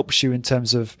really helps you in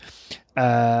terms of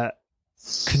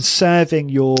conserving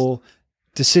your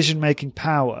decision-making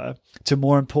power to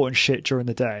more important shit during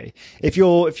the day. If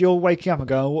you're waking up and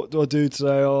going, what do I do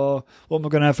today? Or what am I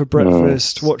going to have for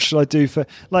breakfast? What should I do for,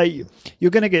 like,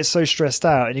 you're going to get so stressed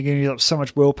out and you're going to use up so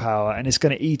much willpower, and it's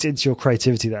going to eat into your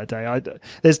creativity that day.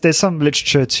 There's some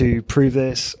literature to prove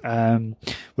this,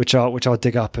 which I'll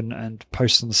dig up and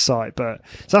post on the site. But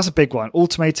so that's a big one,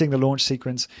 automating the launch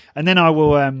sequence. And then I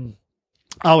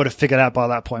would have figured out by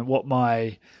that point what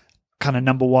my kind of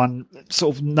number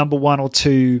one or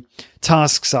two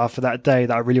tasks are for that day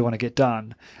that I really want to get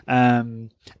done.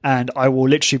 And I will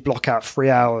literally block out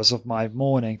 3 hours of my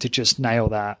morning to just nail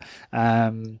that.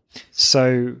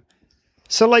 So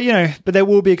like, you know, but there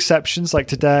will be exceptions. Like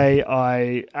today,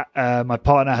 my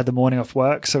partner had the morning off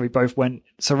work, so we both went.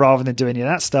 So rather than do any of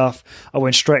that stuff, I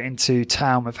went straight into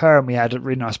town with her, and we had a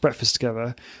really nice breakfast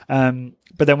together.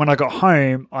 But then when I got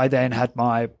home, I then had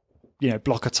my, you know,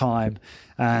 block of time.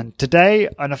 And today,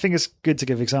 and I think it's good to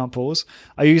give examples,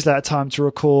 I used that time to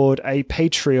record a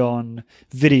Patreon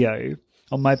video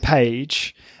on my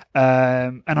page.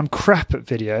 And I'm crap at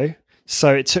video,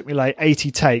 so it took me like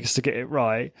 80 takes to get it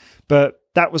right. But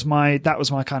that was my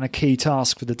kind of key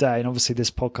task for the day, and obviously this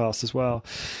podcast as well.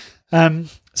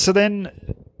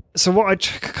 So what I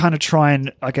kind of try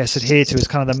and, I guess, adhere to is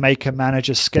kind of the maker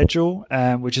manager schedule,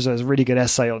 which is a really good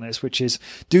essay on this, which is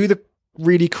do the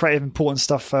really creative, important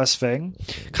stuff first thing,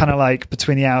 kind of like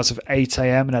between the hours of 8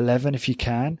 a.m. and 11 if you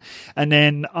can. And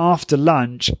then after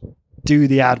lunch, do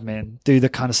the admin, do the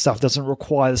kind of stuff that doesn't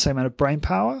require the same amount of brain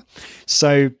power.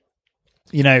 So,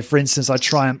 you know, for instance, I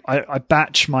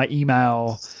batch my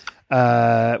email,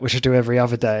 which I do every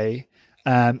other day.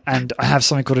 And I have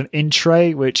something called an in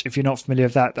tray, which, if you're not familiar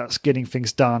with that, that's getting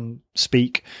things done,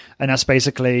 speak. And that's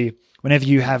basically whenever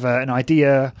you have an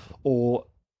idea or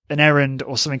an errand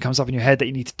or something comes up in your head that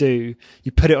you need to do,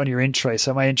 you put it on your in tray.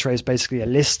 So my in tray is basically a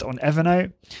list on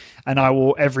Evernote, and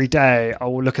every day I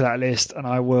will look at that list and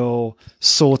I will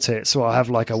sort it. So I'll have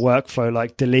like a workflow,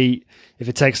 like delete. If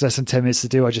it takes less than 10 minutes to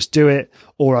do, I just do it,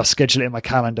 or I'll schedule it in my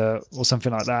calendar or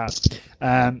something like that.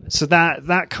 So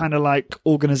that kind of like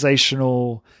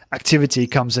organizational activity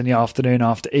comes in the afternoon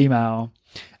after email,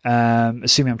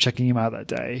 assuming I'm checking email that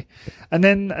day. And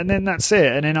then that's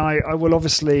it. And then I will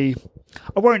obviously,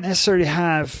 I won't necessarily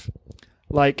have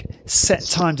like set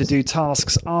time to do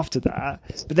tasks after that,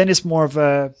 but then it's more of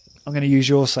a, I'm going to use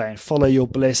your saying, follow your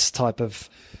bliss type of,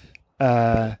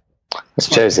 it's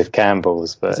Joseph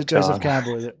Campbell's, but it's a Joseph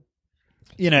Campbell, is it?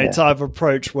 You know, type of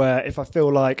approach where if I feel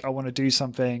like I want to do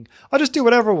something, I just do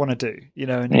whatever I want to do, you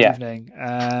know, in the evening.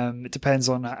 It depends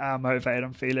on how motivated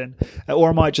I'm feeling. Or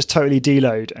I might just totally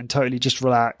deload and totally just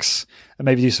relax and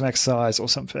maybe do some exercise or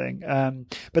something.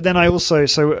 But then I also,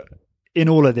 so in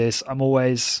all of this, I'm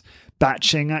always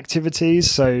batching activities.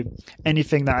 So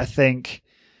anything that I think,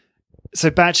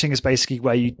 so batching is basically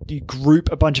where you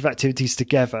group a bunch of activities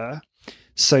together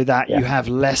so that you have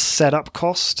less setup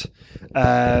cost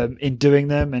in doing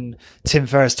them. And Tim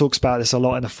Ferriss talks about this a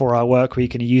lot in the 4-Hour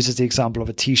Workweek, and he uses the example of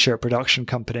a t-shirt production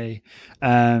company,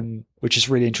 which is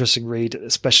really interesting read,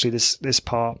 especially this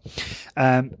part.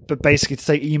 But basically, to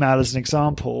take email as an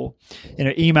example, you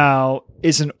know, email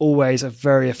isn't always a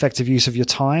very effective use of your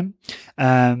time.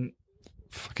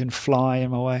 Fucking fly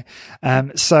in my way.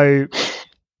 So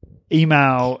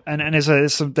email, and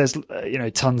there's you know,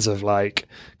 tons of like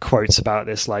quotes about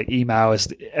this, like email is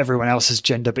everyone else's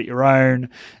gender but your own,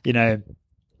 you know,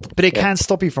 but it can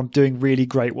stop you from doing really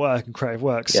great work and creative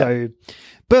work. So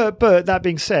but that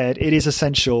being said, it is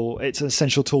essential. It's an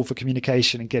essential tool for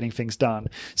communication and getting things done,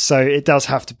 so it does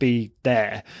have to be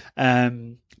there.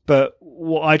 But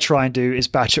what I try and do is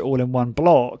batch it all in one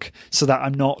block so that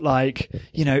I'm not like,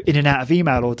 you know, in and out of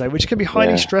email all day, which can be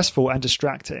highly stressful and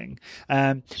distracting.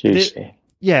 Hugely.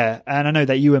 And I know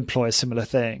that you employ a similar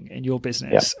thing in your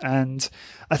business. And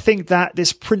I think that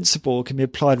this principle can be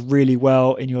applied really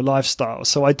well in your lifestyle.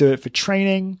 So I do it for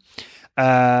training.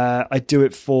 I do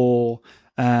it for,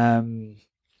 I'm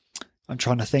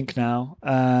trying to think now,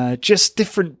 just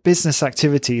different business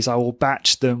activities. I will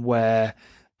batch them where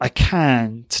I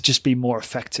can to just be more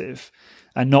effective.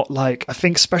 and not like, I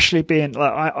think especially being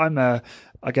like, I'm a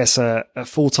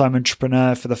full-time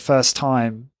entrepreneur for the first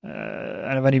time.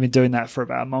 And I've only been doing that for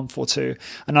about a month or two.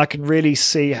 And I can really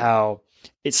see how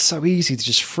it's so easy to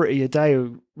just fritter your day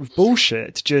with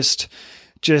bullshit, to just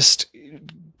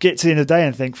get to the end of the day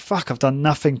and think, fuck, I've done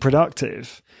nothing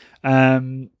productive.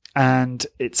 And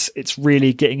it's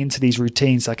really getting into these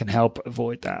routines that can help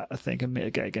avoid that, I think, and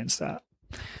mitigate against that.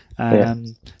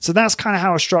 So that's kind of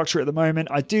how I structure it at the moment.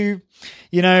 I do,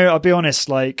 I'll be honest,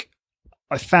 like,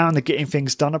 I found the getting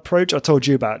things done approach, I told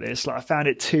you about this, like I found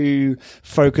it too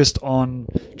focused on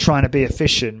trying to be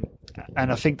efficient.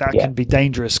 And I think that can be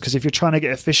dangerous, because if you're trying to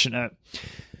get efficient at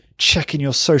checking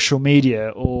your social media,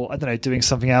 or I don't know, doing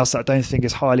something else that I don't think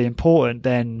is highly important,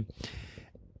 then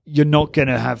you're not going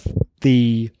to have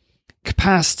the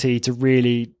capacity to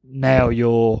really nail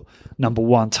your number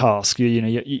one task.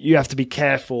 You have to be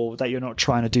careful that you're not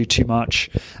trying to do too much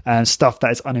and stuff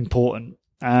that is unimportant.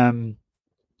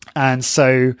 And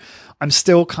so I'm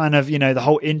still kind of, the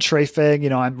whole in tray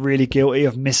thing, I'm really guilty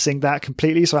of missing that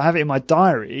completely. So I have it in my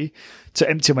diary to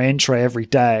empty my in tray every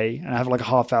day, and I have like a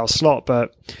half-hour slot,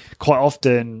 but quite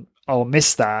often I'll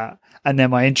miss that. And then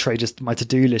my in tray, my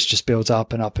to-do list just builds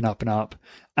up and up and up and up.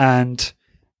 And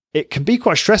it can be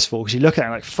quite stressful, because you look at it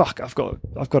like, fuck, I've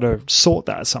got to sort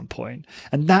that at some point.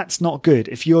 And that's not good.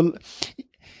 What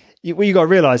you got to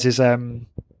realize is,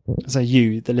 so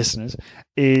you, the listeners,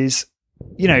 is,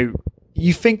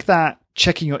 you think that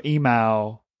checking your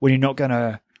email when you're not going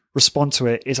to respond to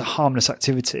it is a harmless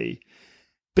activity,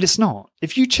 but it's not.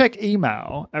 If you check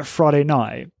email at Friday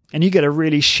night and you get a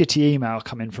really shitty email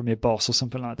come in from your boss or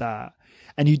something like that,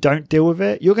 and you don't deal with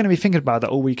it, you're going to be thinking about that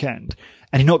all weekend,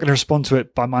 and you're not going to respond to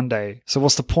it by Monday. So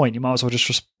what's the point? You might as well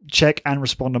just check and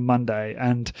respond on Monday.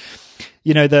 And,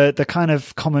 the kind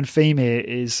of common theme here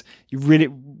is we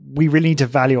really need to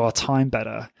value our time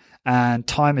better. And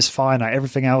time is finite.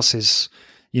 Everything else is,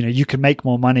 you can make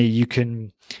more money. You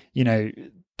can,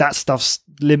 that stuff's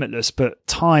limitless, but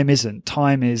time isn't.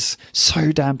 Time is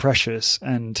so damn precious,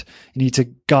 and you need to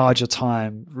guard your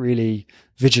time really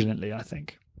vigilantly, I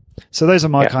think. So those are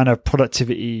my kind of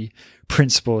productivity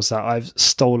principles that I've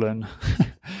stolen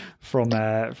from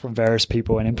various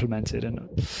people and implemented. And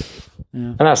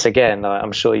that's, again,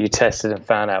 I'm sure you tested and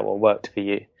found out what worked for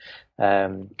you.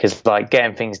 Because like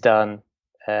getting things done,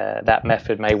 that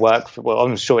method may work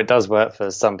I'm sure it does work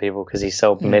for some people, because he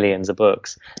sold millions of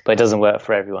books, but it doesn't work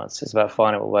for everyone. So it's about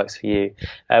finding what works for you.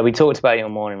 We talked about your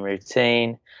morning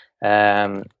routine.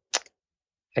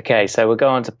 Okay, so we're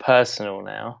going to personal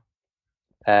now.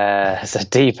 So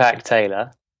Deepak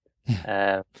Taylor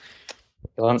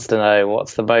wants to know,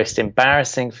 what's the most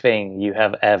embarrassing thing you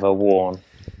have ever worn?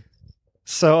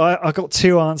 So I got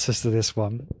two answers to this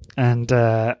one, and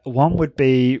one would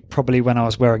be probably when I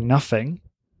was wearing nothing,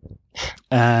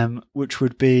 which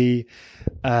would be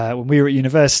when we were at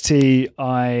university.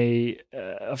 I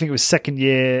think it was second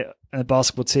year in the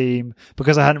basketball team,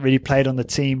 because I hadn't really played on the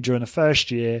team during the first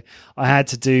year. I had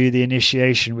to do the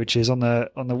initiation, which is on the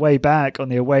way back on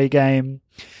the away game.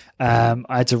 I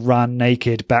had to run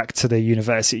naked back to the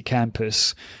university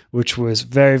campus, which was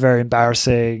very, very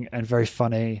embarrassing and very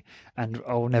funny, and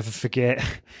I'll never forget.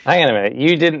 Hang on a minute.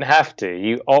 You didn't have to.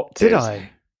 You opted. Did I?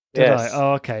 Did I?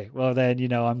 Oh, okay. Well,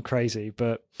 then, I'm crazy.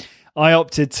 But I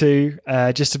opted to,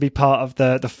 just to be part of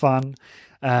the fun,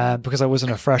 because I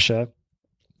wasn't a fresher.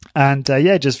 And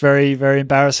just very, very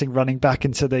embarrassing running back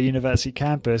into the university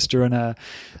campus during a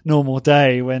normal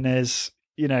day when there's,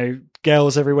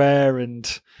 girls everywhere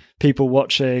and people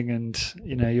watching, and,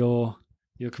 you're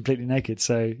completely naked.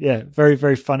 So yeah, very,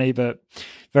 very funny, but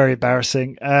very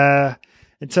embarrassing.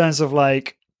 In terms of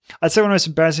like, I'd say one of the most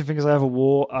embarrassing things I ever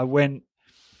wore, I went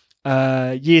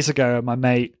years ago, my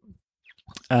mate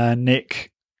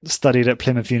Nick studied at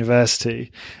Plymouth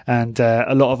University, and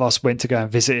a lot of us went to go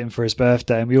and visit him for his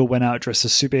birthday, and we all went out dressed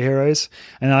as superheroes,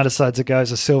 and I decided to go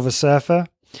as a Silver Surfer.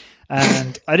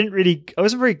 And I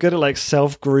wasn't very good at like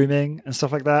self-grooming and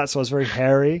stuff like that, so I was very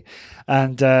hairy,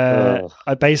 and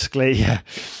I basically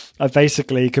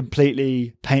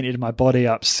completely painted my body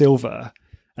up silver,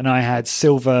 and I had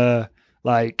silver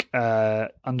like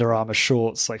Under Armour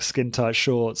shorts, like skin tight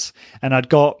shorts, and I'd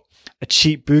got a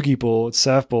cheap boogie board,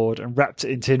 surfboard, and wrapped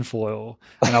it in tinfoil,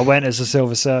 and I went as a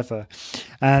Silver Surfer.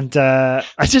 And I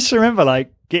just remember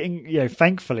like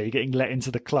thankfully getting let into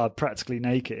the club practically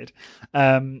naked,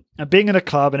 and being in a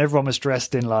club, and everyone was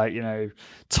dressed in like,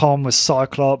 Tom was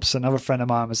Cyclops, another friend of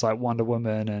mine was like Wonder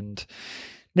Woman, and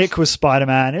Nick was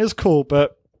Spider-Man. It was cool,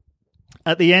 but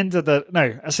at the end of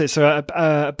so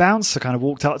a bouncer kind of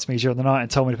walked up to me during the night and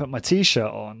told me to put my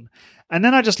t-shirt on. And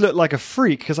then I just looked like a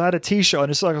freak because I had a t-shirt on.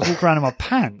 It's like I was walking around in my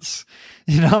pants.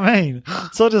 You know what I mean?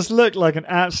 So I just looked like an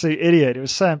absolute idiot. It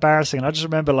was so embarrassing. And I just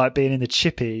remember like being in the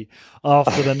chippy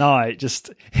after the night, just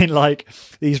in like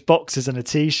these boxes and a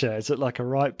t-shirt. It looked like a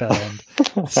right band.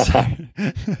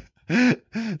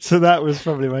 So that was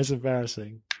probably most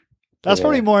embarrassing. That's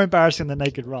probably more embarrassing than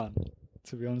Naked Run,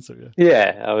 to be honest with you.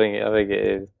 Yeah, I think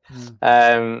it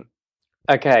is.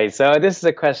 Okay, so this is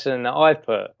a question that I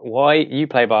put. Why you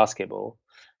play basketball?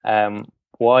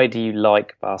 Why do you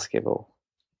like basketball?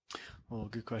 Oh,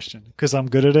 good question. Because I'm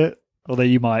good at it, although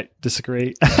you might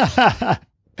disagree. I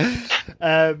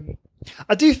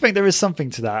do think there is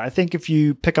something to that. I think if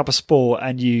you pick up a sport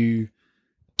and you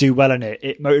do well in it,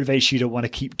 it motivates you to want to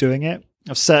keep doing it.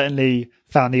 I've certainly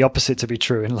found the opposite to be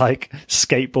true in like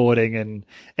skateboarding and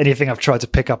anything I've tried to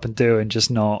pick up and do and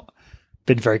just not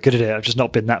been very good at it. I've just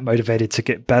not been that motivated to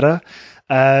get better.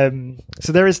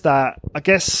 So there is that. I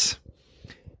guess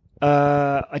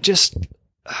I'm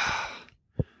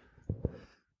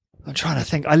trying to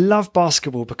think. I love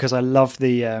basketball because I love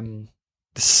the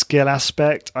skill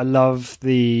aspect. I love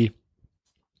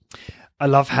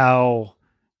how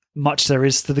much there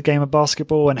is to the game of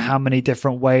basketball and how many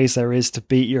different ways there is to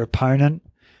beat your opponent,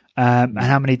 and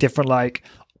how many different like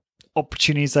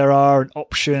opportunities there are and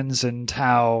options, and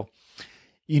how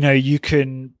you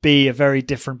can be a very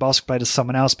different basketball player to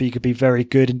someone else, but you could be very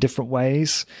good in different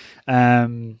ways.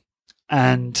 And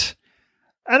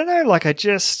I don't know, like it's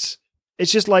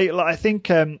just like I think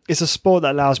it's a sport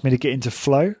that allows me to get into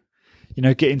flow,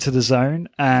 get into the zone.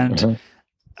 And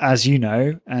as you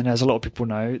know, and as a lot of people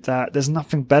know, that there's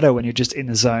nothing better when you're just in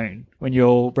the zone, when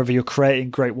whether you're creating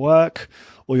great work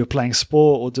or you're playing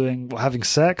sport or having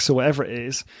sex or whatever it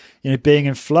is, being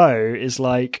in flow is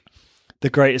like the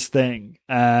greatest thing.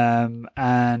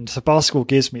 And so basketball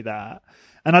gives me that.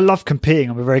 And I love competing.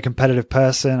 I'm a very competitive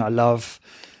person. I love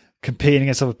competing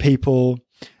against other people.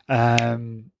 I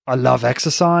love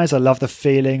exercise. I love the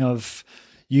feeling of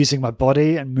using my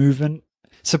body and movement.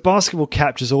 So basketball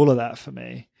captures all of that for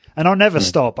me, and I'll never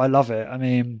stop. I love it. I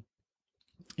mean,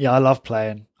 yeah, I love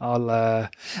playing. And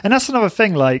that's another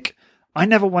thing. Like, I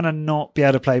never want to not be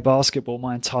able to play basketball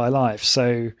my entire life.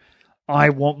 So I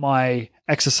want my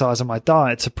exercise and my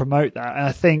diet to promote that. And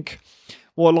I think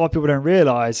what a lot of people don't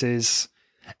realize is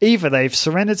either they've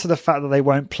surrendered to the fact that they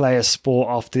won't play a sport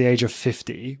after the age of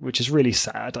 50, which is really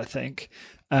sad, I think,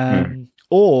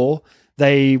 or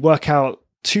they work out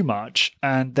too much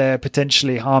and they're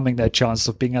potentially harming their chances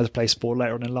of being able to play sport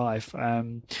later on in life.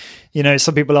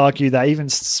 Some people argue that even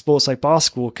sports like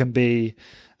basketball can be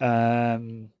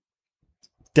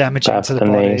damaging to the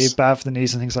body, bad for the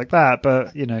knees and things like that.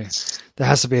 But, there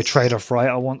has to be a trade-off, right?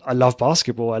 I love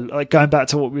basketball. Like going back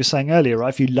to what we were saying earlier, right?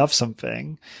 If you love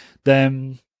something,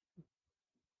 then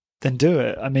do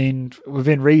it. I mean,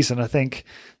 within reason. I think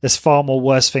there's far more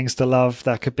worse things to love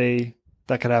that could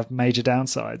have major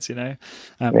downsides,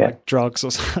 like drugs or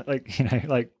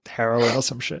like heroin or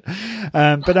some shit.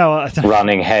 But no, I think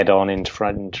running head on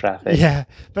into traffic. Yeah,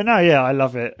 but no, yeah, I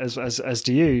love it as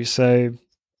do you. So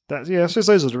I suppose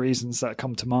those are the reasons that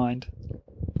come to mind.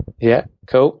 Yeah,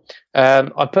 cool.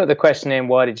 I put the question in,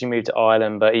 why did you move to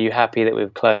Ireland? But are you happy that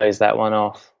we've closed that one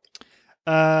off?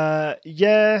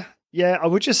 Yeah, I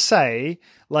would just say,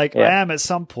 I am at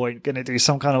some point going to do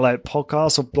some kind of like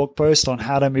podcast or blog post on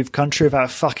how to move country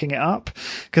without fucking it up.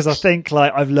 Because I think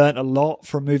I've learned a lot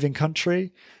from moving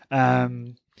country.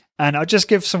 And I'll just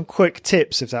give some quick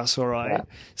tips if that's all right. Yeah.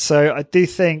 So I do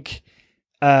think,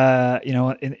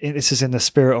 this is in the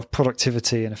spirit of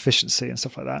productivity and efficiency and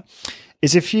stuff like that,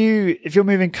 is if you're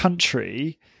moving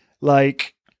country,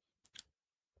 like,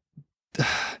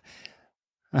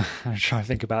 I'm trying to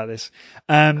think about this.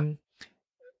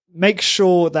 Make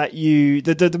sure that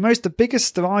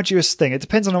the arduous thing, it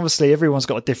depends on, obviously everyone's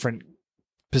got a different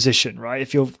position, right?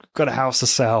 If you've got a house to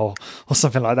sell or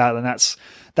something like that, then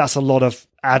that's a lot of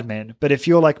admin. But if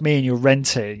you're like me and you're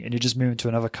renting and you're just moving to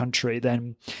another country,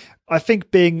 then I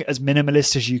think being as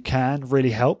minimalist as you can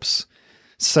really helps.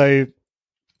 So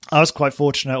I was quite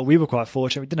fortunate, or we were quite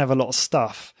fortunate. We didn't have a lot of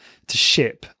stuff to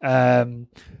ship.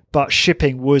 But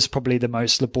shipping was probably the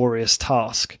most laborious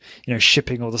task,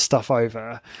 shipping all the stuff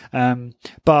over.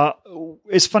 But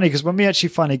it's funny because when we actually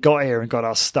finally got here and got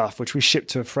our stuff, which we shipped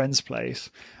to a friend's place,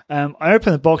 I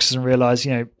opened the boxes and realized,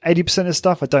 80% of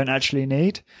stuff I don't actually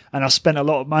need. And I spent a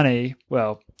lot of money,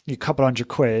 well, a couple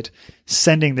 £100,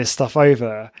 sending this stuff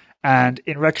over. And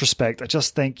in retrospect, I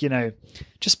just think,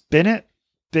 just bin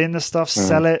the stuff,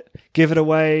 sell it, give it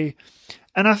away.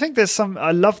 And I think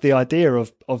I love the idea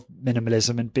of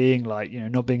minimalism and being like,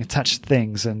 not being attached to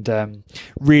things and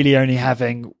really only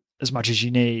having as much as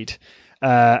you need.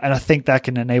 And I think that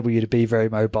can enable you to be very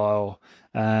mobile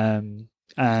and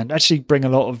actually bring a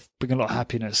lot of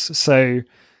happiness. So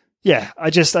yeah, I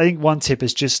think one tip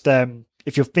is just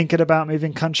if you're thinking about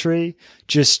moving country,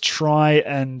 just try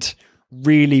and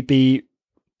really be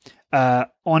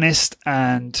honest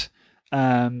and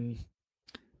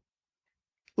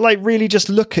really just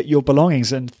look at your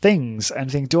belongings and things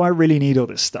and think, do I really need all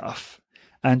this stuff?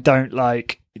 And don't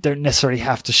necessarily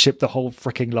have to ship the whole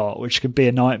freaking lot, which can be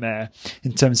a nightmare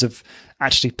in terms of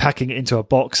actually packing it into a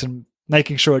box and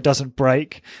making sure it doesn't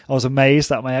break. I was amazed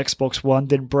that my Xbox One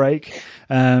didn't break.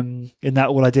 In that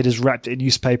all I did is wrapped it in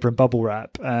newspaper and bubble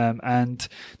wrap. And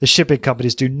the shipping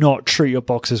companies do not treat your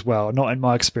boxes well. Not in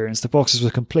my experience. The boxes were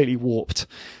completely warped.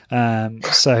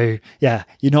 So yeah,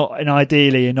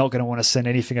 ideally you're not going to want to send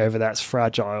anything over that's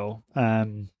fragile.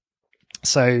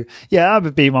 So yeah, that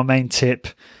would be my main tip.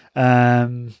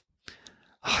 I'm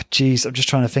just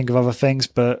trying to think of other things,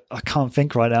 but I can't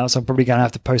think right now. So I'm probably going to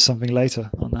have to post something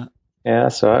later on that. Yeah,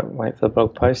 that's all right. Wait for the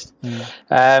blog post.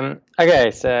 Yeah. Okay,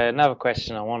 so another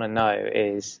question I want to know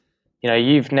is,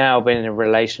 you've now been in a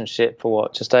relationship for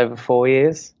what, just over 4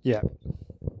 years? Yeah.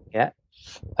 Yeah.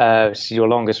 It's your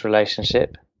longest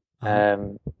relationship,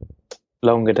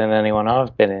 longer than anyone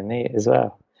I've been in as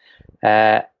well.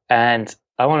 And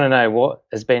I want to know, what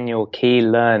has been your key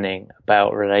learning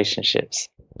about relationships?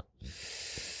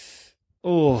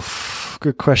 Oh,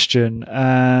 good question.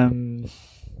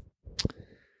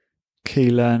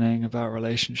 Key learning about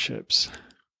relationships.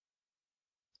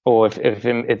 Or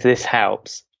if this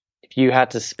helps, if you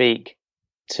had to speak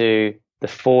to the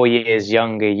 4 years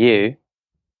younger you,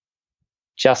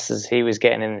 just as he was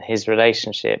getting in his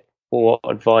relationship, what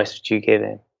advice would you give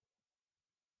him?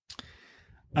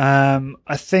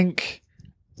 I think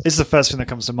this is the first thing that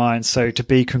comes to mind. So to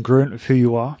be congruent with who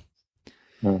you are.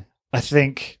 I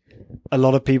think a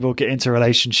lot of people get into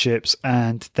relationships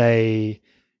and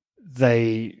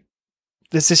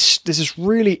there's this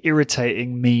really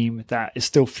irritating meme that is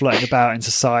still floating about in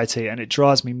society, and it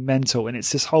drives me mental. And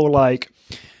it's this whole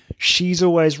she's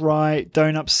always right,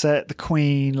 don't upset the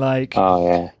queen,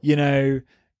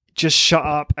 just shut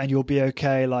up and you'll be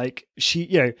okay.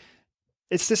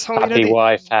 It's this whole happy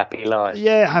wife, happy life.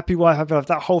 Yeah, happy wife, happy life.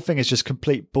 That whole thing is just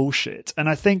complete bullshit. And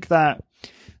I think that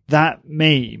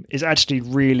meme is actually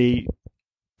really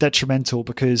detrimental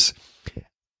because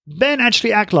men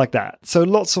actually act like that. So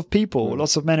lots of people,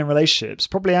 lots of men in relationships,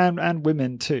 probably and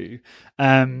women too,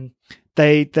 they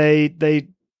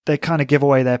kind of give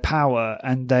away their power,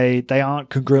 and they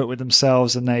aren't congruent with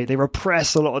themselves, and they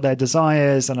repress a lot of their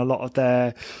desires and a lot of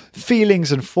their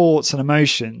feelings and thoughts and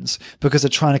emotions because they're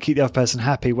trying to keep the other person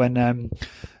happy when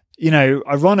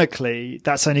ironically,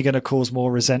 that's only going to cause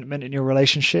more resentment in your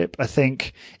relationship. I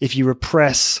think if you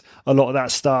repress a lot of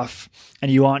that stuff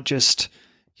and you aren't just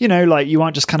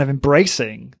kind of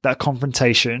embracing that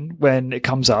confrontation when it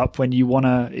comes up, when you want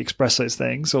to express those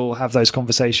things or have those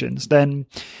conversations, then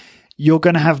you're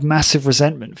going to have massive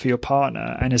resentment for your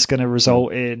partner, and it's going to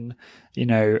result in,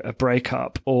 a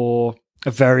breakup or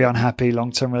a very unhappy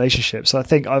long-term relationship. So I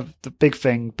think the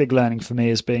big learning for me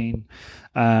has been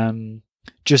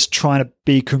just trying to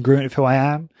be congruent with who I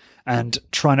am and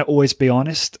trying to always be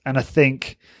honest. And I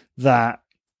think that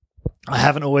I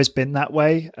haven't always been that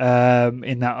way,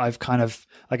 in that I've kind of,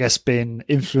 I guess, been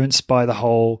influenced by the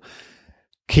whole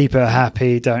keep her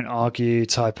happy, don't argue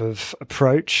type of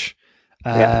approach.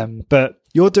 But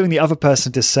you're doing the other person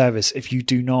a disservice if you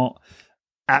do not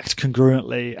act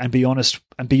congruently and be honest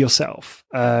and be yourself.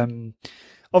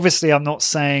 Obviously, I'm not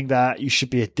saying that you should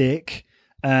be a dick.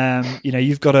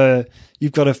 You've got to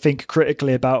think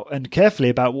critically about and carefully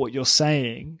about what you're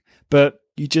saying, but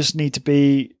you just need to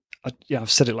be,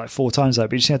 I've said it like 4 times though,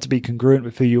 but you just have to be congruent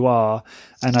with who you are.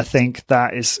 And I think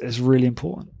that is really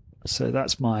important. So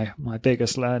that's my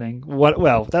biggest learning.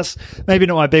 Well, that's maybe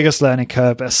not my biggest learning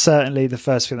curve, but certainly the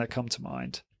first thing that come to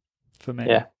mind for me.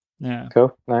 Yeah.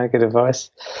 Cool. No, good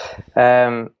advice.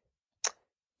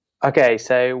 Okay.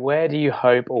 So where do you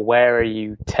hope, or where are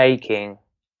you taking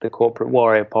the Corporate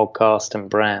Warrior podcast and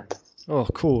brand? Oh,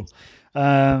 cool.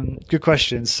 Good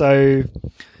question. So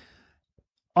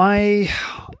the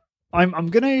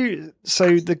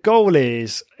goal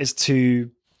is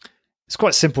to, it's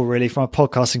quite simple really from a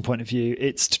podcasting point of view.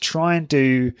 It's to try and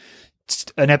do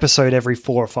an episode every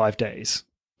 4 or 5 days.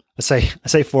 I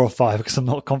say 4 or 5 because I'm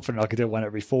not confident I could do one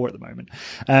every 4 at the moment.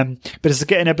 But it's to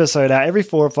get an episode out every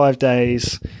 4 or 5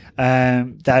 days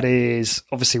that is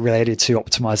obviously related to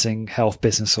optimizing health,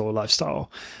 business, or lifestyle.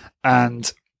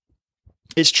 And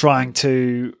it's trying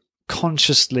to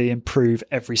consciously improve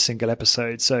every single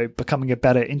episode. So becoming a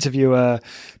better interviewer,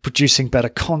 producing better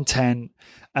content,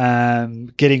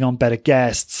 getting on better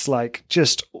guests, like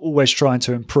just always trying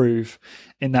to improve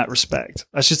in that respect.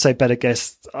 I should say better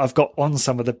guests. I've got on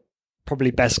some of the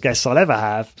probably best guests I'll ever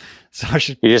have. So I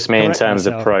should. You just mean in terms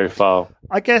of profile?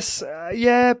 I guess,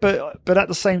 yeah, but at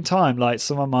the same time, like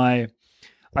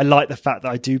I like the fact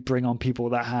that I do bring on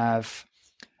people that have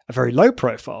a very low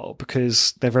profile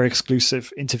because they're very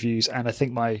exclusive interviews, and I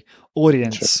think my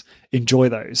audience enjoy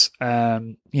those.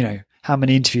 How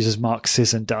many interviews has Mark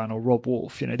Sisson done or Rob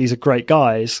Wolf? These are great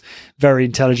guys, very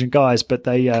intelligent guys, but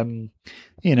they,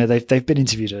 they've been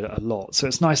interviewed a lot, so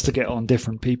it's nice to get on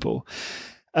different people.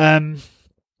 And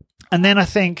then I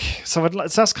think so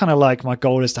that's kind of like my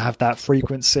goal is to have that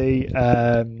frequency.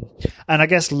 And I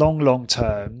guess long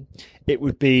term, it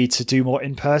would be to do more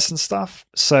in-person stuff.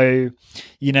 So,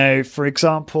 for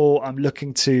example, I'm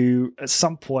looking to at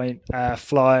some point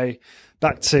fly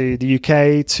back to the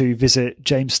UK to visit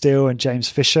James Steele and James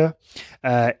Fisher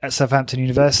at Southampton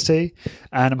University.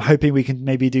 And I'm hoping we can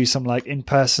maybe do some like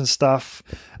in-person stuff,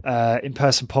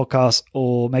 in-person podcasts,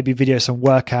 or maybe video some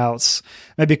workouts,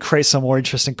 maybe create some more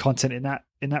interesting content in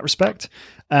that respect.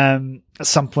 At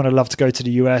some point, I'd love to go to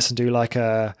the US and do like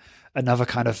another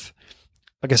kind of,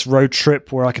 I guess, road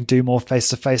trip where I can do more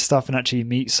face-to-face stuff and actually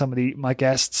meet some of my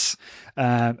guests,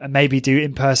 and maybe do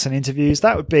in-person interviews.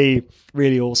 That would be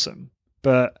really awesome.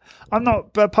 But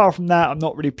apart from that, I'm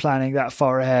not really planning that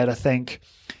far ahead. I think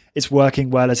it's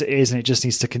working well as it is, and it just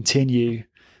needs to continue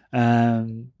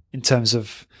in terms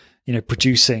of,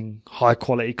 producing high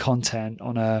quality content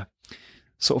on a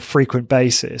sort of frequent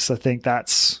basis. I think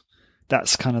that's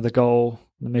kind of the goal,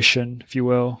 the mission, if you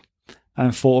will. I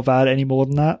haven't thought about it any more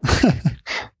than that.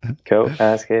 Cool.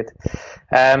 That's good.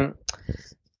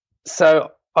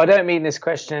 So I don't mean this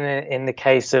question in the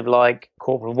case of like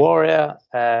corporate warrior.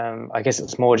 I guess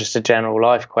it's more just a general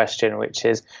life question, which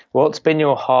is, what's been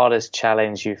your hardest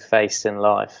challenge you've faced in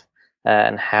life,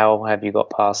 and how have you got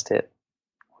past it,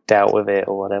 dealt with it,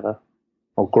 or whatever,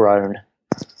 or grown?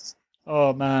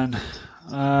 Oh man,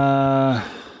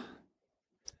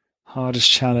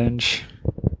 hardest challenge.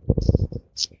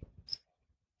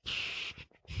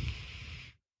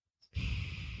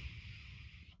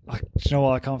 Do you know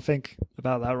what? I can't think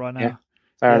about that right now. Yeah.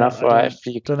 Fair enough. Right. If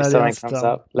something comes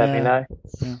up, let me know.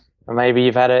 Yeah. Or maybe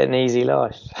you've had an easy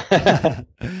life.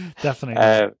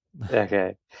 Definitely.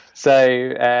 Okay.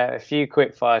 So a few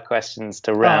quick fire questions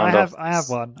to round off. I have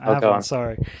one. I have one.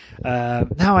 Sorry.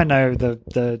 Now I know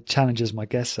the challenges my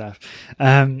guests have.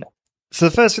 So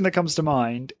the first thing that comes to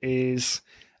mind is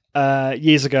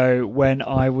years ago when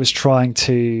I was trying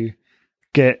to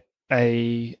get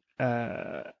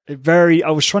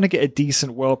I was trying to get a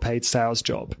decent, well-paid sales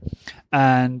job,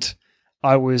 and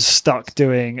I was stuck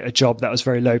doing a job that was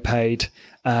very low paid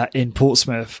in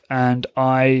Portsmouth, and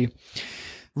I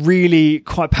really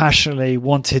quite passionately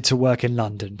wanted to work in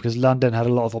London because London had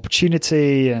a lot of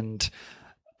opportunity and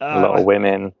a lot of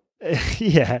women.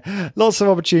 Yeah, lots of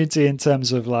opportunity in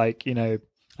terms of like, I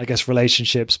guess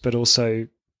relationships, but also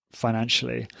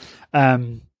financially.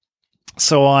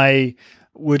 So I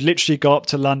would literally go up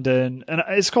to London, and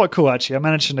it's quite cool actually. I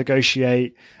managed to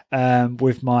negotiate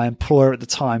with my employer at the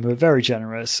time, who were very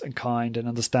generous and kind and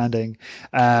understanding,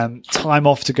 time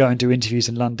off to go and do interviews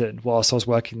in London whilst I was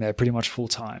working there pretty much full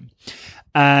time.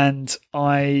 And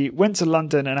I went to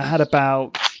London and I had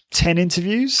about 10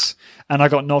 interviews, and I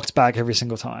got knocked back every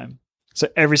single time. So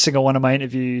every single one of my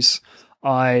interviews,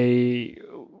 I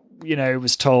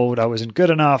was told I wasn't good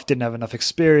enough, didn't have enough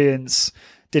experience,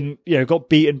 got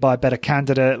beaten by a better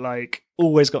candidate, like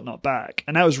always got knocked back.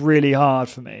 And that was really hard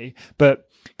for me. But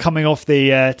coming off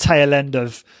the tail end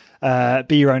of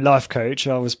Be Your Own Life Coach,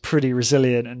 I was pretty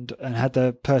resilient and had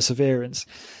the perseverance.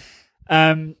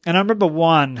 And I remember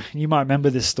you might remember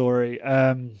this story.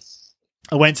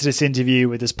 I went to this interview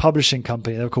with this publishing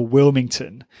company. They were called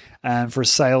Wilmington, for a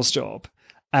sales job.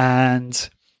 And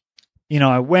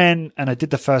I went and I did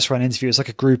the first round interview. It was like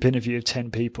a group interview of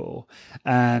 10 people,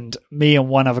 and me and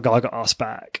one other guy got asked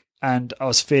back, and I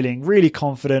was feeling really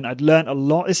confident. I'd learned a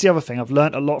lot. It's the other thing. I've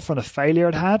learned a lot from the failure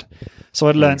I'd had. So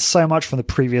I'd learned so much from the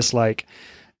previous like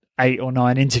 8 or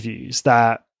 9 interviews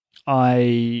that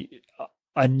I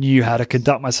knew how to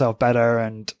conduct myself better,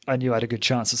 and I knew I had a good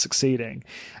chance of succeeding.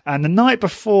 And the night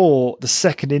before the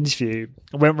second interview,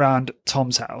 I went round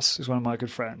Tom's house, who's one of my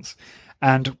good friends,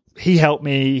 and he helped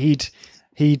me. He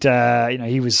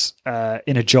was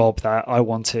in a job that I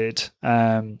wanted.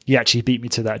 He actually beat me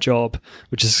to that job,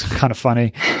 which is kind of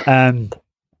funny.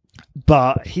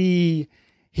 But he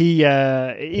he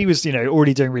was,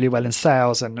 already doing really well in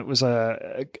sales, and it was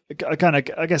a kind of,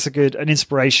 I guess, an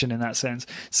inspiration in that sense.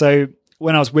 So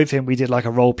when I was with him, we did like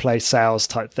a role play sales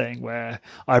type thing where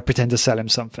I pretend to sell him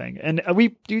something. And we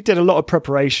did a lot of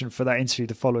preparation for that interview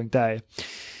the following day.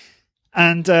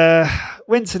 And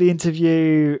went to the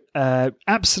interview,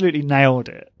 absolutely nailed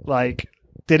it. Like,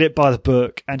 did it by the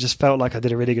book, and just felt like I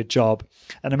did a really good job.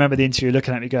 And I remember the interviewer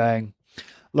looking at me going,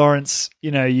 Lawrence,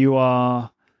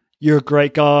 you're a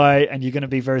great guy and you're going to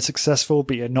be very successful,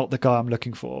 but you're not the guy I'm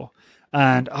looking for.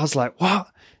 And I was like, what?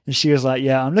 And she was like,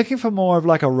 yeah, I'm looking for more of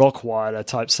like a Rockweiler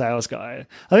type sales guy.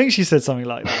 I think she said something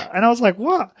like that. And I was like,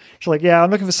 what? She's like, yeah,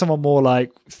 I'm looking for someone more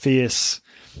like fierce.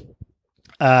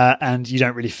 And you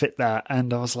don't really fit that.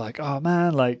 And I was like, oh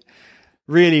man, like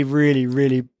really, really,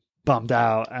 really bummed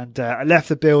out. And I left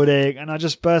the building and I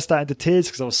just burst out into tears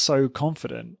because I was so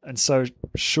confident and so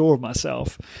sure of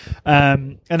myself.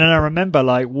 And then I remember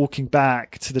like walking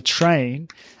back to the train,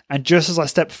 and just as I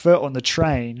stepped foot on the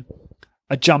train,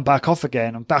 I jumped back off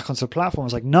again and back onto the platform. I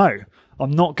was like, no,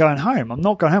 I'm not going home. I'm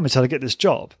not going home until I get this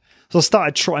job. So I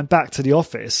started trotting back to the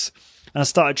office, and I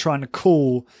started trying to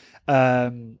call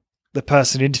the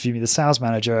person who interviewed me, the sales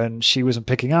manager, and she wasn't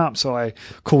picking up. So I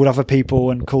called other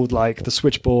people and called like the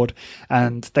switchboard,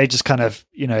 and they just kind of,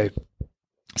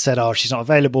 said, oh, she's not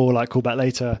available, like call back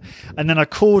later. And then I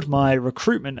called my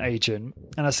recruitment agent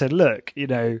and I said, look,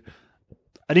 I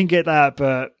didn't get that,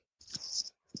 but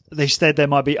they said there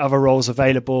might be other roles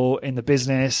available in the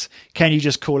business. Can you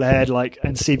just call ahead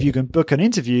and see if you can book an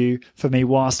interview for me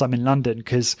whilst I'm in London?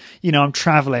 Because, I'm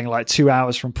traveling like 2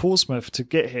 hours from Portsmouth to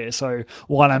get here. So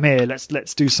while I'm here,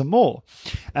 let's do some more.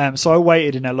 So I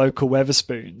waited in a local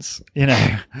Wetherspoons,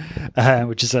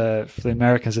 which is for the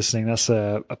Americans listening, that's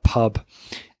a pub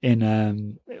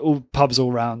in all pubs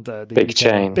all around the big UK.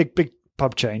 chain. Big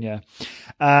pub chain, yeah.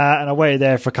 And I waited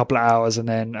there for a couple of hours and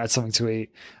then had something to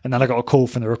eat. And then I got a call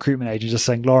from the recruitment agent just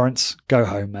saying, Lawrence, go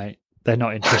home, mate. They're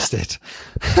not interested.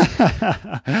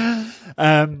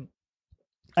 And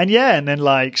then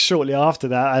like shortly after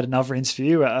that, I had another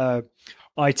interview at a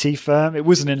IT firm. It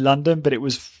wasn't in London, but it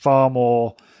was far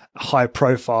more high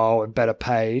profile and better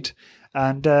paid.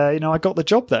 And, I got the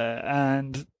job there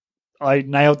and I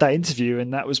nailed that interview.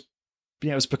 And that was,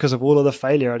 it was because of all of the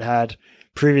failure I'd had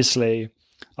previously.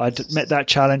 I'd met that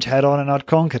challenge head on and I'd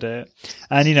conquered it.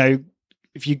 And,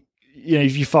 if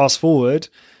you fast forward,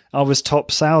 I was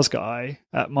top sales guy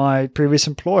at my previous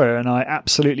employer and I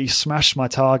absolutely smashed my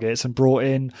targets and brought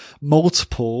in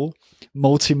multiple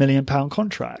multi-million-pound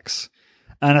contracts.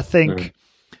 And I think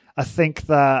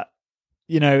that,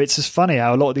 it's just funny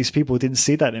how a lot of these people didn't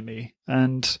see that in me.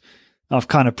 And I've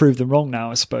kind of proved them wrong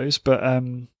now, I suppose, but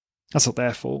that's not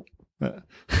their fault. But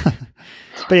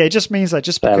yeah, it just means that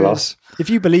just because if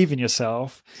you believe in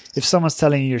yourself, if someone's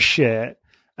telling you you're shit,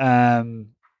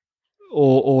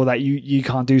 or that you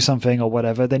can't do something or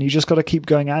whatever, then you just got to keep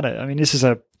going at it. I mean, this is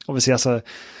obviously that's a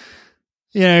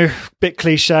bit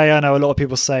cliche. I know a lot of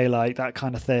people say like that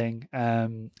kind of thing.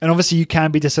 And obviously you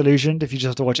can be disillusioned if you just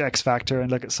have to watch X Factor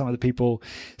and look at some of the people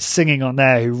singing on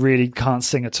there who really can't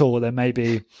sing at all. Then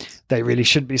maybe they really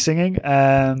shouldn't be singing.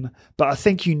 But I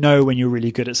think when you're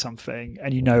really good at something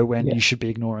and when you should be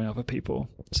ignoring other people.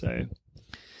 So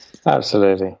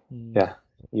absolutely. Yeah.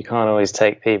 You can't always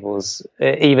take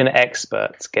even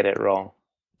experts get it wrong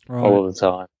all the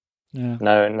time. Yeah.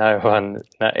 No one.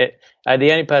 The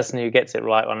only person who gets it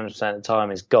right 100% of the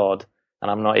time is God,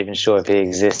 and I'm not even sure if he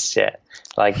exists yet.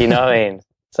 Like, what I mean?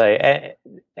 So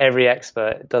every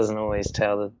expert doesn't always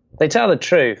they tell the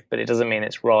truth, but it doesn't mean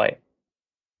it's right.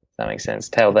 Does that make sense?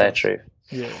 Tell their truth.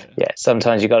 Yeah.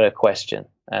 Sometimes you got to question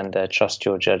and trust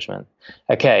your judgment.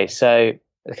 Okay, some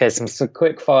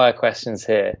quick fire questions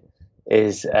here.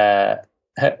 Is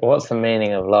what's the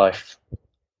meaning of life?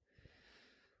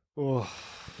 Oh.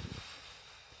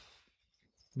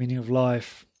 Meaning of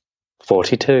life.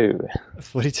 42,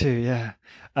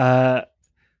 yeah.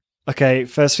 Okay,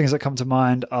 first things that come to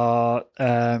mind are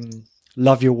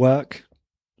love your work.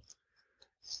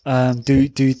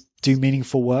 Do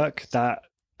meaningful work that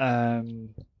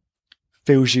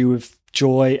fills you with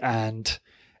joy and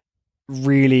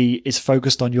really is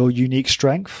focused on your unique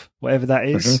strength, whatever that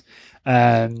is.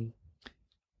 Mm-hmm.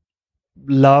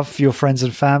 Love your friends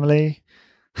and family.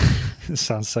 It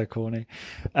sounds so corny.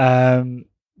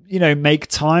 Make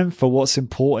time for what's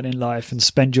important in life and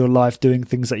spend your life doing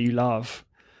things that you love.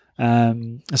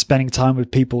 Spending time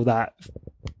with people that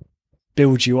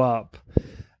build you up.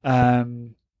 I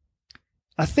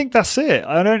think that's it.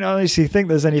 I don't honestly think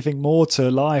there's anything more to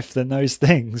life than those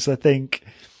things. I think,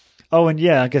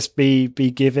 I guess be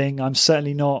giving. I'm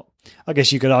certainly not, I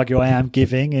guess you could argue I am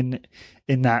giving in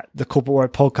in that the Corporate Warrior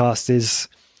podcast is,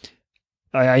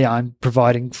 I'm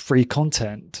providing free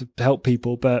content to help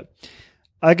people, but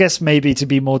I guess maybe to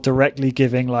be more directly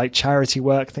giving like charity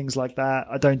work, things like that.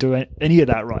 I don't do any of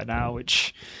that right now,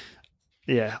 which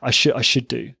I should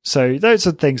do. So those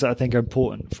are things that I think are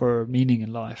important for meaning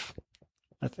in life,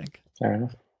 I think. Fair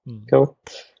enough. Cool.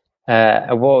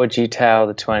 What would you tell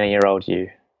the 20-year-old you?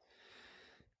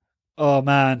 Oh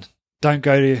man, don't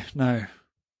go to, no,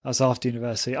 that's after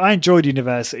university. I enjoyed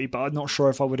university, but I'm not sure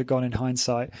if I would have gone in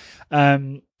hindsight.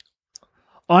 I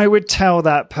would tell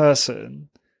that person,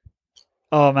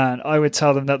 oh man, I would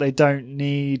tell them that they don't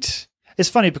need, it's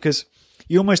funny because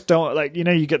you almost don't, like, you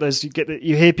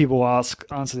hear people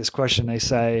answer this question. They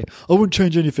say, I wouldn't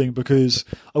change anything because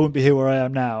I wouldn't be here where I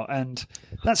am now. And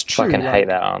that's true. I fucking hate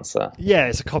that answer. Yeah,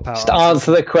 it's a cop-out. Just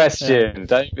answer the question. Yeah.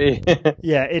 Don't be.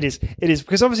 Yeah, it is. It is,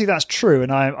 because obviously that's true.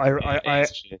 And I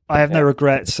have no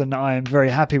regrets, and I am very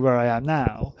happy where I am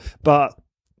now. But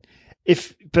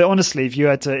honestly, if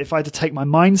I had to take my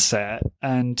mindset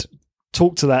and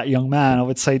talk to that young man, I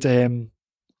would say to him,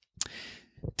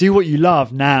 do what you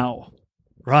love now.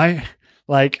 Right?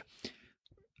 Like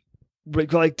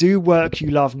do work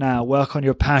you love now, work on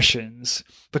your passions,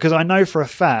 because I know for a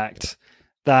fact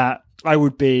that I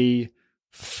would be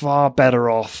far better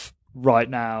off right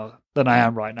now than I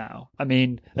am right now. I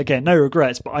mean, again, no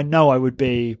regrets, but I know I would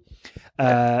be,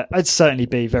 I'd certainly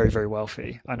be very, very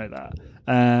wealthy. I know that.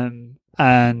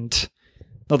 And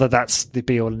not that that's the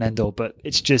be all and end all, but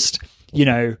it's just,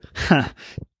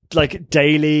 like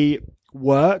daily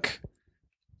work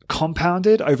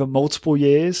compounded over multiple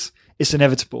years, it's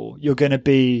inevitable. You're going to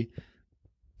be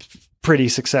pretty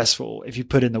successful if you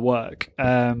put in the work.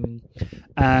 And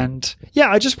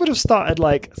I just would have started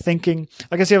like thinking,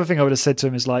 I guess the other thing I would have said to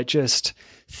him is like, just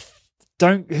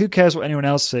who cares what anyone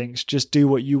else thinks, just do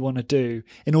what you want to do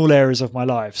in all areas of my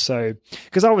life. So,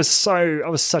 because I was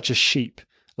such a sheep.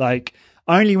 Like,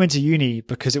 I only went to uni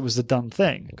because it was the done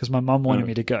thing, because my mum wanted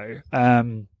me to go.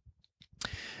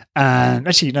 And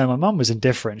actually, no, my mum was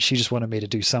indifferent. She just wanted me to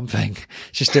do something.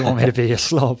 She just didn't want me to be a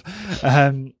slob.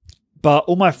 But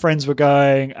all my friends were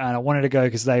going, and I wanted to go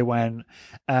because they went.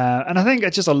 And I think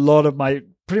it's just a lot of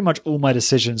pretty much all my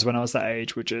decisions when I was that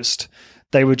age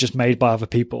they were just made by other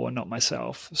people and not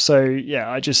myself. So yeah,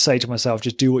 I just say to myself,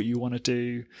 just do what you want to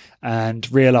do, and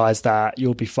realize that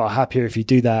you'll be far happier if you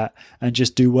do that, and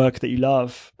just do work that you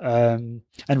love, and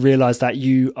realize that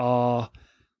you are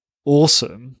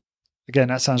awesome. Again,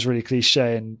 that sounds really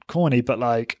cliche and corny, but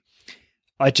like,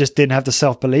 I just didn't have the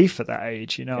self-belief at that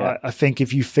age. I think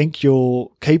if you think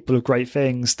you're capable of great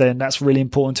things, then that's really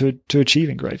important to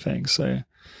achieving great things. So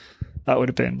that would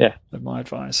have been my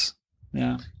advice.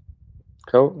 Yeah.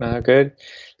 Cool. No, good.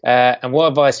 And what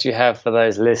advice do you have for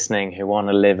those listening who want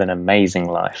to live an amazing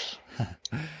life?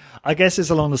 I guess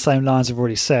it's along the same lines I've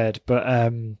already said, but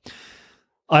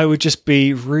I would just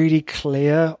be really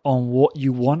clear on what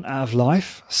you want out of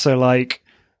life. So like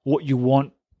what you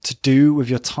want to do with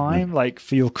your time, like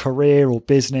for your career or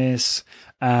business,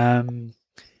 how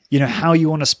you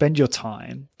want to spend your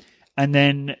time, and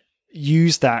then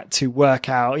use that to work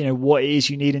out, what it is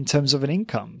you need in terms of an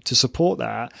income to support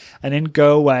that, and then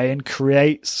go away and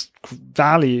create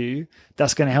value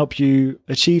that's going to help you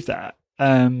achieve that.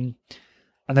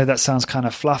 I know that sounds kind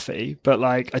of fluffy, but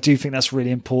like, I do think that's a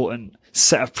really important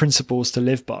set of principles to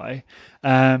live by.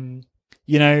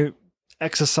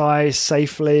 Exercise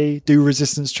safely, do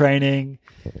resistance training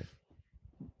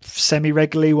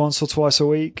semi-regularly once or twice a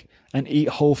week, and eat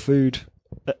whole food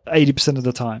 80% of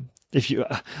the time.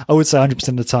 I would say 100%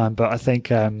 of the time, but I think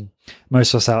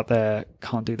most of us out there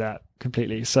can't do that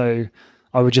completely. So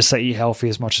I would just say eat healthy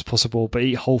as much as possible, but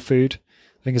eat whole food,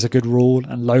 I think, is a good rule,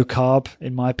 and low carb,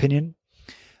 in my opinion.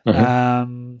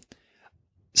 Mm-hmm.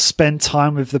 Spend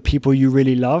time with the people you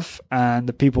really love and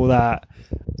the people that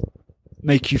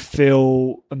make you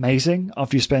feel amazing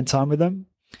after you spend time with them.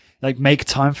 Like, make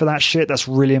time for that shit. That's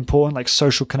really important. Like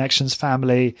social connections,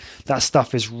 family, that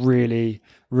stuff is really,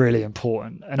 really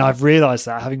important. And I've realized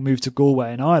that, having moved to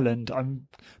Galway in Ireland, I'm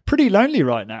pretty lonely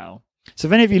right now. So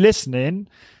if any of you listening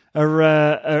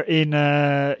are in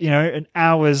an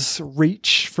hour's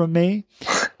reach from me,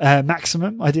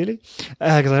 maximum ideally,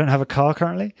 because I don't have a car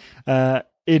currently,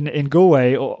 in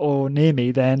Galway or near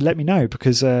me, then let me know,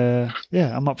 because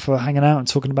I'm up for hanging out and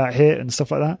talking about HIIT and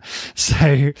stuff like that.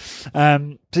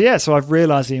 So I've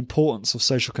realized the importance of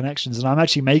social connections, and I'm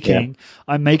actually making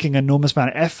an enormous amount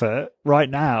of effort right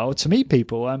now to meet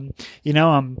people. I'm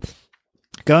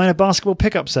going to basketball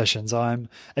pickup sessions. I'm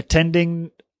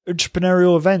attending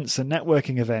entrepreneurial events and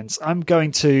networking events. I'm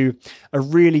going to a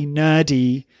really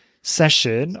nerdy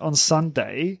session on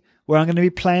Sunday where I'm going to be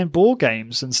playing board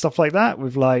games and stuff like that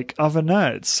with like other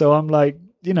nerds. So I'm like,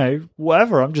 you know,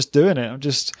 whatever, I'm just doing it. I'm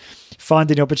just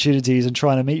finding opportunities and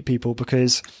trying to meet people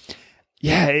because,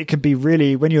 yeah, it can be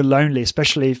really, when you're lonely,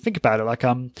 especially think about it. Like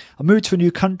I moved to a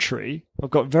new country. I've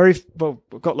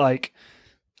got like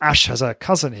Ash has a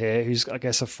cousin here who's, I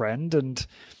guess, a friend, and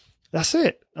that's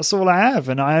it. That's all I have.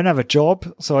 And I don't have a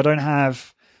job, so I don't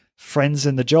have friends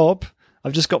in the job.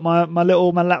 I've just got my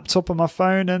laptop and my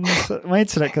phone and my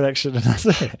internet connection, and that's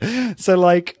it. So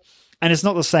like, and it's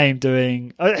not the same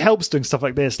it helps doing stuff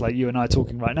like this, like you and I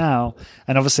talking right now.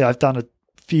 And obviously I've done a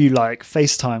few like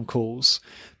FaceTime calls,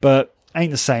 but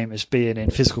ain't the same as being in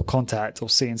physical contact or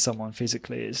seeing someone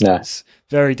physically. It's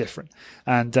very different.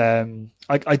 And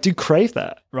I do crave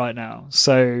that right now.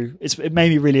 So it made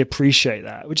me really appreciate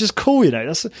that, which is cool. You know,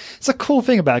 it's a cool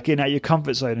thing about getting out of your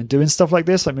comfort zone and doing stuff like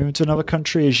this, like moving to another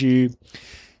country, is you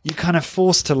kind of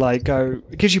forced to like go,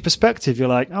 it gives you perspective. You're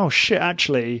like, oh shit,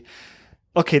 actually,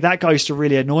 okay, that guy used to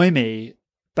really annoy me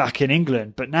back in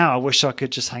England, but now I wish I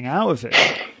could just hang out with him.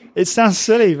 It sounds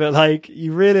silly, but like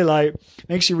you really like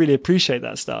makes you really appreciate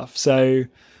that stuff. So,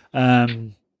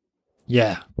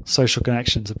 yeah, social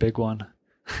connection's a big one.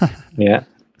 Yeah,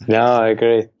 no, I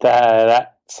agree.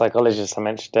 That psychologist I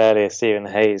mentioned earlier, Stephen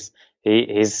Hayes,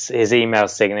 his email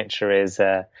signature is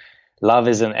 "Love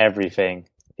isn't everything;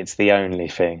 it's the only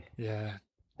thing." Yeah.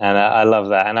 And I love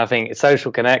that. And I think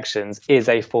social connections is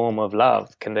a form of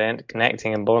love,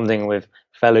 connecting and bonding with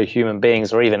fellow human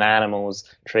beings or even animals,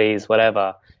 trees,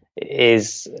 whatever,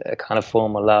 is a kind of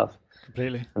form of love.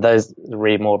 Completely. Those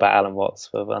read more about Alan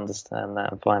Watts will understand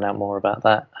that and find out more about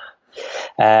that.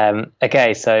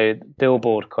 Okay, so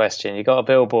billboard question. You got a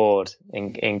billboard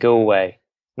in Galway.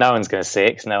 No one's going to see it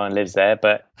because no one lives there,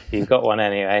 but you've got one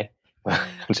anyway. I'm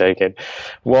joking.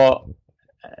 What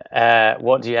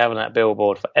do you have on that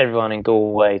billboard for everyone in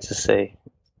Galway to see?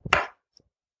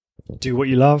 Do what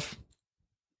you love.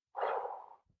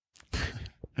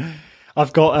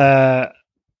 I've got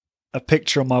a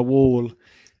picture on my wall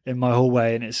in my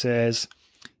hallway, and it says,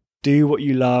 "Do what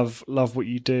you love what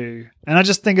you do." And I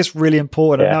just think it's really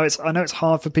important. Yeah. I know it's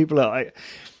hard for people that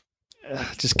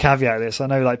just caveat this. I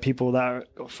know like people that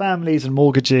have got families and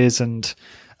mortgages, and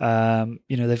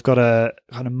they've got a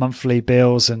kind of monthly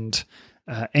bills and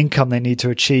income they need to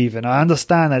achieve. And I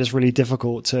understand that it's really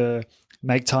difficult to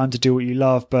make time to do what you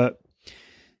love, but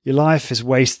your life is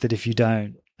wasted if you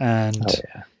don't. And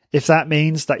if that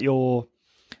means that you're,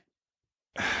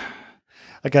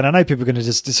 again, I know people are going to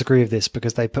just disagree with this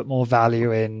because they put more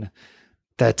value in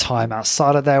their time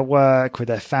outside of their work with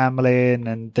their family,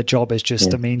 and the job is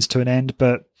just a means to an end.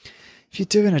 But if you're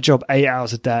doing a job 8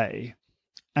 hours a day,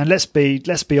 and let's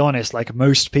be honest, like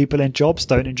most people in jobs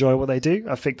don't enjoy what they do.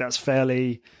 I think that's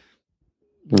fairly.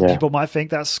 Yeah. People might think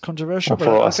that's controversial.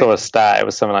 I saw a stat; it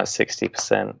was something like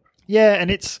 60%. Yeah,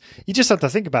 and you just have to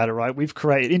think about it, right?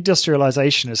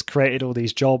 Industrialization has created all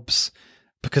these jobs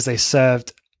because they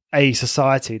served a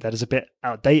society that is a bit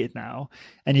outdated now,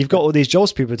 and you've got all these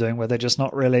jobs people are doing where they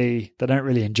don't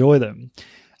really enjoy them.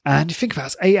 And you think about it,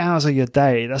 it's 8 hours of your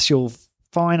day. That's your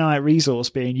finite resource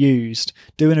being used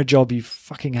doing a job you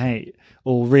fucking hate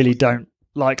or really don't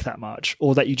like that much,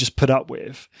 or that you just put up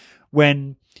with,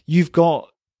 when you've got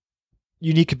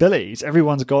unique abilities.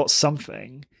 Everyone's got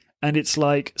something, and it's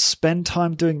like, spend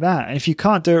time doing that. And if you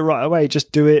can't do it right away,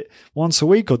 just do it once a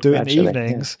week or do it in the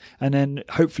evenings. Yeah. And then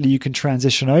hopefully you can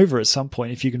transition over at some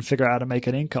point if you can figure out how to make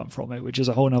an income from it, which is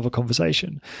a whole nother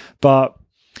conversation. But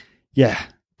yeah,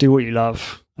 do what you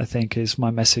love, I think, is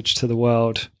my message to the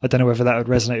world. I don't know whether that would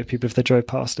resonate with people if they drove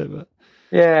past it, but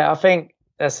yeah, I think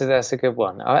that's a good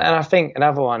one. And I think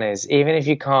another one is, even if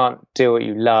you can't do what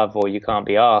you love, or you can't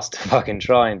be asked to fucking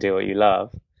try and do what you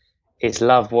love, it's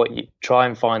try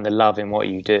and find the love in what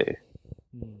you do.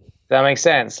 That makes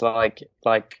sense. Like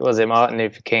was it Martin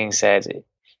Luther King said,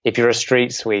 if you're a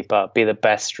street sweeper, be the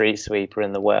best street sweeper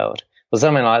in the world, or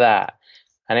something like that.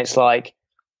 And it's like,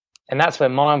 and that's where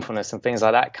mindfulness and things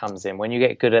like that comes in. When you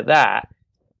get good at that,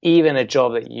 even a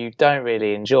job that you don't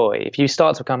really enjoy, if you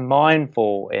start to become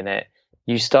mindful in it,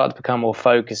 you start to become more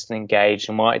focused and engaged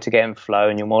and more likely to get in flow,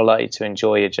 and you're more likely to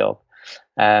enjoy your job.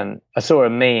 I saw a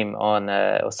meme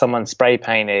on someone spray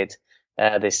painted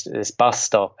this bus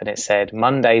stop, and it said,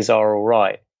 "Mondays are all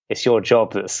right. It's your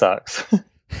job that sucks."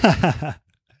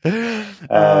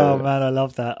 Oh man, I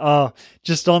love that. Oh,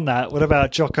 just on that, what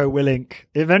about Jocko Willink?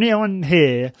 If anyone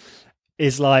here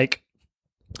is like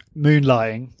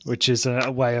moonlighting, which is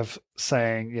a way of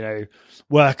saying,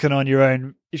 working on your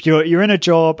own. If you're in a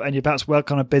job and you're about to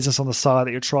work on a business on the side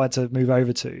that you're trying to move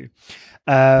over to,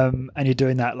 and you're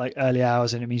doing that like early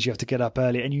hours, and it means you have to get up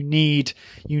early, and you need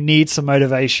some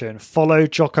motivation. Follow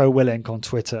Jocko Willink on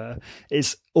Twitter.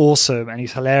 It's awesome, and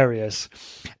he's hilarious,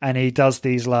 and he does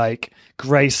these like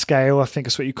grayscale, I think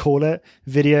is what you call it,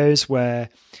 videos where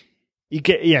he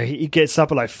gets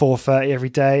up at like 4:30 every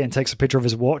day and takes a picture of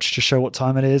his watch to show what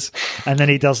time it is, and then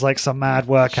he does like some mad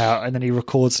workout, and then he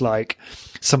records like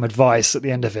some advice at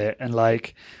the end of it, and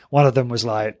like one of them was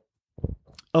like,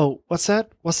 "Oh, what's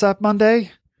that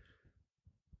Monday?"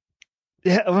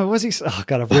 Yeah, what was he? Oh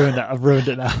God, I've ruined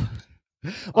it now.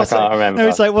 I can't remember. No,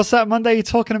 it's like, "What's that Monday? You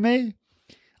talking to me?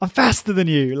 I'm faster than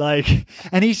you." Like,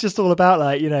 and he's just all about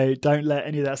like, don't let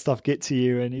any of that stuff get to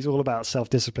you, and he's all about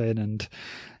self-discipline, and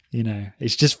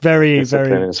it's just very,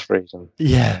 very is freedom.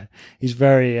 Yeah, he's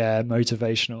very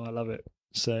motivational. I love it.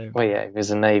 So, well, yeah, he was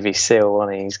a Navy SEAL,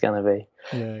 wasn't he? He's going to be.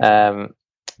 Yeah. Exactly.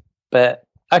 But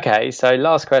okay, so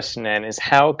last question then is,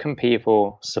 how can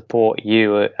people support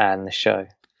you and the show?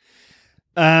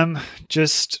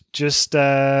 Just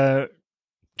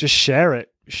share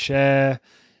it. Share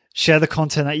the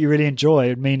content that you really enjoy.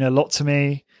 It'd mean a lot to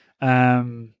me.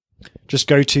 Just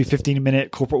go to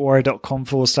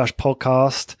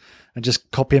 15minutecorporatewarrior.com/podcast and just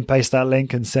copy and paste that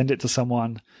link and send it to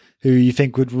someone who you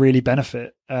think would really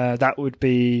benefit. That would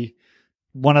be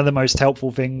one of the most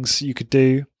helpful things you could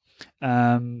do.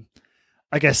 I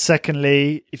guess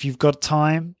secondly, if you've got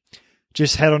time,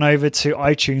 just head on over to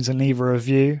iTunes and leave a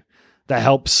review. That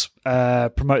helps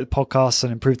promote the podcast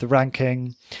and improve the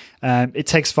ranking. It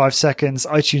takes 5 seconds.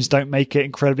 iTunes don't make it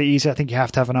incredibly easy. I think you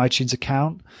have to have an iTunes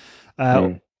account.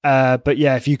 But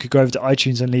yeah, if you could go over to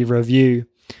iTunes and leave a review,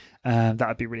 that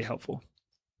would be really helpful.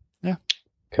 Yeah.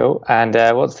 Cool. And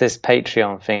what's this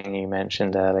Patreon thing you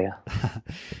mentioned earlier?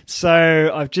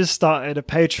 So I've just started a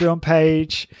Patreon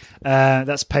page.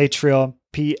 That's Patreon,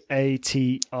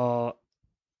 Patreon.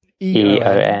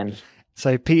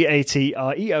 So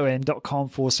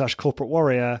patreon.com/corporate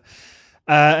warrior.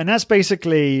 And that's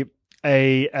basically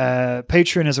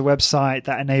Patreon is a website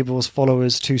that enables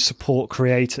followers to support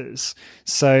creators.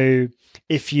 So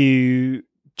if you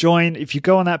go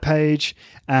on that page,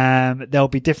 there'll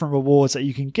be different rewards that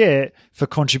you can get for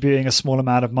contributing a small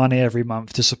amount of money every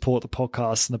month to support the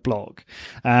podcast and the blog.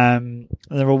 And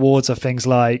the rewards are things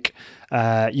like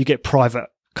you get private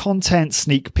content,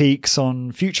 sneak peeks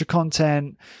on future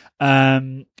content.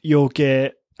 You'll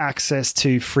get access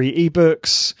to free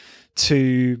ebooks,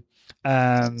 to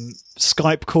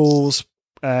Skype calls,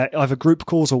 either group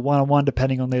calls or one-on-one,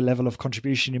 depending on the level of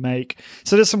contribution you make.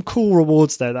 So there's some cool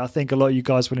rewards there that I think a lot of you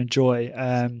guys will enjoy.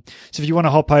 So if you want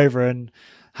to hop over and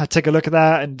take a look at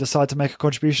that and decide to make a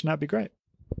contribution, that'd be great.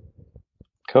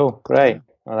 Cool, great.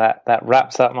 Well, that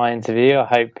wraps up my interview. I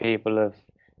hope people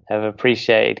have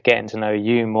appreciated getting to know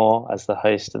you more as the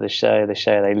host of the show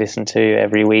they listen to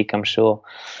every week, I'm sure.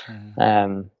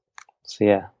 So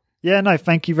yeah. Yeah, no,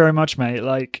 thank you very much, mate.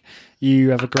 Like, you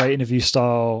have a great interview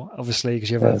style, obviously, because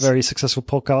you have a very successful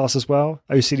podcast as well,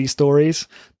 OCD Stories.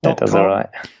 That does all right.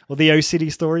 Or the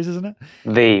OCD Stories, isn't it?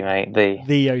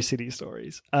 The OCD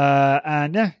Stories.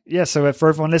 And yeah. So for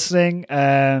everyone listening,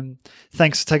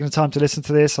 thanks for taking the time to listen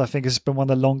to this. I think it's been one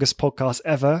of the longest podcasts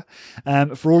ever.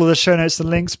 For all of the show notes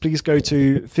and links, please go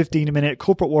to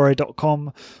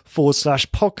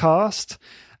 15minutecorporatewarrior.com/podcast.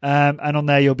 And on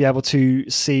there, you'll be able to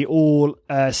see all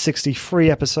 63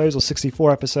 episodes or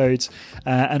 64 episodes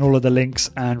and all of the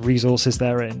links and resources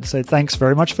therein. So thanks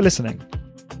very much for listening.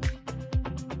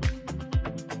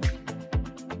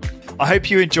 I hope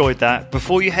you enjoyed that.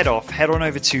 Before you head off, head on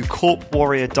over to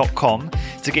corpwarrior.com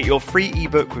to get your free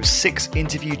ebook with 6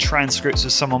 interview transcripts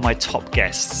of some of my top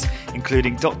guests,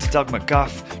 including Dr. Doug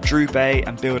McGuff, Drew Bay,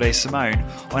 and Bill Day Simone,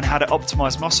 on how to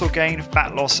optimize muscle gain,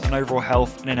 fat loss, and overall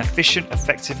health in an efficient,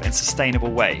 effective, and sustainable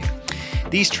way.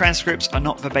 These transcripts are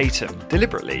not verbatim,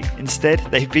 deliberately. Instead,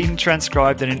 they've been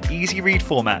transcribed in an easy read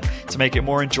format to make it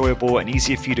more enjoyable and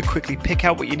easier for you to quickly pick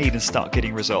out what you need and start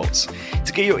getting results.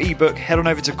 To get your ebook, head on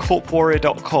over to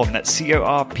corpwarrior.com, that's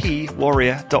CORP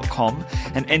warrior.com,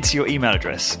 and enter your email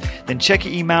address. Then check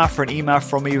your email for an email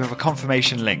from me with a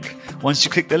confirmation link. Once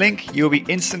you click the link, you will be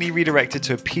instantly redirected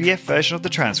to a PDF version of the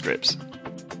transcripts.